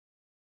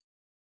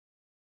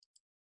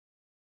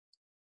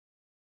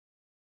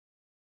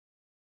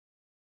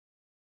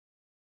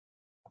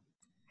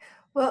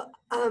 Well,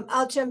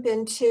 I'll jump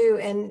in too,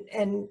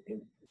 and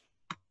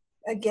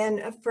again,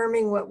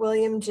 affirming what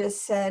William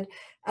just said.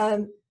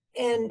 I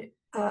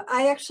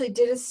actually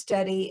did a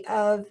study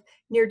of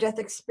near-death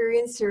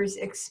experiencers'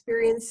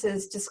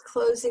 experiences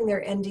disclosing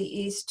their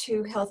NDEs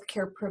to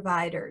healthcare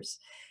providers,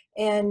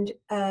 and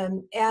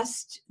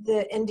asked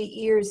the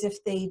NDEers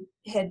if they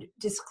had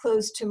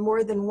disclosed to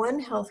more than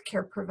one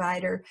healthcare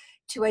provider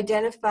to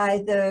identify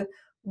the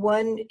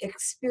one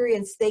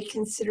experience they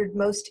considered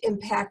most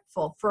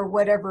impactful for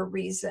whatever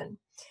reason.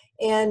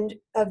 And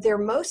of their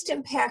most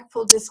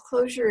impactful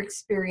disclosure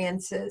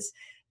experiences,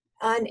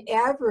 on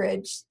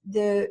average,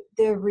 the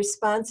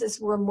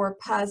responses were more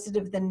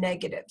positive than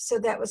negative. So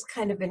that was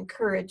kind of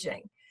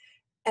encouraging.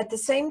 At the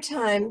same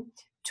time,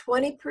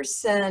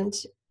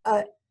 20%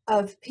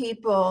 of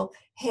people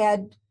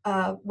had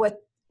what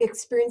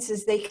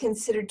experiences they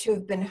considered to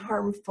have been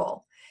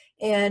harmful.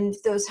 And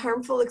those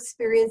harmful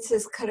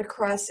experiences cut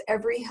across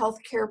every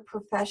healthcare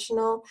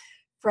professional,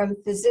 from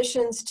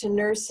physicians to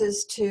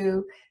nurses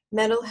to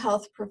mental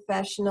health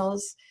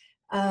professionals.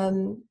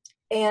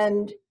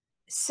 And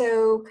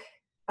so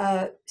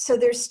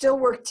there's still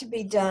work to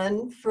be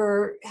done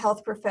for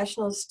health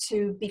professionals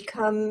to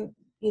become,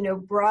 you know,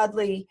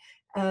 broadly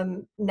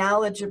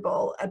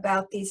knowledgeable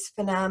about these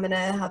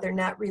phenomena, how they're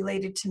not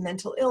related to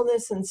mental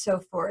illness and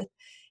so forth.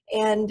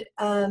 And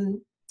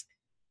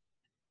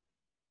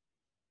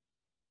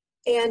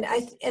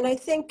I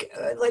think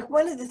like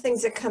one of the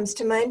things that comes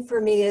to mind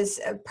for me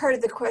is part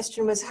of the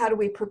question was, how do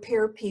we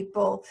prepare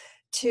people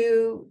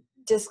to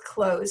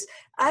disclose?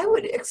 I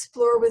would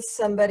explore with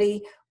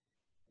somebody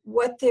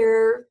what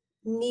their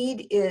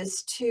need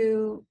is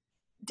to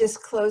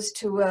disclose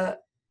to a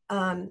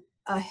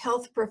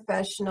health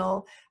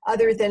professional,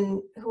 other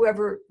than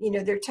whoever, you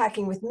know, they're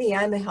talking with me.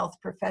 I'm a health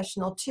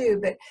professional too,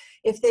 but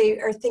if they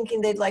are thinking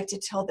they'd like to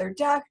tell their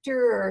doctor,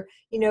 or,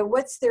 you know,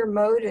 what's their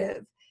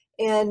motive?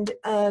 And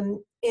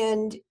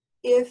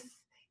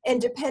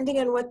depending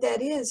on what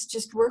that is,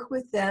 just work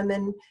with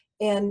them,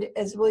 and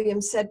as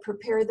William said,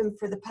 prepare them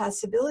for the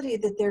possibility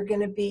that they're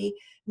going to be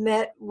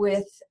met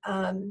with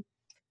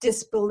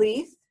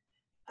disbelief,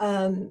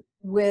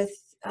 with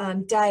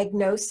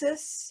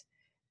diagnosis.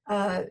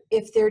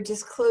 If they're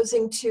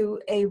disclosing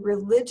to a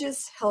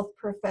religious health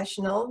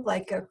professional,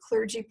 like a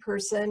clergy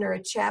person or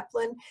a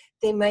chaplain,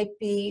 they might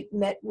be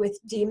met with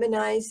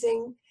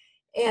demonizing,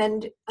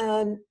 and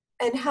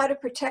how to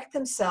protect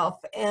themselves,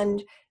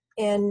 and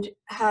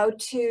how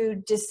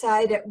to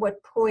decide at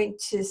what point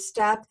to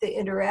stop the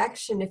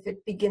interaction if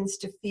it begins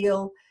to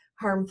feel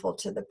harmful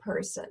to the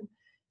person.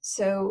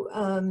 So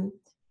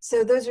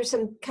those are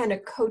some kind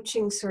of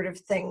coaching sort of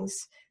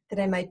things that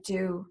I might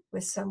do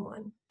with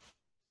someone.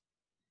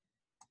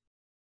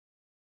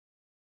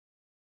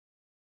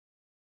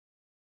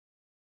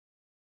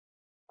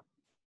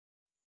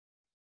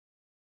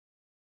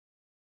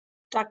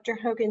 Dr.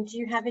 Hogan, do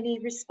you have any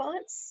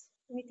response?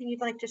 Anything you'd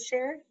like to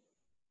share?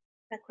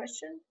 That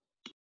question?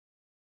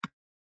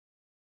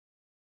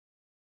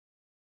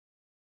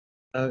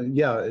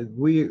 Yeah,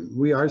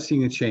 we are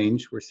seeing a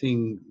change. We're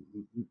seeing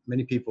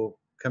many people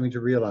coming to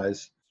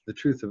realize the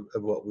truth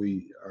of what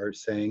we are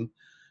saying,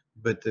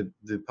 but the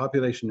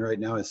population right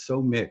now is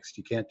so mixed,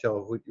 you can't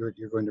tell who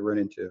you're going to run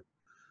into.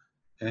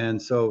 And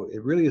so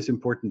it really is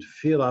important to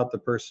feel out the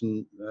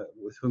person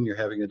with whom you're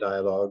having a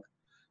dialogue,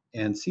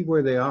 and see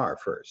where they are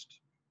first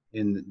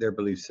in their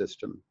belief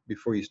system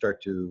before you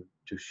start to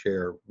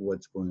share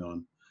what's going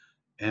on.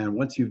 And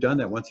once you've done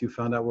that, once you've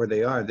found out where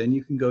they are, then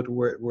you can go to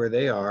where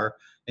they are,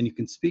 and you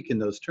can speak in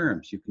those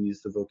terms. You can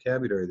use the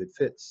vocabulary that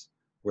fits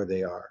where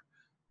they are.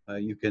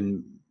 You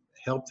can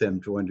help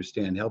them to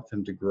understand, help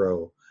them to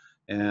grow.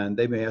 And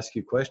they may ask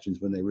you questions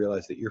when they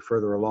realize that you're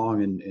further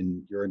along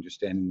in your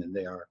understanding than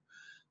they are,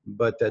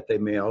 but that they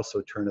may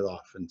also turn it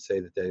off and say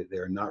that they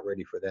are not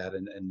ready for that,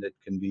 and it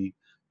can be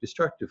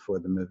destructive for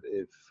them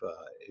if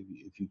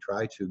you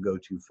try to go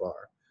too far.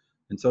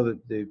 And so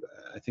that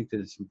I think that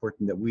it's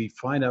important that we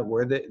find out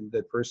where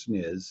that person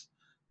is,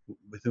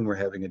 with whom we're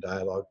having a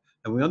dialogue,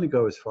 and we only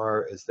go as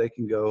far as they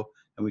can go,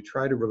 and we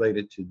try to relate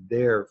it to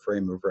their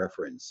frame of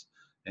reference.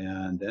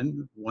 And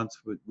then once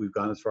we've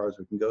gone as far as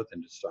we can go,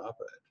 then to stop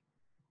it.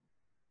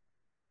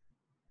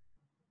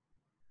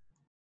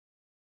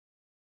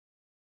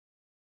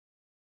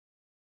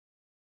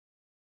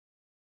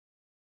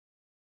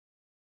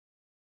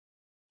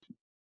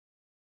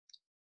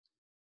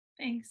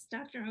 Thanks,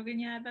 Dr. Hogan.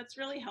 Yeah, that's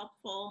really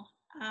helpful.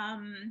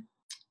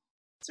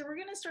 So we're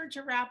going to start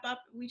to wrap up.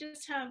 We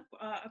just have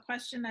a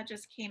question that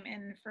just came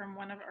in from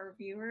one of our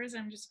viewers.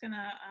 I'm just going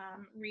to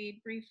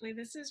read briefly.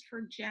 This is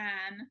for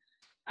Jan.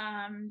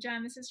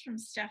 Jan, this is from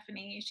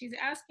Stephanie. She's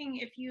asking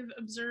if you've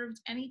observed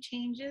any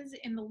changes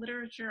in the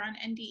literature on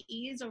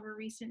NDEs over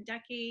recent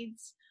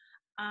decades,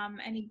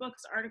 any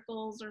books,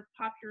 articles, or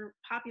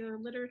popular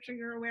literature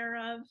you're aware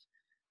of,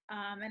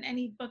 and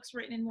any books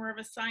written in more of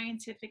a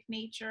scientific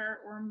nature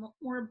or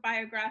more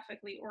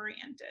biographically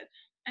oriented.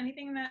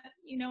 Anything that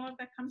you know of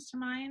that comes to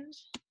mind?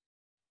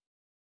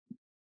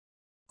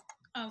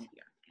 Oh,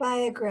 yeah.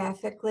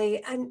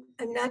 Biographically, I'm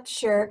not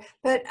sure,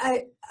 but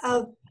I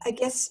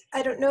guess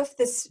I don't know if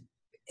this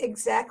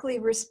exactly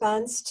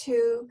responds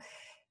to.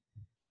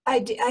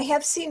 I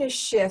have seen a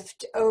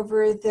shift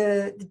over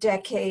the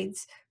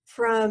decades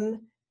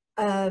from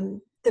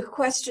the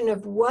question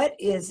of what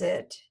is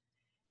it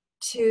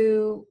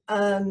to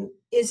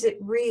is it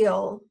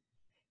real,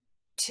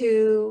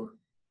 to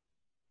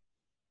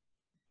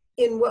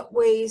in what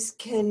ways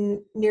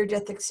can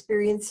near-death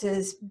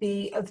experiences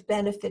be of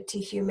benefit to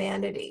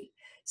humanity.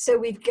 So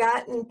we've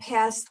gotten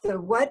past the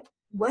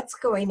what's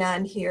going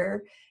on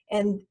here,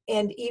 and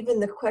even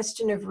the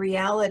question of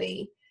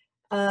reality,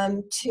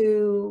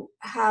 to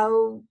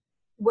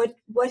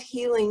what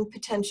healing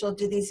potential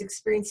do these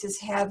experiences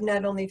have,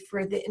 not only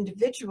for the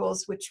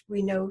individuals, which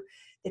we know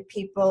that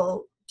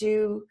people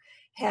do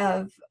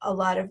have a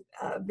lot of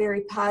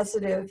very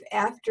positive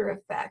after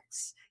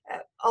effects,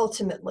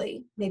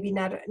 ultimately, maybe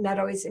not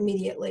always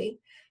immediately,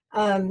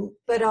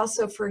 but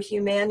also for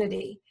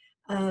humanity.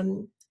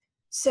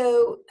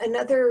 So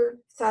another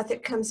thought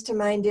that comes to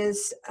mind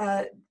is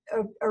a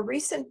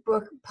recent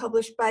book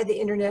published by the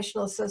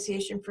International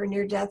Association for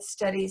Near-Death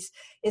Studies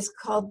is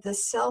called The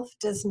Self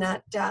Does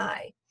Not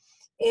Die.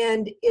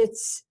 And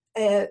it's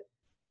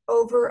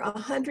over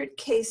 100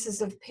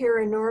 cases of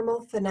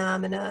paranormal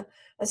phenomena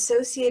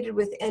associated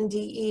with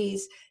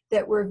NDEs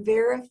that were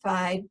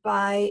verified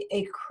by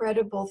a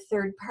credible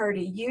third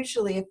party,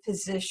 usually a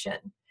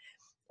physician.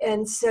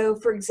 And so,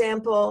 for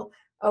example,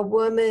 a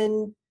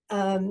woman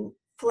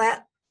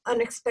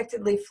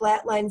unexpectedly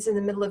flatlines in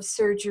the middle of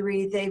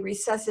surgery. They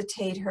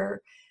resuscitate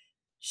her.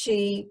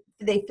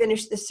 They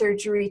finish the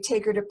surgery,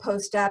 take her to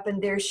post-op,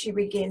 and there she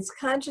regains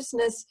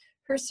consciousness.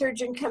 Her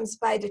surgeon comes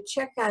by to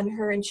check on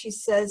her, and she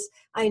says,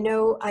 "I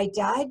know I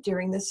died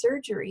during the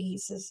surgery." He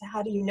says,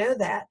 "How do you know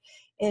that?"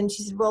 And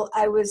she said, "Well,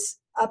 I was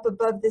up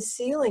above the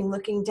ceiling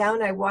looking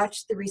down. I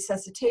watched the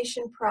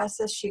resuscitation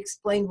process." She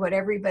explained what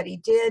everybody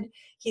did.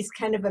 He's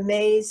kind of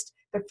amazed.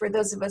 But for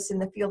those of us in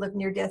the field of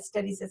near-death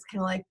studies, it's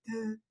kind of like,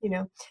 you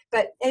know.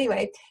 But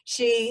anyway,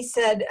 she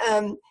said,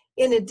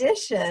 in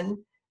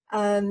addition,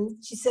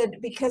 she said,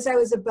 because I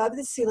was above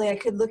the ceiling, I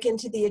could look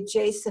into the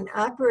adjacent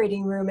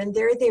operating room, and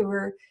there they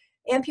were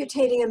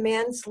amputating a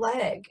man's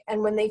leg.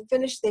 And when they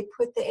finished, they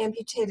put the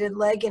amputated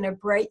leg in a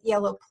bright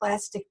yellow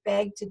plastic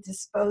bag to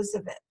dispose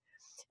of it.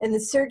 And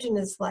the surgeon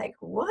is like,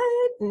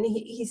 "What?" And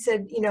he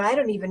said, "You know, I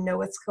don't even know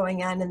what's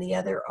going on in the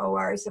other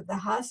ORs of the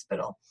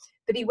hospital."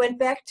 But he went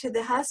back to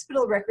the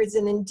hospital records,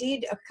 and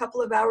indeed, a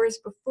couple of hours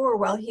before,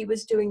 while he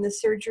was doing the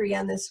surgery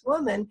on this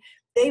woman,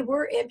 they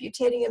were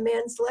amputating a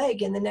man's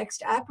leg in the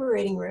next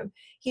operating room.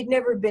 He'd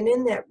never been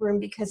in that room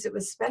because it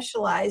was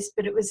specialized,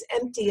 but it was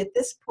empty at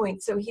this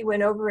point. So he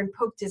went over and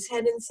poked his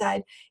head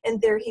inside, and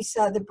there he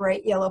saw the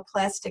bright yellow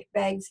plastic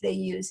bags they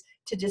use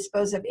to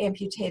dispose of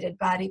amputated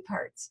body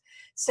parts.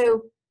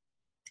 So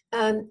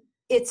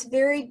it's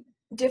very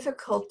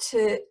difficult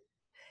to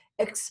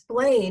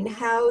explain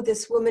how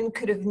this woman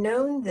could have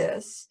known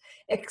this,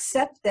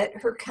 except that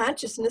her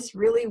consciousness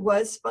really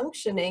was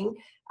functioning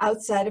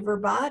outside of her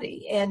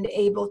body and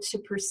able to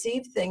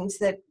perceive things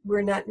that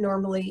we're not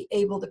normally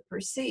able to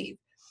perceive.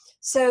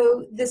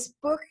 So this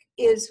book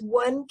is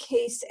one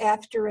case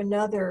after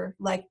another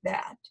like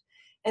that.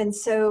 And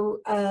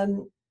so,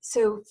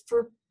 so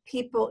for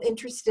people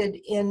interested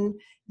in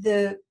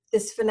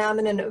this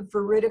phenomenon of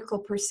veridical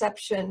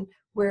perception,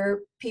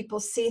 where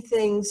people see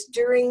things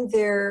during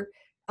their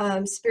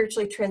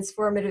spiritually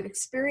transformative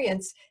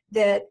experience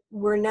that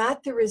were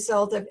not the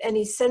result of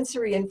any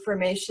sensory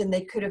information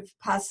they could have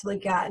possibly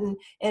gotten,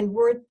 and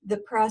weren't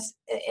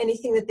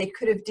anything that they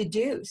could have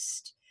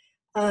deduced,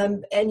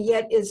 and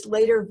yet is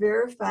later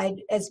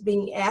verified as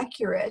being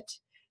accurate.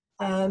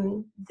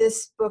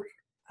 This book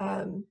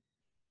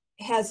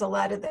has a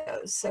lot of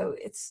those, so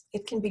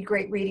it can be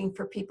great reading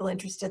for people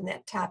interested in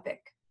that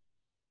topic.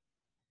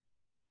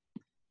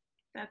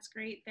 That's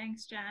great.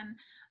 Thanks, Jen.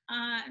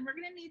 And we're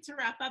going to need to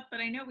wrap up, but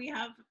I know we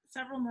have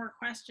several more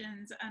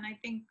questions, and I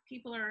think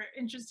people are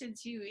interested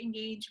to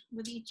engage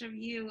with each of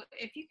you.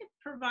 If you could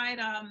provide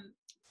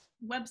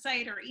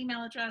website or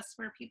email address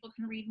where people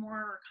can read more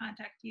or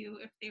contact you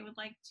if they would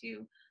like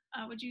to.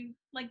 Would you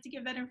like to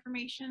give that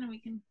information, and we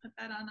can put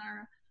that on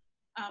our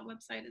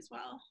website as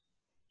well?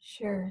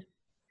 Sure.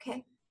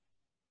 Okay.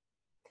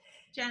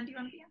 Jan, do you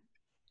want to begin?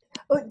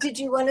 Oh, did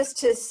you want us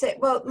to say,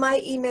 well,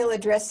 my email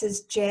address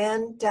is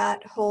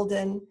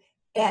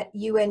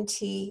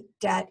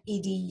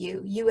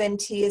jan.holden@unt.edu.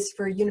 UNT is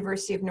for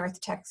University of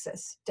North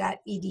Texas,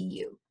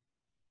 .edu.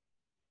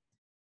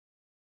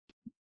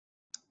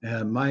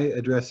 My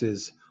address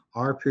is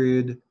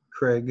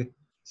r.craig,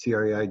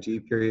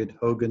 C-R-E-I-G,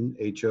 Hogan,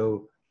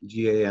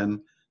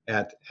 H-O-G-A-N,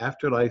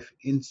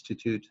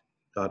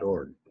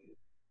 @afterlifeinstitute.org.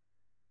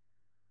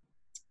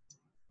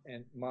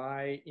 And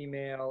my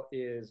email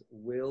is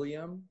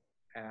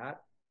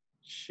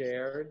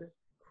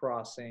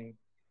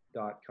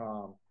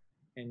william@sharedcrossing.com.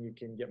 And you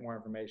can get more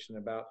information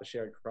about the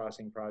Shared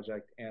Crossing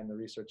Project and the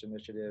research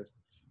initiative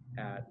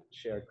at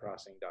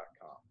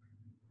sharedcrossing.com.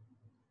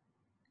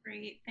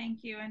 Great,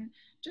 thank you. And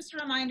just a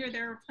reminder,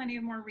 there are plenty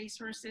of more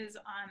resources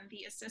on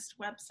the ASSIST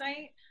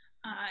website.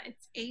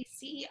 It's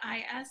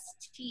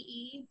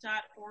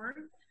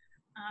aciste.org.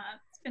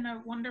 It's been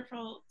a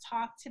wonderful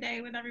talk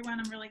today with everyone.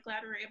 I'm really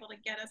glad we were able to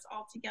get us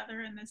all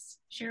together in this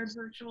shared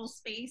virtual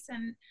space.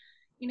 And,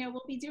 you know,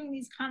 we'll be doing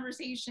these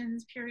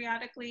conversations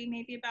periodically,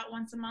 maybe about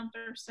once a month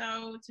or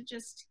so, to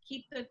just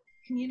keep the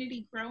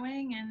community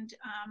growing. And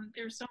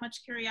there's so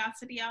much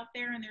curiosity out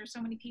there, and there's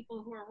so many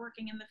people who are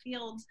working in the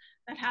field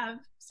that have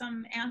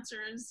some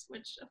answers,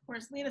 which of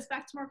course lead us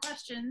back to more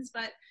questions,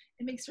 but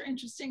it makes for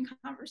interesting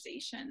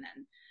conversation.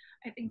 And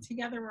I think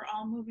together we're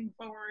all moving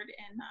forward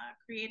in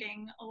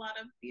creating a lot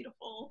of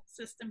beautiful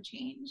system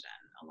change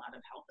and a lot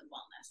of health and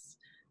wellness.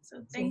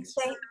 So Thanks.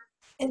 thanks.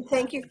 And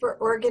thank you for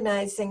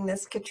organizing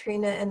this,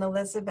 Katrina and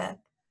Elizabeth.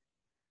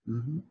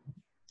 Mm-hmm.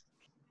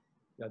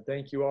 Yeah,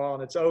 thank you all.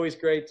 And it's always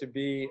great to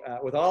be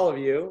with all of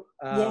you.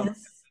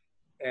 Yes.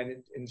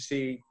 And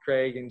see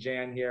Craig and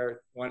Jan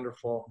here.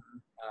 Wonderful.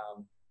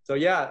 So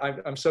yeah,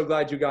 I'm so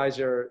glad you guys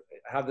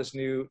have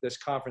this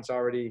conference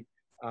already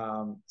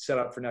set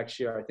up for next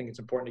year. I think it's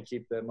important to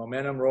keep the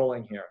momentum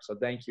rolling here. So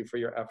thank you for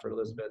your effort,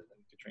 Elizabeth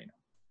and Katrina.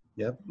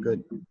 Yep,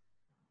 good.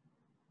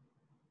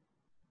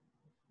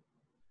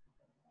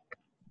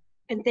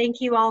 And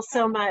thank you all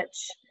so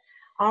much.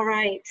 All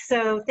right,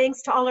 so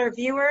thanks to all our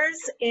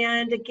viewers.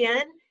 And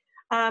again,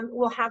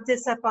 we'll have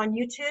this up on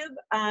YouTube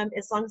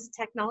as long as the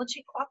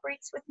technology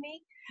cooperates with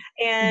me.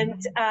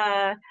 And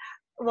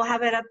we'll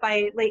have it up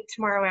by late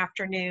tomorrow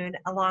afternoon,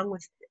 along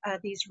with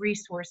these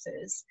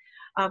resources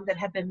that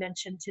have been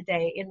mentioned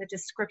today in the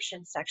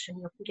description section.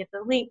 You can get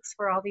the links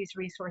for all these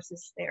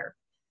resources there.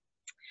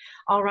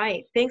 All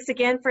right, thanks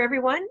again for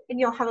everyone, and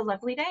you'll have a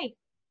lovely day.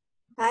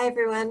 Bye,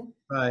 everyone.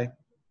 Bye.